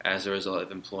as a result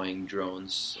of employing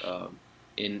drones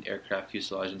in aircraft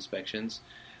fuselage inspections.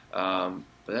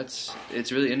 But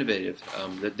it's really innovative.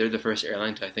 They're the first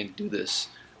airline to, I think, do this.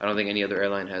 I don't think any other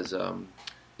airline has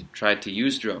tried to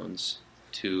use drones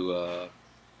to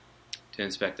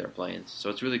inspect their planes. So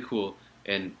it's really cool.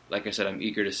 And like I said, I'm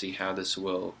eager to see how this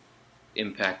will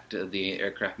impact the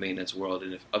aircraft maintenance world,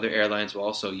 and if other airlines will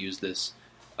also use this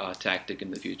tactic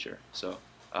in the future. So,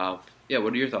 yeah,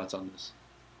 what are your thoughts on this?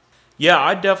 Yeah,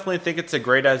 I definitely think it's a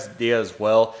great idea as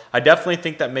well. I definitely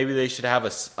think that maybe they should have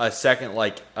a second,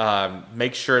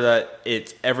 make sure that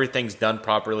everything's done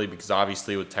properly, because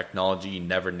obviously with technology, you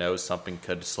never know, something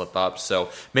could slip up.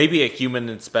 So maybe a human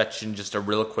inspection, just a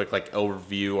real quick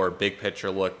overview or big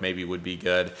picture look maybe would be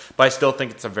good. But I still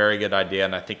think it's a very good idea,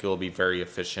 and I think it will be very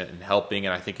efficient in helping,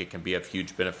 and I think it can be of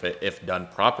huge benefit if done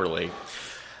properly.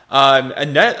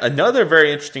 Another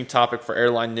very interesting topic for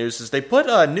airline news is they put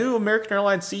a new American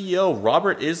Airlines CEO,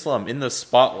 Robert Islam, in the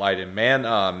spotlight. And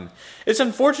man, it's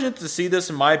unfortunate to see this,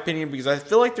 in my opinion, because I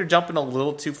feel like they're jumping a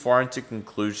little too far into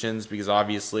conclusions, because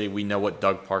obviously we know what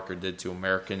Doug Parker did to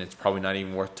American. It's probably not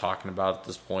even worth talking about at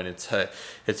this point. It's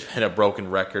been a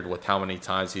broken record with how many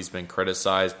times he's been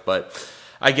criticized, but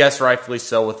I guess rightfully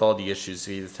so with all the issues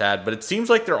he's had. But it seems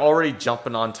like they're already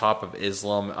jumping on top of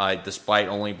Islam, despite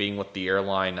only being with the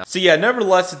airline. So yeah,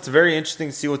 nevertheless, it's very interesting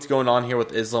to see what's going on here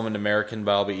with Islam and American,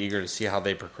 but I'll be eager to see how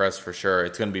they progress for sure.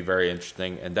 It's going to be very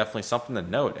interesting and definitely something to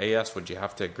note. AS, would you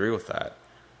have to agree with that?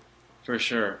 For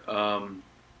sure.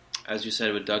 As you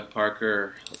said, with Doug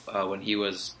Parker, when he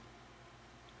was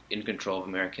in control of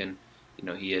American,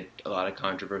 he had a lot of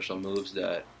controversial moves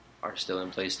that are still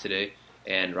in place today.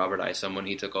 And Robert Isom, when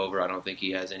he took over, I don't think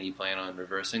he has any plan on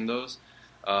reversing those.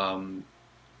 But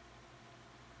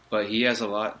he has a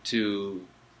lot to...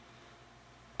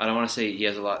 I don't want to say he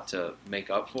has a lot to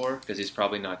make up for, because he's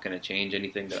probably not going to change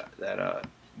anything that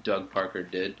Doug Parker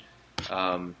did.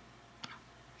 But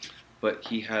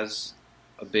he has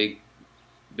a big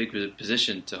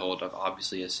position to hold up,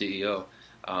 obviously, as CEO.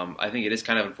 I think it is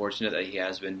kind of unfortunate that he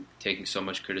has been taking so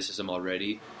much criticism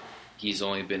already. He's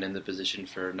only been in the position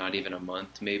for not even a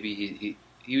month, maybe.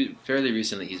 He fairly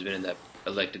recently he's been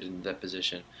elected in that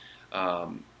position.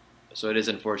 So it is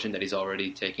unfortunate that he's already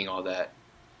taking all that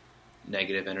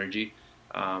negative energy.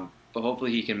 But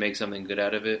hopefully he can make something good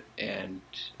out of it and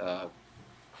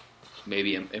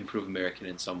maybe improve American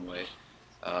in some way.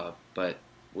 But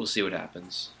we'll see what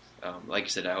happens. Like I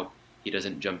said, I hope he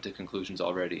doesn't jump to conclusions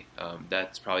already.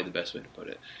 That's probably the best way to put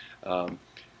it.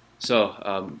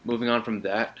 So moving on from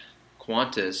that,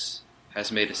 Qantas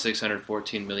has made a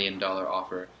 $614 million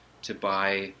offer to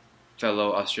buy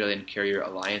fellow Australian carrier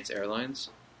Alliance Airlines,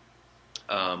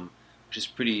 which is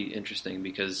pretty interesting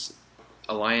because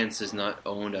Alliance is not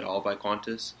owned at all by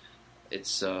Qantas.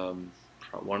 It's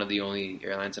one of the only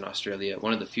airlines in Australia,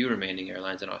 one of the few remaining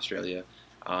airlines in Australia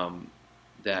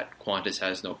that Qantas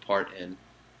has no part in.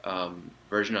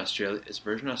 Virgin Australia, is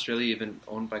Virgin Australia even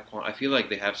owned by Qantas? I feel like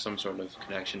they have some sort of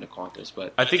connection to Qantas,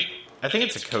 but I think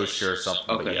it's a codeshare or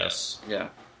something. Okay. But yes, yeah.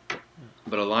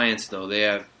 But Alliance, though, they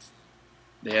have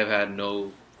had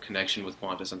no connection with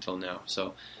Qantas until now.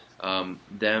 So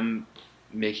them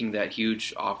making that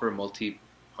huge offer,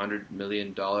 $multi-$100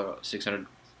 million, $600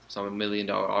 some $1 million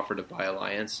offer to buy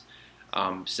Alliance,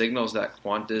 signals that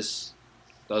Qantas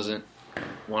doesn't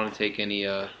want to take any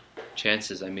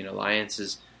chances. I mean, Alliance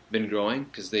has been growing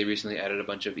because they recently added a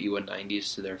bunch of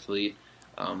E190s to their fleet,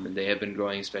 and they have been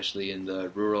growing, especially in the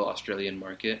rural Australian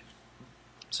market.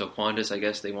 So Qantas, I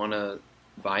guess, they want to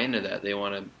buy into that. They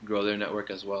want to grow their network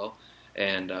as well,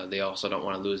 and they also don't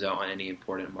want to lose out on any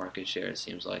important market share, it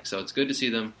seems like. So it's good to see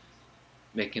them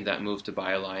making that move to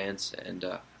buy Alliance, and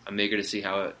I'm eager to see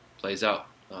how it plays out.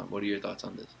 What are your thoughts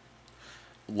on this?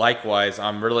 Likewise,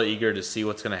 I'm really eager to see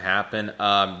what's going to happen.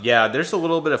 Yeah, there's a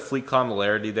little bit of fleet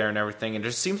commonality there and everything. It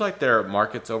just seems like their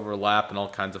markets overlap and all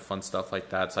kinds of fun stuff like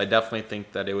that. So I definitely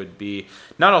think that it would be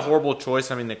not a horrible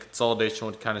choice. I mean, the consolidation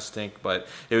would kind of stink, but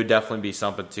it would definitely be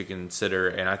something to consider.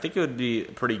 And I think it would be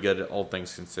pretty good, all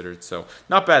things considered. So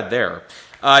not bad there.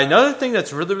 Another thing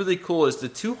that's really, really cool is the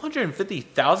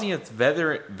 250,000th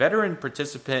veteran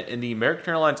participant in the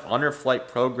American Airlines Honor Flight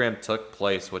program took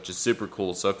place, which is super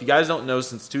cool. So if you guys don't know,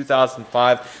 since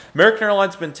 2005, American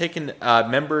Airlines has been taking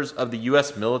members of the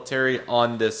U.S. military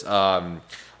on this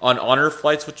on honor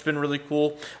flights, which has been really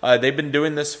cool. They've been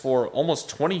doing this for almost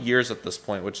 20 years at this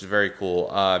point, which is very cool.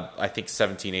 I think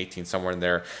 17, 18, somewhere in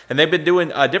there. And they've been doing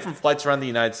different flights around the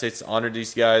United States to honor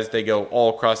these guys. They go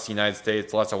all across the United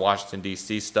States, lots of Washington,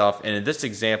 D.C. stuff. And in this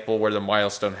example, where the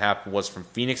milestone happened was from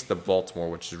Phoenix to Baltimore,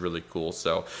 which is really cool.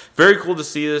 So very cool to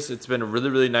see this. It's been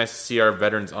really, really nice to see our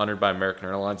veterans honored by American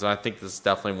Airlines. And I think this is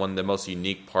definitely one of the most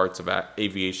unique parts of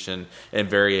aviation in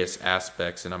various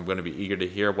aspects. And I'm going to be eager to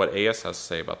hear what AS has to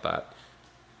say about that.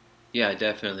 Yeah,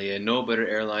 definitely. And no better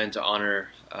airline to honor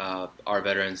our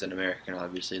veterans than American,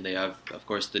 obviously. They have, of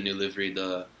course, the new livery,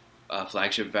 the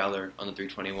flagship Valor on the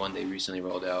 321 they recently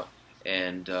rolled out.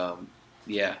 And,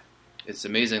 yeah, it's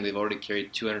amazing. They've already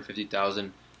carried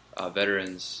 250,000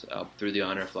 veterans through the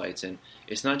honor flights. And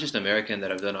it's not just American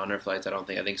that have done honor flights, I don't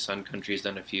think. I think Sun Country's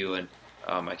done a few, and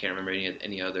I can't remember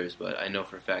any others. But I know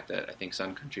for a fact that I think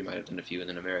Sun Country might have done a few, and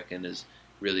then American is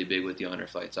really big with the honor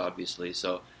flights, obviously.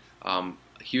 So a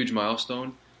huge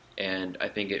milestone, and I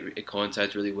think it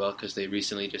coincides really well because they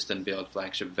recently just unveiled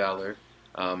flagship Valor.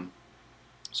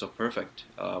 So perfect.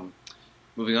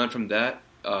 Moving on from that,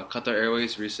 Qatar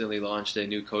Airways recently launched a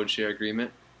new code share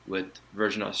agreement with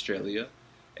Virgin Australia,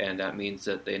 and that means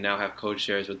that they now have code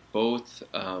shares with both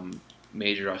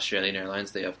major Australian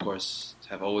airlines. They, of course,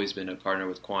 have always been a partner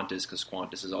with Qantas because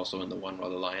Qantas is also in the One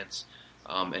World Alliance,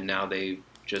 and now they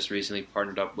just recently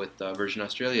partnered up with Virgin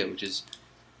Australia, which is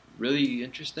really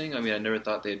interesting. I mean, I never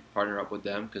thought they'd partner up with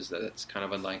them because that's kind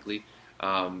of unlikely,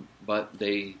 but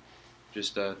they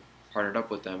just partnered up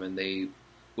with them, and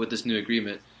with this new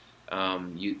agreement,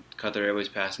 Qatar Airways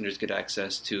passengers get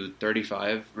access to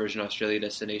 35 Virgin Australia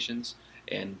destinations,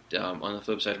 and on the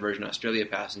flip side, Virgin Australia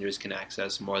passengers can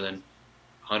access more than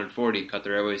 140 Qatar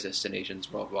Airways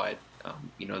destinations worldwide,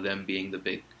 them being the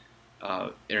big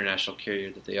international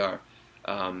carrier that they are.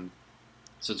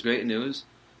 So it's great news.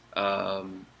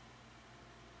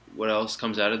 What else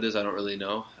comes out of this, I don't really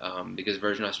know, because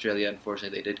Virgin Australia,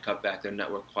 unfortunately, they did cut back their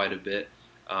network quite a bit.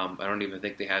 I don't even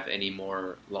think they have any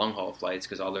more long-haul flights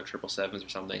because all their 777s or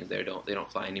something, they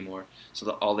don't fly anymore. So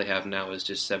all they have now is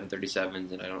just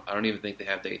 737s, and I don't even think they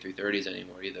have the A330s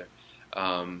anymore either.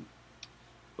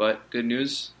 But good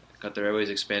news, Qatar Airways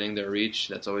expanding their reach.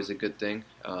 That's always a good thing.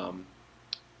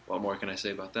 What more can I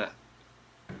say about that?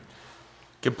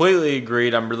 Completely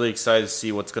agreed. I'm really excited to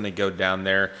see what's going to go down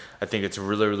there. I think it's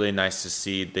really, really nice to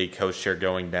see the co-share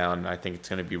going down. I think it's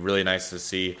going to be really nice to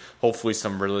see hopefully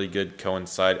some really good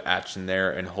coincide action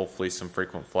there, and hopefully some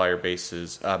frequent flyer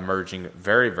bases merging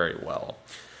very, very well.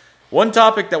 One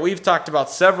topic that we've talked about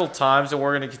several times and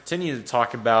we're going to continue to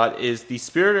talk about is the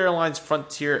Spirit Airlines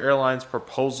Frontier Airlines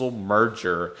proposal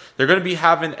merger. They're going to be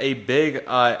having a big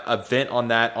event on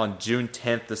that on June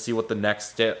 10th to see what the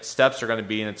next steps are going to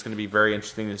be, and it's going to be very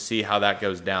interesting to see how that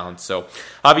goes down. So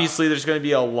obviously there's going to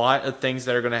be a lot of things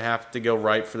that are going to have to go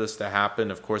right for this to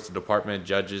happen. Of course, the Department of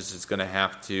Judges is going to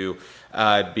have to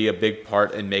be a big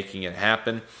part in making it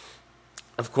happen.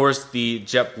 Of course, the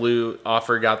JetBlue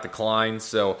offer got declined,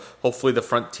 so hopefully the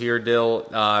Frontier deal.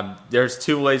 There's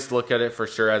two ways to look at it for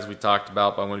sure, as we talked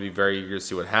about, but I'm going to be very eager to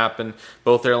see what happened.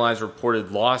 Both airlines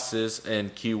reported losses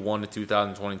in Q1 of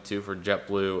 2022 for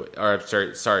JetBlue,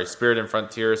 or sorry, Spirit and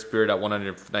Frontier. Spirit at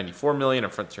 $194 million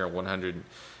and Frontier at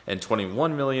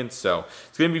 $121 million. So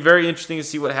it's going to be very interesting to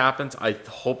see what happens. I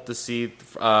hope to see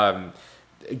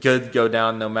good go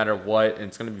down no matter what, and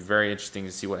it's going to be very interesting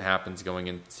to see what happens going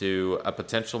into a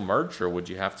potential merger. Would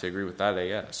you have to agree with that,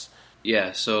 AS?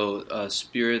 Yeah, so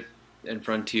Spirit and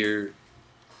Frontier,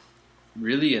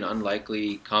 really an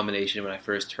unlikely combination when I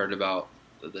first heard about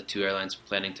the two airlines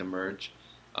planning to merge.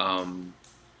 It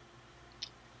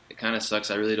kind of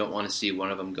sucks. I really don't want to see one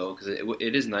of them go, because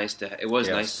it is nice to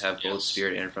nice to have both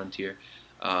Spirit and Frontier,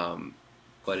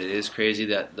 but it is crazy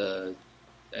that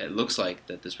it looks like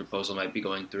that this proposal might be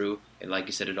going through, and like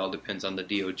you said, it all depends on the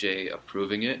DOJ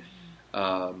approving it.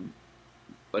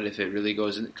 But if it really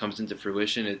comes into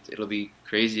fruition, it'll be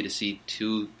crazy to see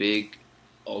two big,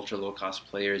 ultra low cost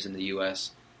players in the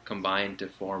U.S. combine to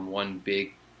form one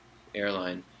big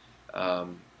airline.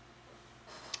 And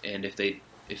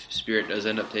if Spirit does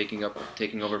end up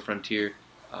taking over Frontier,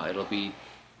 it'll be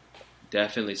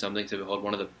definitely something to behold.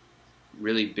 One of the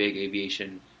really big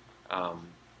aviation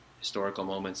historical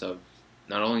moments of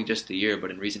not only just the year, but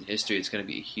in recent history. It's going to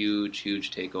be a huge, huge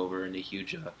takeover and a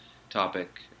huge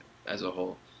topic as a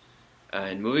whole.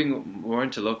 And moving more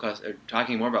into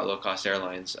talking more about low-cost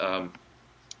airlines,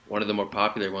 one of the more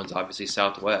popular ones, obviously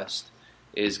Southwest,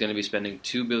 is going to be spending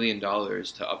 $2 billion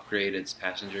to upgrade its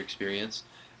passenger experience.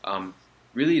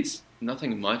 Really, it's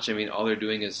nothing much. I mean, all they're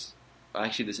doing is,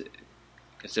 actually,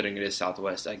 considering it is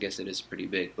Southwest, I guess it is pretty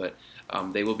big, but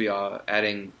they will be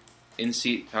adding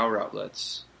in-seat power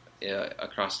outlets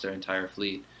across their entire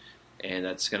fleet, and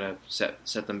that's going to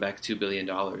set them back $2 billion,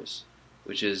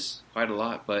 which is quite a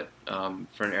lot. But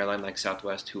for an airline like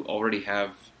Southwest, who already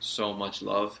have so much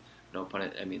love, no pun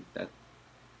intended, I mean,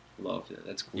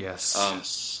 that's cool.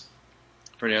 Yes.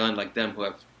 For an airline like them, who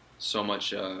have so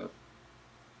much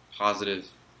positive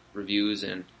reviews,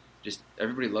 and just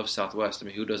everybody loves Southwest. I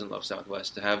mean, who doesn't love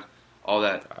Southwest? To have all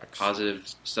that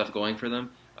positive stuff going for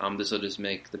them, this will just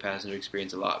make the passenger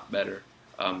experience a lot better.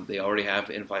 They already have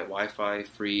in-flight Wi-Fi,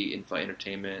 free in-flight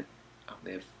entertainment.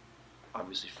 They have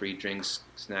obviously free drinks,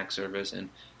 snack service, and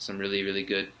some really, really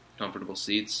good, comfortable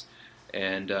seats.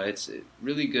 And it's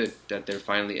really good that they're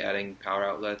finally adding power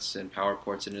outlets and power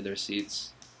ports into their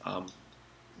seats.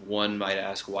 One might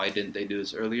ask, why didn't they do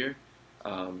this earlier?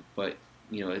 But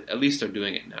at least they're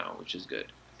doing it now, which is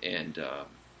good. And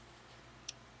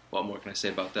what more can I say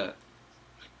about that?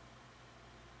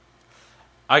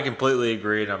 I completely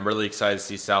agree, and I'm really excited to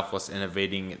see Southwest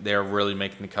innovating. They're really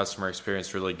making the customer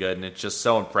experience really good, and it's just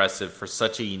so impressive for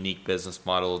such a unique business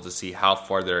model to see how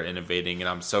far they're innovating, and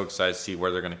I'm so excited to see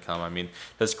where they're going to come. I mean,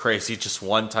 that's crazy. Just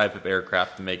one type of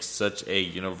aircraft to make such a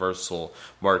universal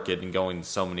market and going to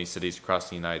so many cities across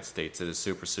the United States. It is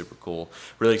super, super cool.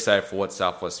 Really excited for what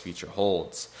Southwest future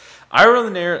holds.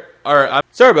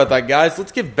 Sorry about that, guys.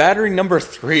 Let's give battery number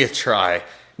 3 a try.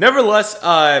 Nevertheless,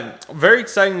 very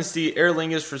exciting to see Aer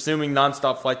Lingus resuming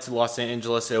nonstop flights to Los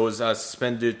Angeles. It was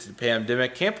suspended due to the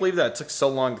pandemic. Can't believe that it took so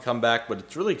long to come back, but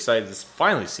it's really exciting to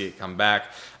finally see it come back.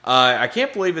 I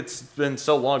can't believe it's been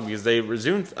so long, because they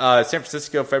resumed San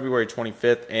Francisco February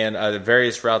 25th and the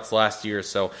various routes last year.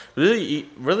 So really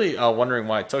wondering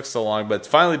why it took so long, but it's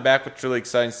finally back, which is really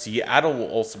exciting. Seattle will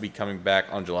also be coming back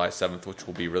on July 7th, which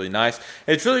will be really nice.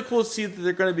 And it's really cool to see that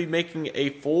they're going to be making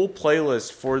a full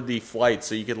playlist for the flight,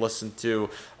 so you can listen to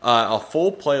a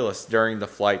full playlist during the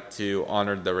flight to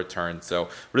honor the return. So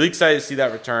really excited to see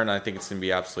that return. I think it's going to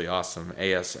be absolutely awesome.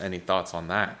 AS, any thoughts on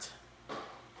that?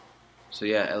 So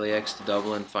yeah, LAX to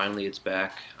Dublin, finally it's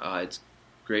back. It's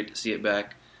great to see it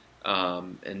back.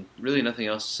 And really nothing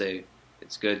else to say.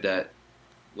 It's good that,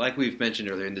 like we've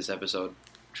mentioned earlier in this episode,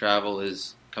 travel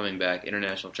is coming back,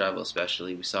 international travel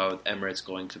especially. We saw with Emirates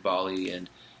going to Bali and,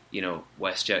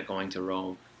 WestJet going to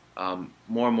Rome.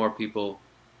 More and more people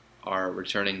are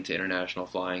returning to international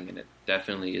flying, and it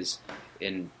definitely is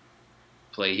in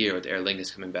play here with Aer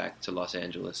Lingus coming back to Los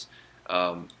Angeles.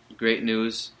 Great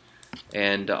news.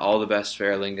 And all the best for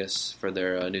Aer Lingus for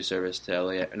their new service to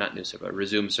LAX, not new service, but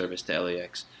resumed service to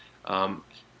LAX.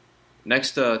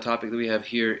 Next topic that we have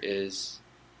here is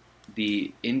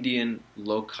the Indian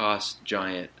low-cost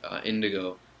giant,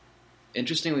 Indigo.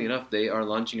 Interestingly enough, they are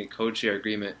launching a code-share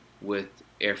agreement with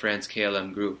Air France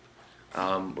KLM Group,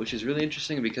 which is really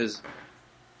interesting because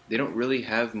they don't really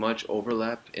have much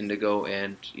overlap, Indigo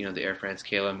and the Air France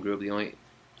KLM Group. The only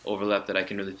overlap that I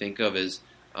can really think of is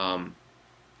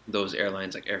those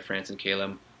airlines like Air France and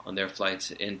KLM on their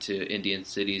flights into Indian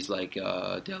cities like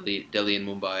Delhi and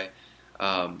Mumbai.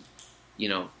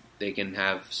 They can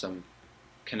have some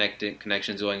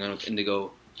connections going on with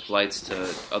Indigo flights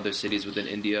to other cities within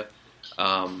India.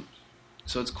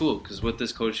 So it's cool because with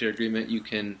this code share agreement, you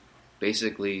can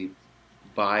basically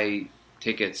buy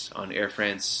tickets on Air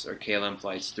France or KLM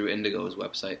flights through Indigo's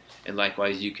website, and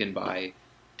likewise you can buy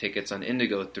tickets on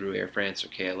Indigo through Air France or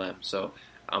KLM. So,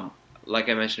 like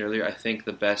I mentioned earlier, I think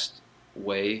the best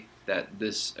way that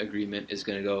this agreement is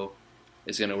going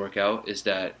to work out is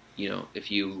that,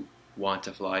 if you want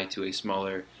to fly to a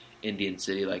smaller Indian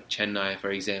city like Chennai, for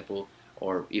example,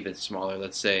 or even smaller,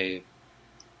 let's say,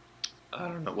 I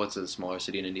don't know, what's a smaller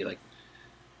city in India, like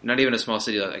not even a small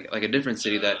city, like a different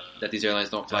city that these airlines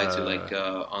don't fly to, like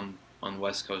on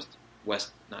West Coast,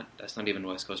 that's not even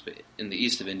West Coast, but in the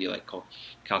east of India, like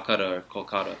Calcutta or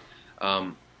Kolkata.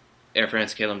 Air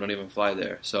France, KLM don't even fly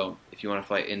there. So if you want to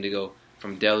fly Indigo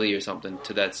from Delhi or something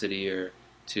to that city, or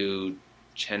to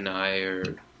Chennai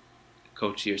or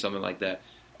Kochi or something like that,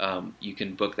 you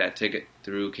can book that ticket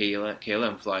through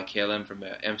KLM, fly KLM from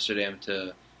Amsterdam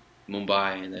to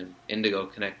Mumbai, and then Indigo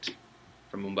connect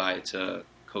from Mumbai to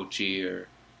Kochi or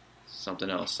something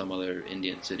else, some other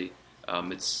Indian city.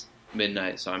 It's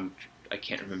midnight, so I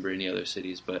can't remember any other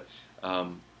cities, but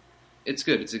it's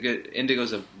good.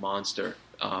 Indigo's a monster.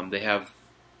 They have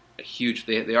a huge.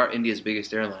 They are India's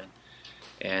biggest airline,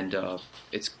 and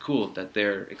it's cool that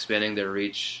they're expanding their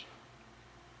reach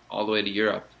all the way to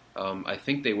Europe. I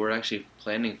think they were actually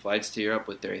planning flights to Europe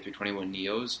with their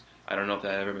A321neos. I don't know if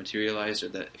that ever materialized or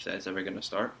if that's ever going to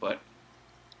start, but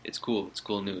it's cool. It's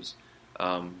cool news.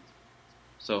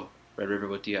 So, Red River,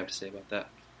 what do you have to say about that?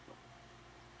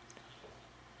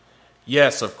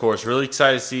 Yes, of course. Really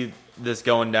excited to see this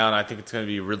going down. I think it's going to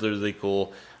be really, really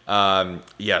cool.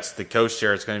 Yes, the code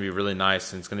share is going to be really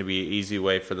nice, and it's going to be an easy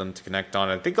way for them to connect on.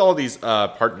 I think all these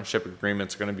partnership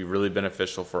agreements are going to be really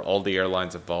beneficial for all the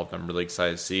airlines involved. I'm really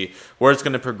excited to see where it's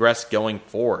going to progress going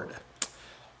forward.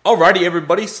 Alrighty,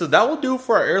 everybody, so that will do it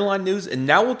for our airline news, and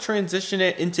now we'll transition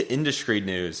it into industry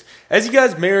news. As you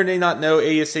guys may or may not know,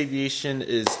 AS Aviation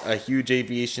is a huge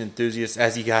aviation enthusiast,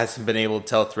 as you guys have been able to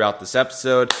tell throughout this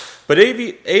episode. But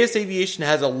AS Aviation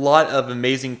has a lot of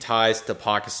amazing ties to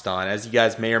Pakistan. As you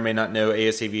guys may or may not know,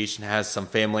 AS Aviation has some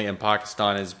family in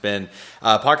Pakistan.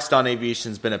 Pakistan aviation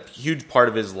has been a huge part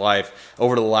of his life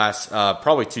over the last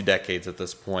probably 2 decades at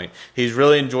this point. He's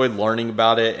really enjoyed learning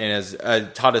about it and has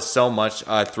taught us so much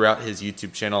throughout his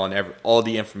YouTube channel and all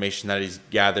the information that he's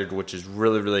gathered, which is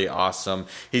really, really awesome.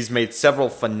 He's made several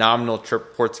phenomenal trip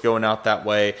reports going out that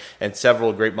way and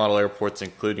several great model airports,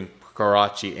 including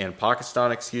Karachi and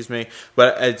Pakistan,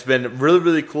 But it's been really,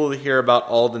 really cool to hear about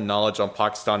all the knowledge on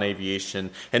Pakistan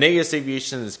aviation. And AS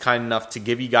Aviation is kind enough to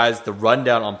give you guys the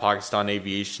rundown on Pakistan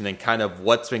aviation and kind of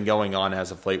what's been going on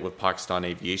as of late with Pakistan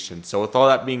aviation. So with all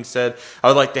that being said, I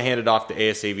would like to hand it off to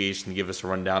AS Aviation to give us a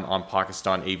rundown on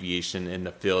Pakistan aviation in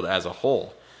the field as a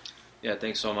whole. Yeah,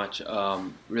 thanks so much.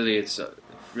 Really, it's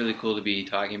really cool to be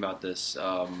talking about this,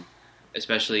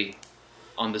 especially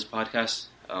on this podcast.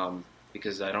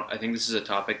 Because I think this is a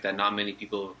topic that not many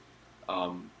people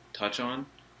touch on,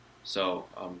 so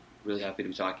I'm really happy to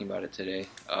be talking about it today.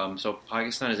 So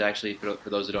Pakistan is actually, for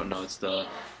those who don't know, it's the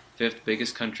 5th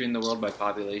biggest country in the world by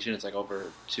population. It's like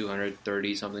over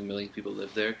 230 something million people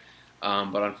live there.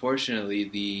 But unfortunately,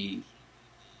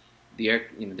 the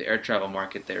air travel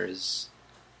market there is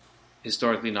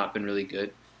historically not been really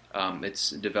good.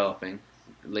 It's developing.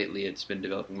 Lately, it's been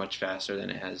developing much faster than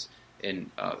it has in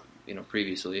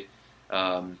previously.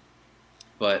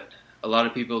 But a lot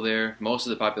of people there, most of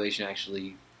the population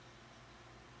actually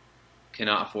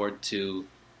cannot afford to,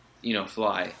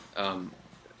 fly.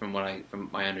 From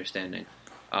my understanding.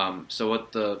 So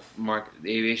what the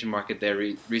aviation market there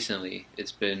recently,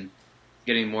 it's been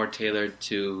getting more tailored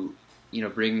to,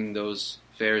 bringing those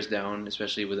fares down,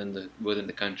 especially within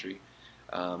the country.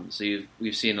 So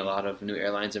we've seen a lot of new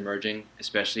airlines emerging,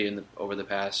 especially over the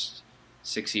past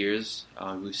 6 years.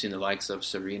 We've seen the likes of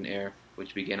Serene Air,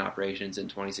 which began operations in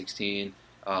 2016.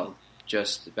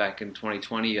 Just back in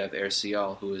 2020, you have Air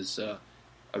Cial, who is a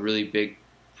really big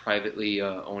privately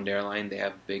owned airline. They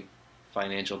have big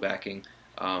financial backing.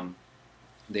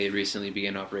 They recently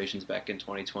began operations back in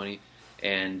 2020,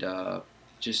 and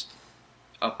just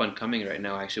up and coming right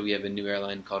now. Actually, we have a new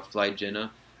airline called Flight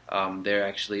Jinnah. They're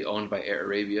actually owned by Air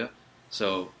Arabia,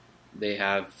 so they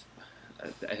have,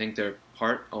 I think they're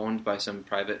part owned by some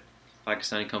private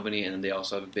Pakistani company, and then they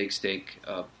also have a big stake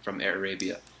from Air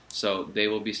Arabia. So they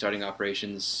will be starting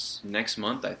operations next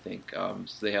month, I think. So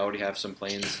they already have some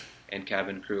planes and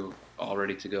cabin crew all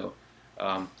ready to go.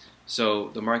 So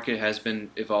the market has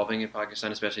been evolving in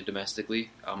Pakistan, especially domestically.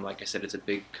 Like I said, it's a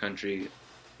big country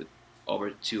with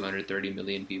over 230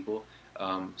 million people.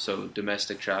 So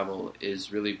domestic travel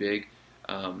is really big.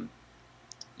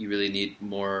 You really need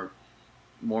more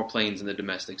planes in the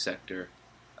domestic sector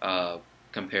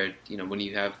compared. When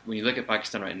you look at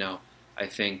Pakistan right now, I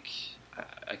think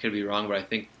I could be wrong, but I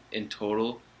think in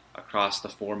total across the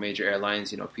four major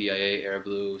airlines, PIA,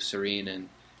 AirBlue, Serene, and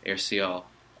AirSeal,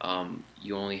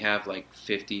 you only have like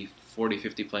 50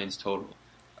 planes total.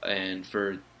 And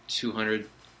for 200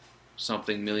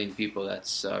 something million people,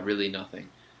 that's really nothing.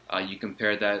 You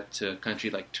compare that to a country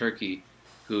like Turkey,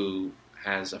 who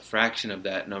has a fraction of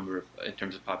that number in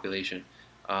terms of population,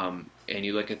 and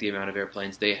you look at the amount of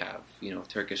airplanes they have,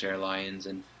 Turkish Airlines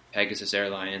and Pegasus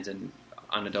Airlines and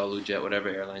Anadolu Jet, whatever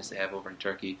airlines they have over in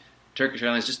Turkey. Turkish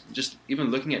Airlines, just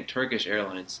even looking at Turkish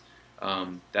Airlines,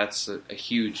 that's a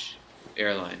huge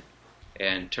airline.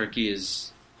 And Turkey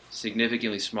is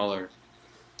significantly smaller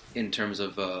in terms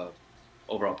of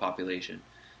overall population.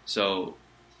 So,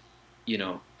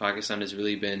 Pakistan has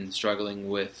really been struggling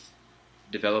with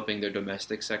developing their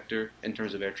domestic sector in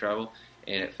terms of air travel,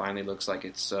 and it finally looks like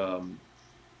it's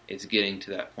getting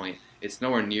to that point. It's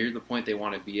nowhere near the point they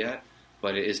want to be at,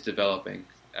 but it is developing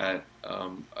at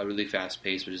a really fast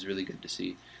pace, which is really good to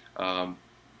see.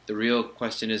 The real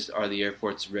question is, are the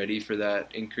airports ready for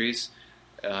that increase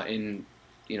in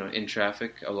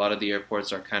traffic? A lot of the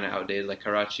airports are kind of outdated. Like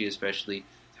Karachi, especially,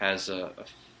 has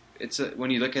when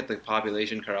you look at the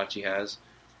population Karachi has,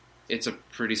 it's a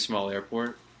pretty small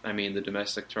airport. I mean, the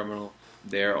domestic terminal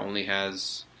there only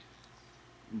has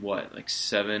like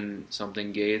 7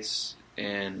 something gates,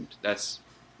 and that's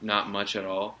not much at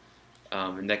all.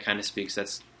 And that kind of speaks.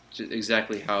 That's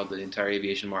exactly how the entire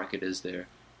aviation market is there.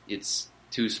 It's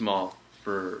too small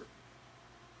for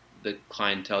the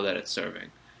clientele that it's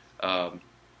serving.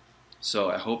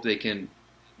 So I hope they can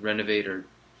renovate or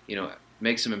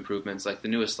make some improvements, like the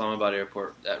new Islamabad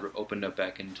airport that opened up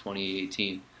back in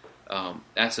 2018.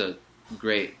 That's a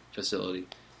great facility,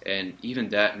 and even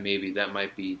that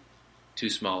might be too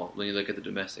small when you look at the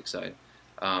domestic side.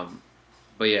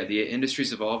 But yeah, the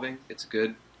industry's evolving. It's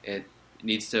good. It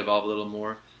needs to evolve a little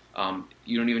more.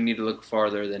 You don't even need to look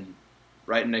farther than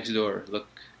right next door. Look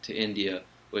to India,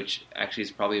 which actually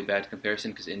is probably a bad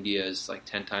comparison because India is like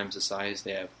 10 times the size.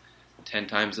 They have 10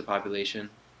 times the population,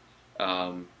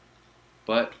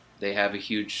 but they have a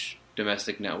huge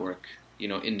domestic network.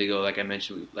 Indigo, like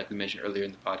we mentioned earlier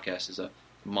in the podcast, is a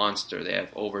monster. They have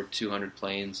over 200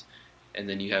 planes, and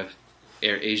then you have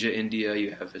Air Asia India,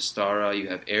 you have Vistara, you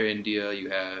have Air India, you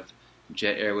have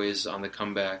Jet Airways on the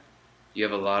comeback. You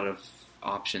have a lot of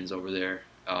options over there,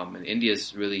 and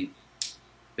India's really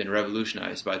been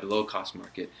revolutionized by the low-cost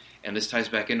market. And this ties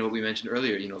back into what we mentioned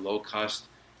earlier. Low-cost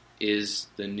is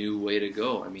the new way to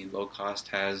go. I mean, low-cost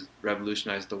has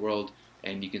revolutionized the world,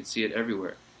 and you can see it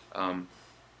everywhere.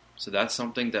 So that's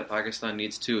something that Pakistan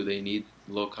needs too. They need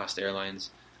low-cost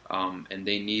airlines, and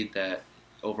they need that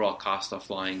overall cost of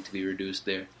flying to be reduced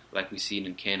there, like we've seen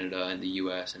in Canada and the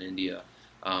U.S. and India.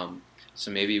 So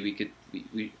maybe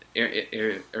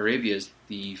Arabia is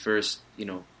the first,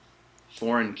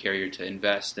 foreign carrier to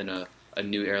invest in a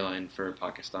new airline for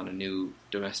Pakistan, a new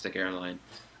domestic airline,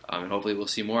 and hopefully we'll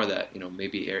see more of that.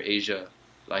 Maybe Air Asia,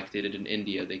 like they did in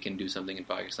India, they can do something in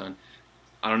Pakistan.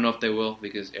 I don't know if they will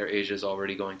because Air Asia is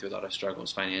already going through a lot of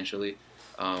struggles financially,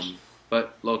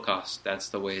 but low cost, that's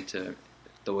the way to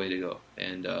go.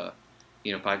 And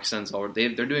Pakistan's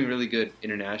already they're doing really good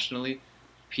internationally.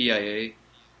 PIA,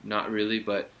 not really,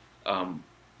 but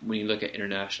when you look at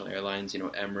international airlines,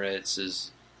 Emirates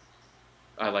is,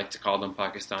 I like to call them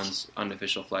Pakistan's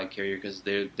unofficial flag carrier because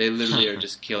they literally are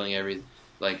just killing everything.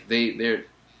 Like their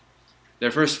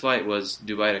first flight was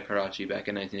Dubai to Karachi back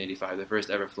in 1985, their first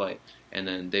ever flight, and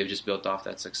then they've just built off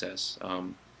that success.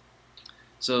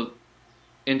 So,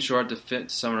 in short, to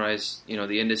summarize,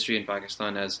 the industry in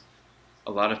Pakistan has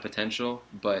a lot of potential,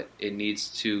 but it needs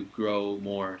to grow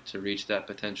more to reach that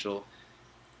potential.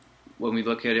 When we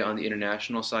look at it on the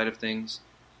international side of things,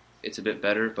 it's a bit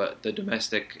better, but the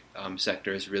domestic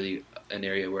sector is really an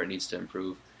area where it needs to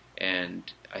improve. And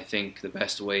I think the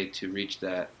best way to reach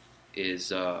that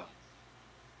is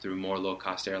through more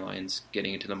low-cost airlines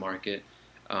getting into the market,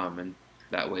 and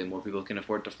that way more people can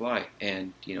afford to fly.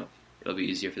 And, it'll be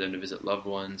easier for them to visit loved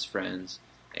ones, friends,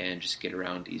 and just get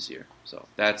around easier. So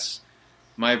that's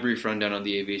my brief rundown on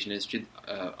the aviation industry,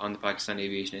 on the Pakistan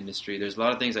aviation industry. There's a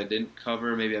lot of things I didn't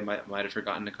cover. Maybe I might have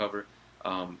forgotten to cover.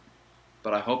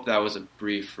 But I hope that was a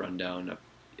brief rundown,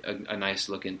 a nice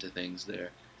look into things there.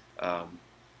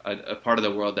 A part of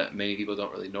the world that many people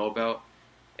don't really know about,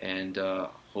 and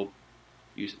hope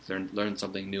you learn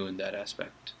something new in that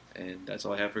aspect. And that's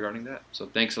all I have regarding that. So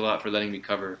thanks a lot for letting me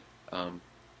cover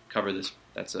this.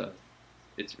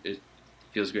 It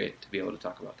feels great to be able to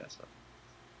talk about that stuff.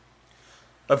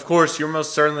 Of course, you're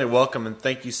most certainly welcome, and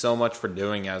thank you so much for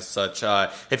doing as such.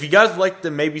 If you guys would like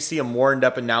to maybe see a more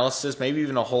in-depth analysis, maybe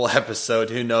even a whole episode,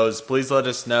 who knows, please let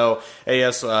us know.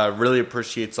 AS really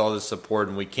appreciates all the support,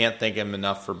 and we can't thank him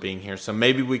enough for being here. So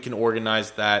maybe we can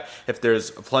organize that if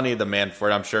there's plenty of demand for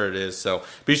it. I'm sure it is. So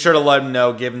be sure to let him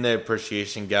know. Give him the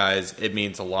appreciation, guys. It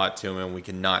means a lot to him, and we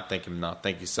cannot thank him enough.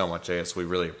 Thank you so much, AS. We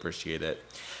really appreciate it.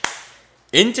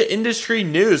 Into industry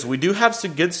news, we do have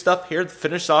some good stuff here to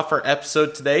finish off our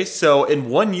episode today. So in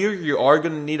 1 year, you are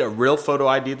going to need a real photo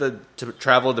ID to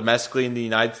travel domestically in the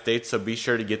United States, so be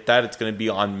sure to get that. It's going to be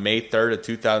on May 3rd of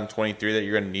 2023 that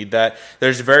you're going to need that.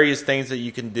 There's various things that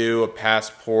you can do, a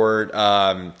passport,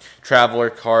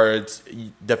 traveler cards,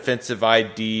 defensive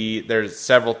ID. There's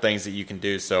several things that you can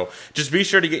do, so just be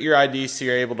sure to get your ID so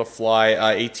you're able to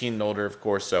fly, 18 and older, of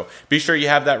course. So be sure you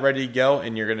have that ready to go,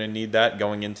 and you're going to need that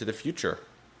going into the future.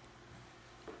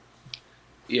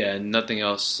 Yeah, nothing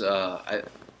else. I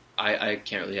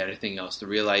can't really add anything else. The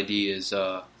real ID is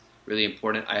really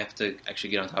important. I have to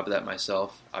actually get on top of that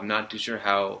myself. I'm not too sure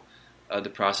how the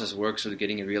process works with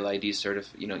getting a real ID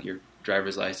your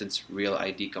driver's license real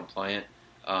ID compliant.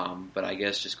 But I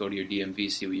guess just go to your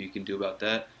DMV, see what you can do about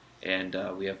that. And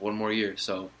we have 1 more year.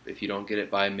 So if you don't get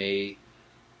it by May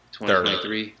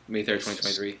 3rd,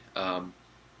 2023,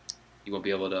 you won't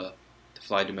be able to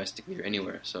fly domestically or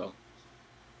anywhere. So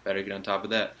better get on top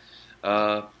of that.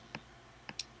 All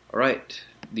right.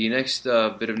 The next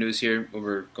bit of news here, when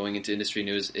we're going into industry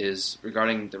news, is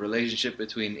regarding the relationship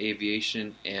between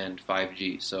aviation and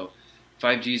 5G. So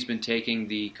 5G has been taking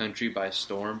the country by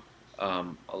storm.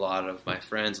 A lot of my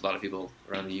friends, a lot of people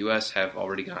around the U.S. have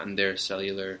already gotten their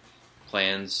cellular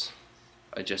plans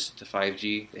adjusted to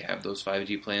 5G. They have those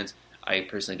 5G plans. I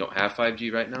personally don't have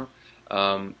 5G right now,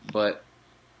 but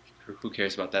who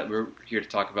cares about that? We're here to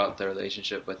talk about the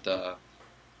relationship with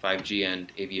 5G and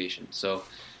aviation. So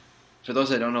for those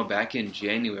that don't know, back in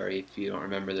January, if you don't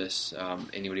remember this,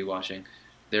 anybody watching,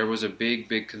 there was a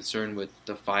big concern with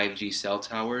the 5G cell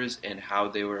towers and how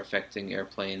they were affecting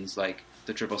airplanes like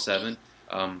the 777.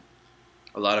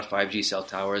 A lot of 5G cell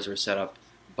towers were set up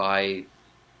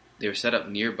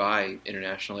nearby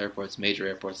international airports, major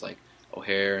airports like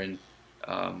O'Hare and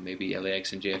maybe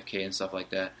LAX and JFK and stuff like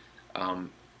that.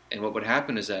 And what would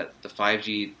happen is that the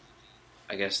 5G,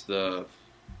 I guess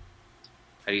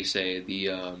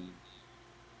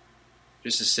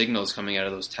just the signals coming out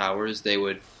of those towers, they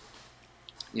would,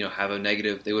 have a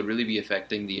negative, they would really be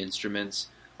affecting the instruments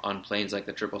on planes like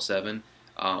the 777.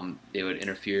 They would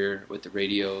interfere with the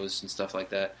radios and stuff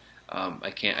like that.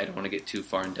 I don't want to get too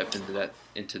far in depth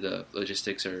into the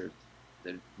logistics or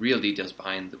the real details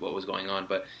behind what was going on.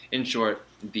 But in short,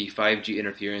 the 5G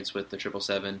interference with the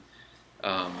 777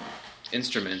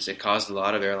 instruments, it caused a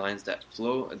lot of airlines that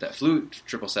flew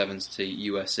 777s to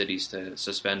U.S. cities to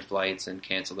suspend flights and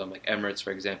cancel them. Like Emirates,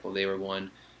 for example, they were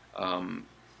one.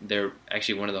 They're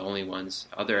actually one of the only ones.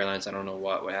 Other airlines, I don't know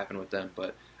what happened with them,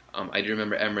 but I do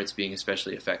remember Emirates being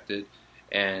especially affected.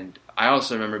 And I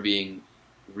also remember being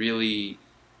really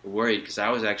worried because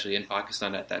I was actually in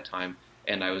Pakistan at that time,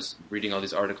 and I was reading all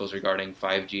these articles regarding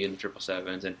 5G and the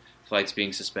 777s and flights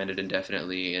being suspended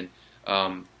indefinitely. And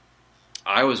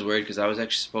I was worried because I was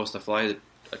actually supposed to fly the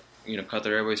Qatar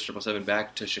Airways 777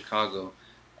 back to Chicago,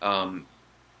 and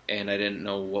I didn't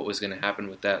know what was going to happen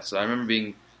with that. So I remember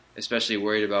being especially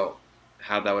worried about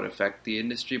how that would affect the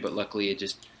industry, but luckily it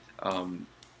just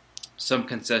some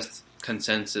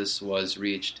consensus was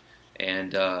reached,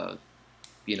 and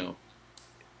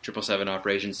 777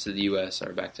 operations to the U.S.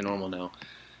 are back to normal now.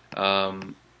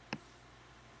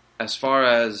 As far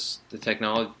as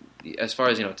technology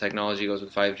goes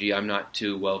with 5G, I'm not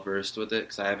too well versed with it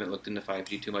because I haven't looked into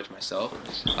 5G too much myself.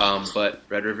 But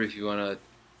Red River, if you want to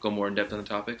go more in depth on the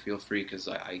topic, feel free because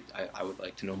I would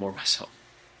like to know more myself.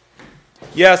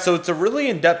 Yeah, so it's a really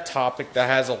in-depth topic that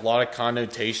has a lot of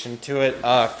connotation to it.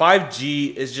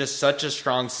 5G is just such a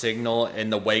strong signal,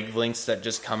 and the wavelengths that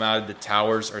just come out of the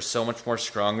towers are so much more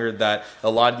stronger that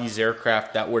a lot of these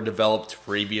aircraft that were developed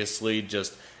previously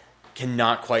just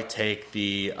cannot quite take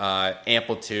the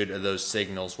amplitude of those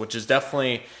signals, which is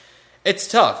definitely, it's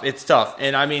tough.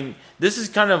 And I mean, this is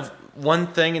kind of one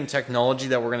thing in technology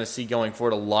that we're going to see going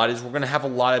forward a lot is we're going to have a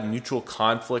lot of mutual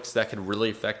conflicts that could really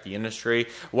affect the industry,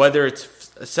 whether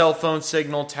it's cell phone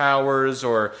signal towers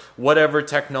or whatever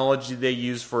technology they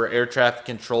use for air traffic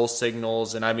control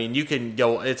signals. And I mean, you can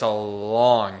go, it's a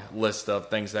long list of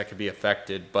things that could be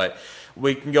affected, but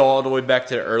we can go all the way back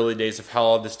to the early days of how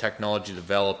all this technology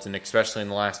developed, and especially in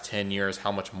the last 10 years,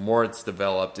 how much more it's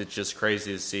developed. It's just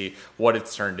crazy to see what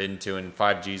it's turned into, and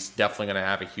 5G is definitely going to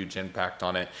have a huge impact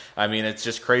on it. I mean, it's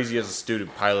just crazy as a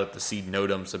student pilot to see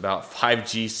NOTAMs about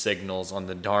 5G signals on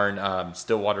the darn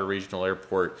Stillwater Regional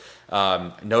Airport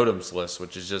NOTAMs list,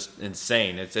 which is just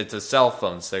insane. It's a cell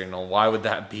phone signal. Why would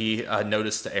that be a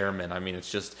notice to airmen? I mean,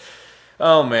 it's just...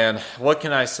 Oh, man, what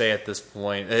can I say at this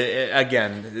point?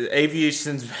 Again,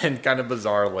 aviation's been kind of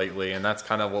bizarre lately, and that's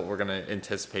kind of what we're going to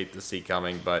anticipate to see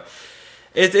coming. But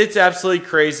it's absolutely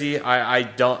crazy.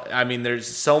 I mean, there's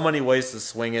so many ways to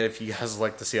swing it. If you guys would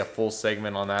like to see a full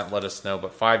segment on that, let us know.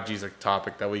 But 5G is a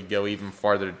topic that we go even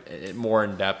farther, more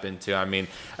in depth into. I mean,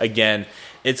 again,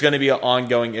 it's going to be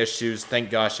ongoing issues.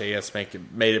 Thank gosh AS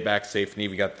made it back safe and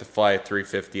even got the Fly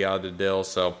 350 out of the deal.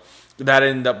 So that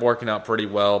ended up working out pretty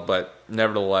well, but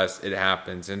nevertheless, it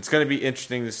happens. And it's going to be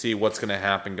interesting to see what's going to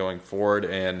happen going forward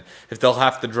and if they'll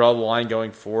have to draw the line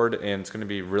going forward, and it's going to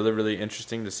be really, really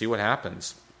interesting to see what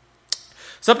happens.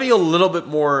 Something a little bit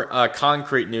more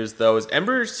concrete news, though, is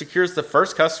Embraer secures the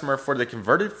first customer for the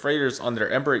converted freighters on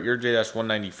their Embraer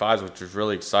ERJ-195s, which is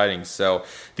really exciting. So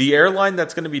the airline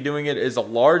that's going to be doing it is a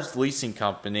large leasing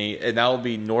company, and that will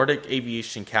be Nordic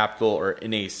Aviation Capital, or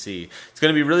NAC. It's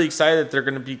going to be really excited that they're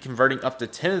going to be converting up to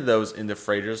 10 of those into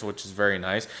freighters, which is very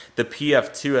nice. The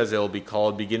PF2, as it will be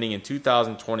called, beginning in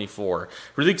 2024.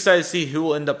 Really excited to see who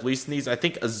will end up leasing these. I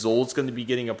think Azul's going to be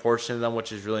getting a portion of them,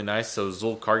 which is really nice. So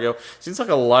Azul Cargo. Seems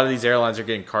like a lot of these airlines are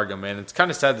getting cargo, man. It's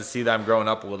kind of sad to see that I'm growing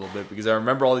up a little bit because I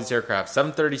remember all these aircraft,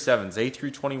 737s,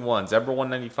 A321s, Zebra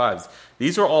 195s.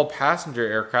 These were all passenger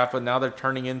aircraft, but now they're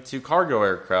turning into cargo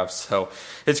aircraft. So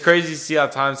it's crazy to see how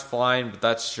time's flying, but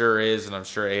that sure is, and I'm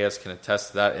sure AS can attest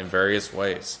to that in various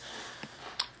ways.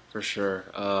 For sure.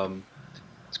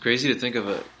 It's crazy to think of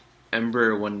an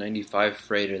Embraer 195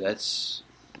 freighter. That's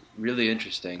really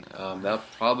interesting. That'll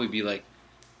probably be like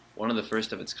one of the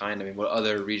first of its kind. I mean, what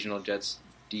other regional jets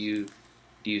do you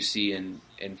see in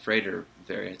freighter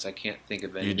variants? I can't think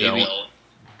of any. You don't?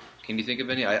 Can you think of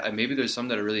any? Maybe there's some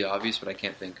that are really obvious, but I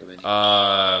can't think of any.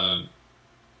 No,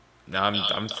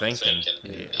 I'm thinking.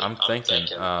 I'm thinking.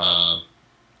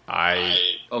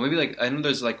 Maybe like I know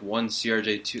there's like one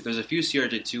CRJ2. There's a few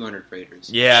CRJ200 freighters.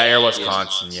 Yeah, Air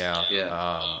Wisconsin.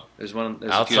 Yeah. There's one.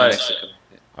 There's outside, a few in Mexico.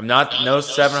 I'm not no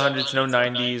 700s, no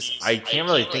 90s. I can't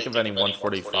really think of any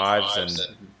 145s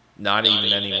and not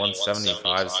even any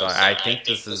 175s. So I think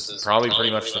this is probably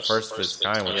pretty much the first of its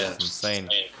kind, which is insane.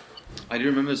 I do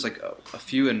remember there's like a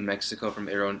few in Mexico from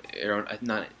is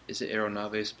it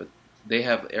Aeronaves, but they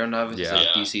have Aeronaves like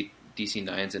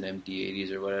DC9s and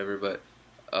MD80s or whatever. But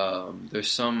there's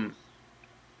some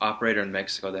operator in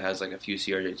Mexico that has like a few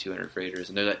CRJ200 freighters,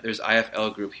 and there's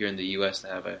IFL Group here in the U.S.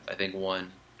 that have I think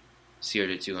one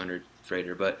CRJ200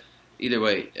 freighter. But either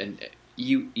way, an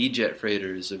E-jet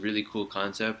freighter is a really cool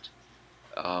concept.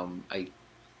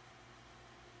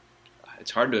 It's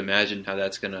hard to imagine how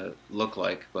that's going to look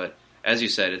like, but as you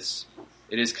said, it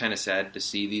is kind of sad to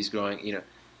see these growing. You know,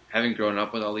 having grown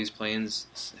up with all these planes,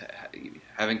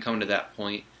 having come to that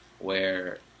point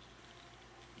where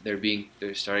they're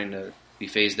starting to be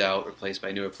phased out, replaced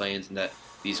by newer planes, and that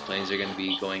these planes are going to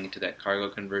be going into that cargo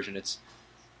conversion.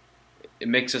 It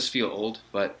makes us feel old,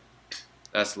 but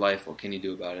that's life. What can you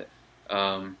do about it?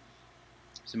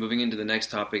 So moving into the next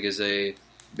topic is a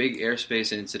big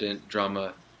airspace incident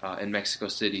drama in Mexico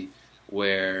City,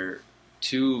 where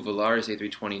two Volaris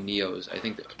A320neos, I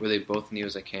think, were they both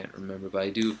neos? I can't remember, but I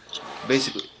do.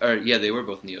 They were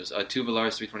both neos. Two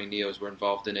Volaris 320neos were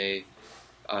involved in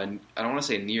I don't want to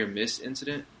say near miss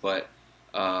incident, but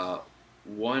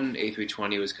one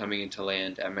A320 was coming into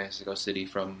land at Mexico City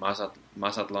from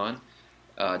Mazatlan,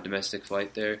 domestic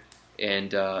flight there,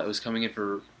 and it was coming in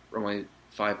for runway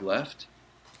 5 left,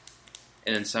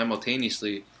 and then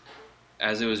simultaneously,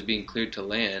 as it was being cleared to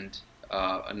land,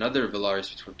 another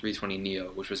Volaris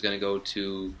 320neo, which was going to go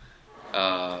to,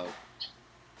 it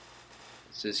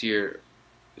says here, it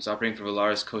was operating for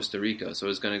Volaris Costa Rica, so it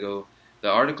was going to go, the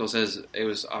article says it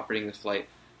was operating the flight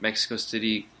Mexico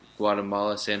City,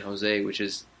 Guatemala, San Jose, which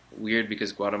is weird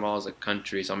because Guatemala is a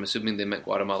country, so I'm assuming they meant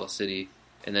Guatemala City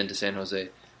and then to San Jose.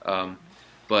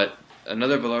 But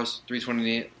another Volaris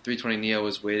 320neo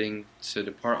was waiting to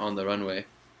depart on the runway,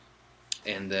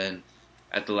 and then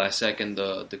at the last second,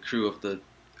 the crew of the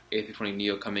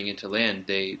A320neo coming into land,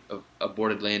 they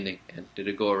aborted landing and did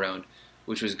a go-around,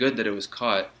 which was good that it was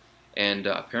caught. And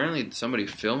apparently somebody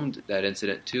filmed that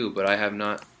incident too, but I have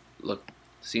not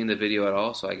seen the video at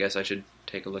all, so I guess I should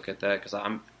take a look at that because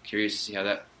I'm curious to see how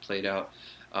that played out.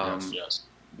 Yes.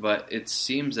 But it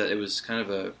seems that it was kind of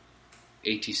a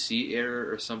ATC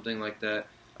error or something like that.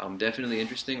 Definitely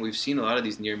interesting. We've seen a lot of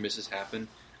these near misses happen,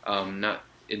 not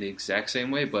in the exact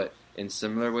same way, but in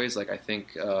similar ways. Like I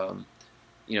think, certain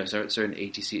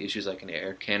ATC issues, like an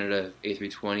Air Canada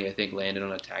A320, I think landed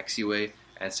on a taxiway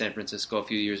at San Francisco a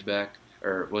few years back,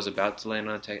 or was about to land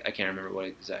on a I can't remember what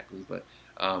exactly, but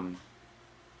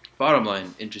bottom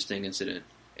line, interesting incident.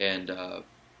 And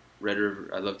Red River,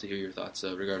 I'd love to hear your thoughts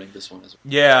regarding this one as well.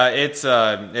 Yeah, it's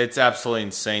absolutely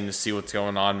insane to see what's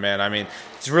going on, man. I mean,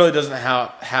 it really doesn't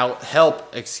help,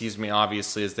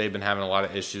 obviously, as they've been having a lot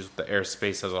of issues with the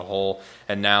airspace as a whole,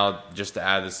 and now just to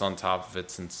add this on top of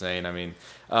it's insane. I mean,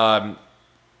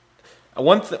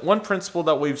 one principle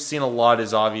that we've seen a lot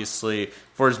is obviously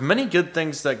for as many good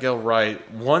things that go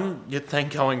right, one good thing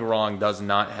going wrong does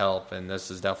not help, and this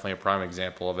is definitely a prime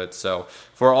example of it. So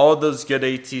for all of those good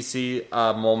ATC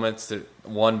moments,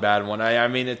 one bad one, I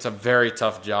mean, it's a very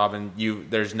tough job, and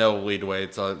there's no leadway.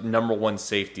 It's a number one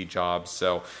safety job,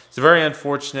 so it's very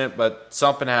unfortunate, but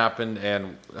something happened,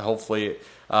 and hopefully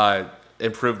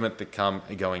improvement to come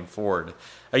going forward.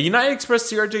 A United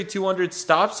Express CRJ200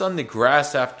 stops on the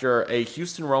grass after a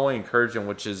Houston runway incursion,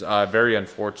 which is very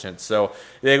unfortunate. So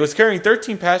it was carrying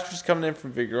 13 passengers coming in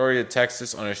from Victoria,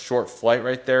 Texas on a short flight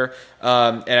right there.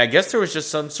 And I guess there was just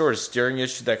some sort of steering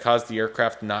issue that caused the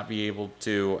aircraft to not be able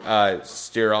to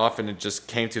steer off, and it just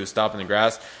came to a stop in the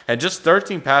grass. And just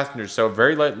 13 passengers, so a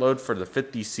very light load for the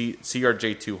 50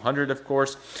 CRJ200, of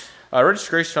course.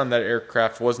 Registration on that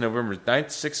aircraft was November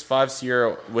 965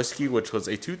 Sierra Whiskey, which was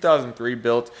a 2003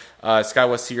 built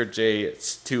SkyWest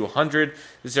CRJ200.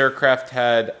 This aircraft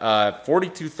had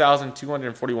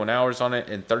 42,241 hours on it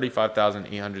and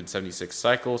 35,876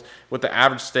 cycles, with the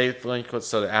average stay length,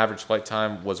 so the average flight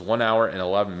time was 1 hour and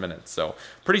 11 minutes. So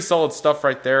pretty solid stuff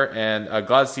right there, and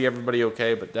glad to see everybody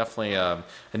okay, but definitely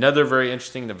another very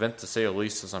interesting event to say the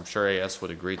least, as I'm sure AS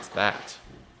would agree to that.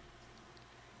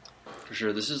 For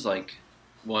sure, this is like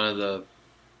one of the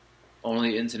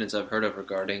only incidents I've heard of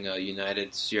regarding a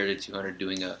United CRJ200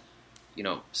 doing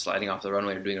sliding off the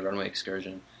runway or doing a runway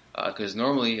excursion. Because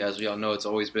normally, as we all know, it's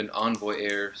always been Envoy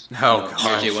Air,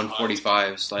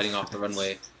 CRJ145 sliding off the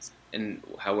runway in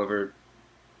however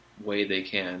way they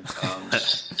can.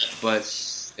 But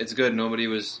it's good. Nobody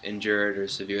was injured or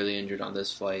severely injured on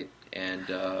this flight, and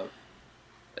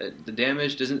the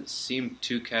damage doesn't seem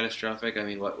too catastrophic. I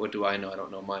mean, what do I know? I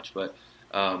don't know much, but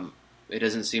it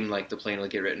doesn't seem like the plane will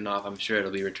get written off. I'm sure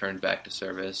it'll be returned back to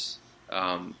service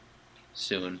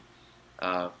soon.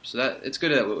 So that it's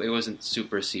good that it wasn't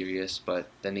super serious, but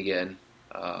then again,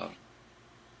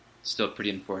 still pretty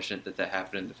unfortunate that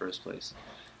happened in the first place.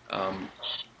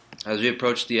 As we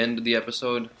approach the end of the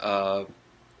episode,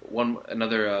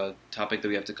 another topic that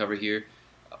we have to cover here,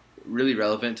 really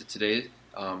relevant to today.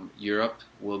 Europe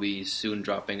will be soon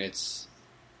dropping its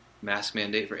mask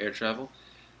mandate for air travel.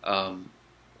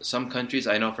 Some countries,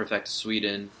 I know for a fact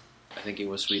Sweden, I think it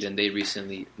was Sweden,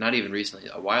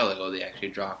 a while ago, they actually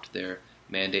dropped their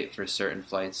mandate for certain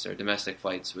flights or domestic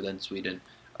flights within Sweden.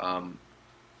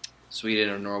 Sweden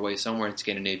or Norway, somewhere in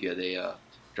Scandinavia, they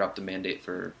dropped the mandate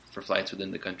for flights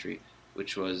within the country,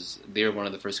 which they're one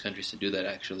of the first countries to do that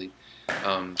actually.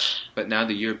 But now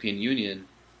the European Union,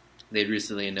 they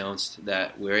recently announced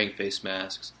that wearing face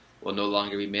masks will no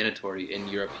longer be mandatory in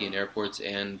European airports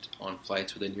and on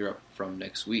flights within Europe from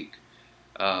next week,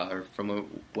 or from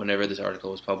whenever this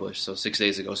article was published, so 6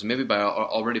 days ago. So maybe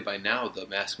already by now the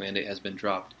mask mandate has been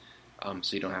dropped,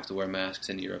 so you don't have to wear masks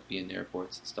in European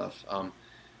airports and stuff.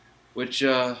 Which,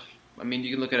 I mean,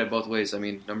 you can look at it both ways. I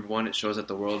mean, number one, it shows that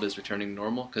the world is returning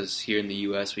normal, because here in the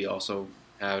U.S. we also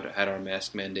had our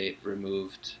mask mandate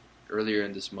removed earlier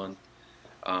in this month.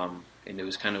 And it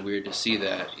was kind of weird to see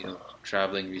that,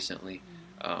 traveling recently.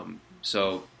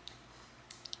 So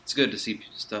it's good to see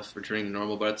stuff returning to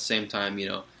normal, but at the same time,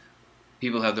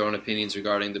 people have their own opinions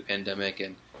regarding the pandemic,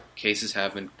 and cases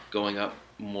have been going up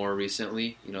more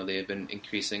recently. They have been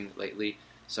increasing lately.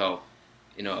 So,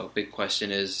 a big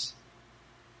question is,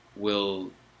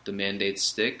 will the mandates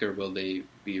stick, or will they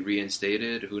be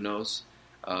reinstated? Who knows?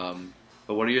 But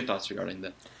what are your thoughts regarding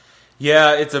that?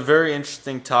 Yeah, it's a very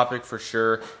interesting topic for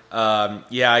sure.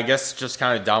 I guess just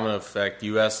kind of domino effect.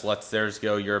 U.S. lets theirs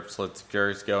go, Europe lets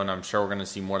theirs go, and I'm sure we're going to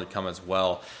see more to come as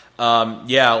well.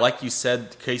 Yeah, like you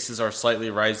said, cases are slightly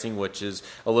rising, which is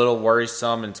a little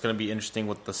worrisome, and it's going to be interesting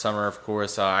with the summer, of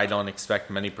course. I don't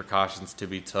expect many precautions to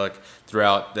be took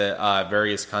throughout the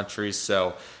various countries.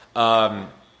 So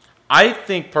I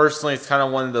think personally it's kind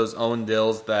of one of those own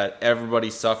deals that everybody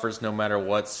suffers no matter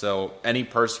what. So any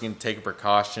person can take a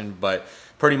precaution, but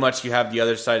pretty much you have the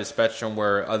other side of the spectrum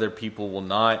where other people will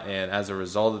not. And as a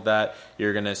result of that,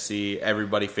 you're going to see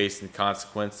everybody facing the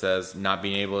consequence as not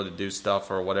being able to do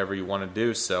stuff or whatever you want to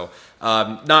do. So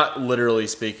not literally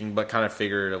speaking, but kind of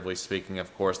figuratively speaking,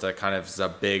 of course, that kind of is a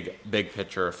big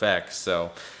picture effect.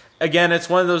 So again, it's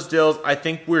one of those deals. I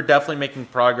think we're definitely making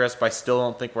progress, but I still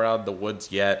don't think we're out of the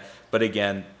woods yet. But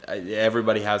again,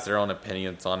 everybody has their own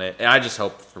opinions on it. And I just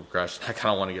hope for progression. I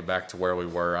kind of want to get back to where we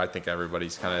were. I think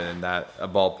everybody's kind of in that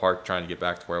ballpark trying to get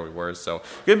back to where we were. So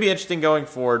it's going to be interesting going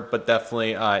forward, but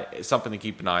definitely something to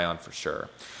keep an eye on for sure.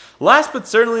 Last but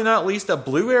certainly not least, a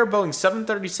Blue Air Boeing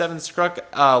 737 struck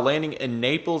landing in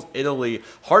Naples, Italy,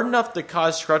 hard enough to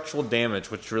cause structural damage,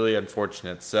 which is really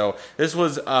unfortunate. So this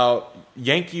was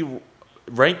Yankee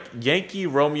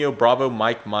Romeo Bravo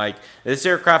Mike. This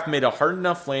aircraft made a hard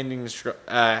enough landing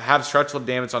have structural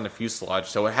damage on the fuselage.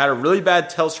 So it had a really bad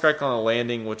tail strike on the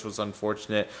landing, which was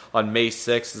unfortunate. On May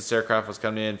 6th, this aircraft was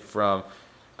coming in from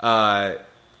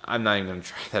I'm not even going to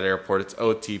try that airport. It's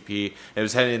OTP. It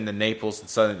was heading into Naples in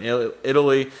southern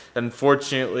Italy.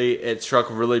 Unfortunately, it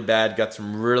struck really bad. Got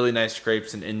some really nice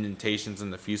scrapes and indentations in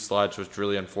the fuselage, which was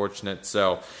really unfortunate.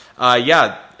 So,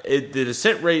 the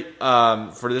descent rate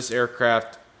for this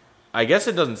aircraft, I guess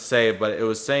it doesn't say, but it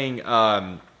was saying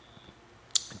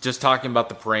just talking about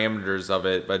the parameters of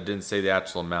it, but it didn't say the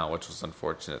actual amount, which was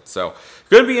unfortunate. So,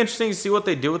 going to be interesting to see what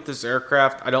they do with this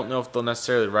aircraft. I don't know if they'll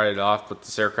necessarily write it off, but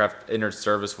this aircraft entered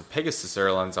service with Pegasus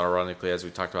Airlines, ironically, as we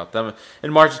talked about them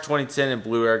in March of 2010, and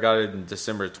Blue Air got it in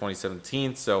December of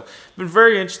 2017. So, it's been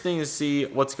very interesting to see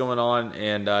what's going on,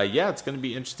 and it's going to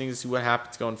be interesting to see what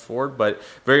happens going forward, but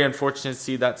very unfortunate to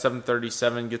see that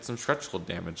 737 get some structural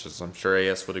damages. I'm sure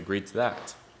AS would agree to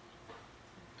that.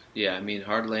 Yeah, I mean,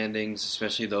 hard landings,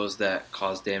 especially those that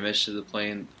cause damage to the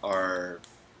plane, are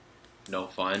no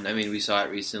fun. I mean, we saw it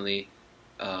recently,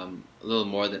 a little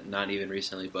more than, not even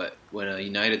recently, but when a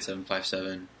United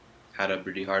 757 had a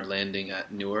pretty hard landing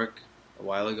at Newark a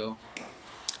while ago.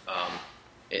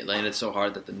 It landed so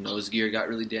hard that the nose gear got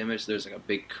really damaged. There's like a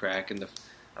big crack in the,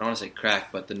 I don't want to say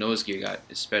crack, but the nose gear got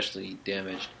especially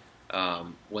damaged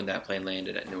when that plane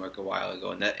landed at Newark a while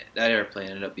ago, and that airplane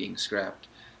ended up being scrapped.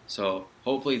 So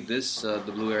hopefully the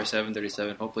Blue Air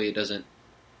 737, hopefully it doesn't,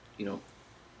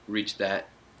 reach that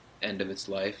end of its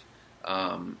life.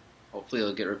 Hopefully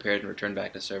it'll get repaired and returned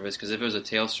back to service. Because if it was a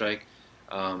tail strike,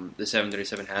 the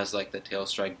 737 has like the tail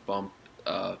strike bump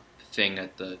thing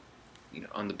at the,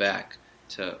 on the back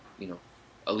to,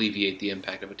 alleviate the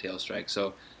impact of a tail strike.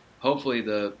 So hopefully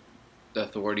the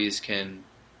authorities can,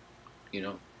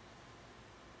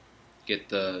 get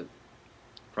the,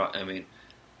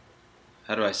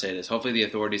 how do I say this? Hopefully the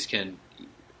authorities can...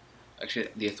 Actually,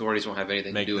 the authorities won't have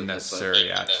anything to do with it. Make the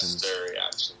necessary actions.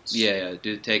 Yeah,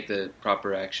 do take the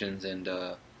proper actions, and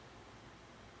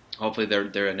hopefully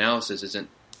their analysis isn't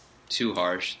too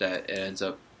harsh that it ends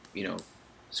up,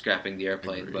 scrapping the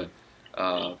airplane. Agreed.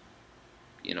 But,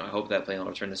 I hope that plane will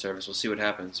return to service. We'll see what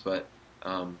happens, but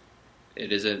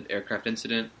it is an aircraft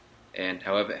incident, and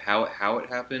however how it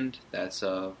happened, that's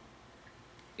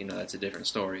that's a different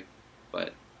story.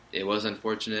 But it was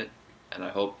unfortunate, and I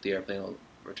hope the airplane will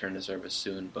return to service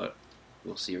soon, but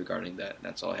we'll see regarding that. And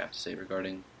that's all I have to say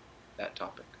regarding that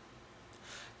topic.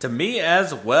 To me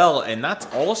as well, and that's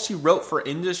all she wrote for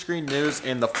industry news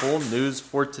and the full news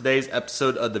for today's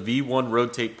episode of the V1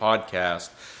 Rotate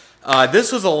podcast.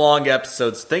 This was a long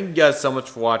episode, so thank you guys so much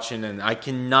for watching, and I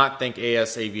cannot thank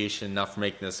AS Aviation enough for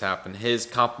making this happen. His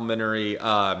complimentary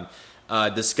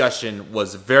discussion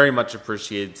was very much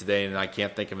appreciated today, and I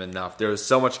can't thank him enough. There was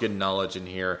so much good knowledge in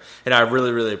here, and I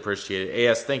really, really appreciate it.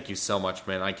 AS, thank you so much,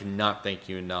 man. I cannot thank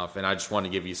you enough, and I just want to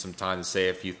give you some time to say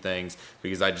a few things,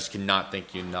 because I just cannot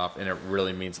thank you enough, and it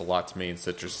really means a lot to me in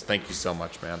Citrus. Thank you so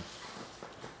much, man.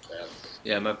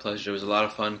 Yeah, my pleasure. It was a lot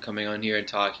of fun coming on here and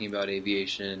talking about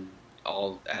aviation,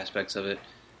 all aspects of it.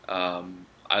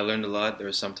 I learned a lot. There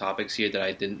were some topics here that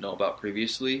I didn't know about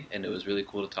previously, and it was really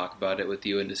cool to talk about it with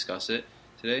you and discuss it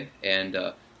today. And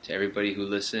to everybody who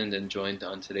listened and joined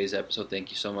on today's episode, thank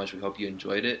you so much. We hope you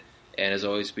enjoyed it. And as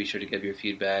always, be sure to give your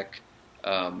feedback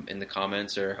in the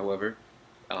comments or however.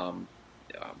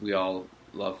 We all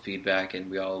love feedback,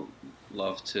 and we all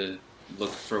love to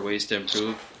look for ways to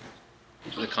improve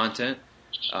the content.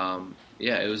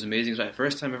 It was amazing. It was my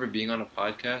first time ever being on a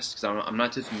podcast, because I'm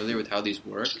not too familiar with how these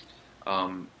work.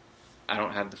 I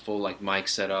don't have the full like mic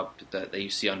setup that you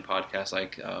see on podcasts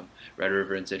like Red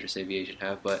River and Citrus Aviation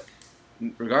have. But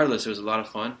regardless, it was a lot of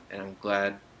fun, and I'm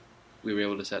glad we were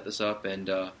able to set this up. And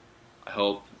I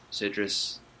hope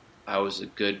Citrus, I was a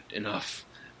good enough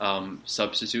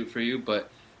substitute for you. But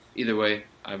either way,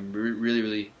 I'm really,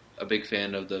 really a big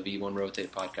fan of the V1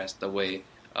 Rotate podcast. The way,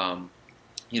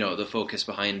 the focus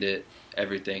behind it,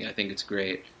 everything. I think it's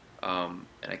great, and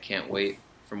I can't wait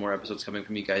for more episodes coming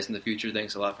from you guys in the future.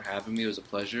 Thanks a lot for having me. It was a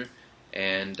pleasure.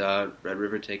 And Red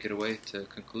River, take it away to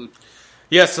conclude.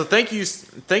 Yeah, so thank you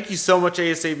so much,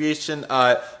 AS Aviation.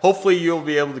 Hopefully you'll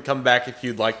be able to come back if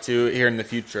you'd like to here in the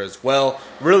future as well.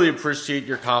 Really appreciate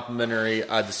your complimentary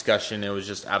discussion. It was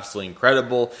just absolutely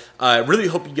incredible. I really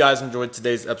hope you guys enjoyed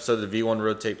today's episode of the V1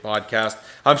 Rotate podcast.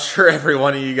 I'm sure every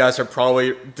one of you guys are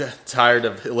probably tired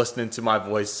of listening to my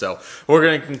voice, so we're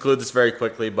going to conclude this very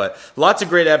quickly. But lots of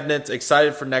great evidence.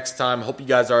 Excited for next time. Hope you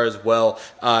guys are as well.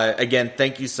 Again,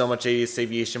 thank you so much, AS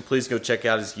Aviation. Please go check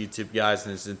out his YouTube, guys,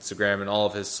 and his Instagram and all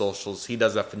of his socials. He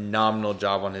does a phenomenal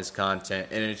job on his content,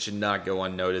 and it should not go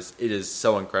unnoticed. It is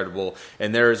so incredible,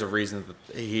 and there is a reason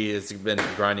that he has been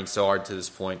grinding so hard to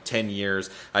this point. 10 years.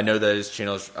 I know that his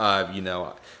channel's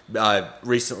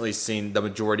recently seen the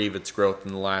majority of its growth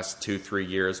in the last 2-3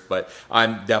 years, but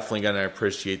I'm definitely going to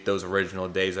appreciate those original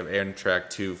days of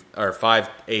Amtrak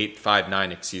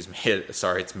 5859. Excuse me.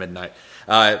 Sorry, it's midnight.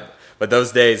 But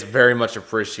those days, very much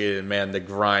appreciated, man. The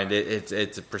grind,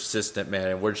 it's a persistent, man.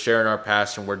 And we're sharing our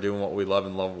passion. We're doing what we love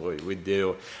and love what we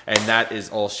do. And that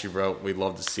is all she wrote. We'd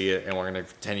love to see it, and we're going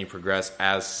to continue to progress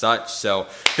as such. So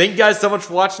thank you guys so much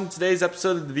for watching today's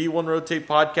episode of the V1 Rotate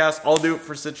podcast. I'll do it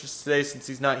for Citrus today since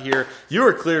he's not here. You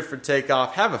are cleared for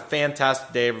takeoff. Have a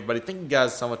fantastic day, everybody. Thank you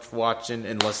guys so much for watching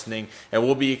and listening. And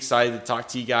we'll be excited to talk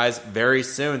to you guys very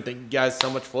soon. Thank you guys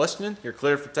so much for listening. You're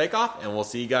cleared for takeoff, and we'll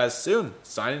see you guys soon.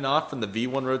 Signing off from the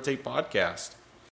V1 Rotate podcast.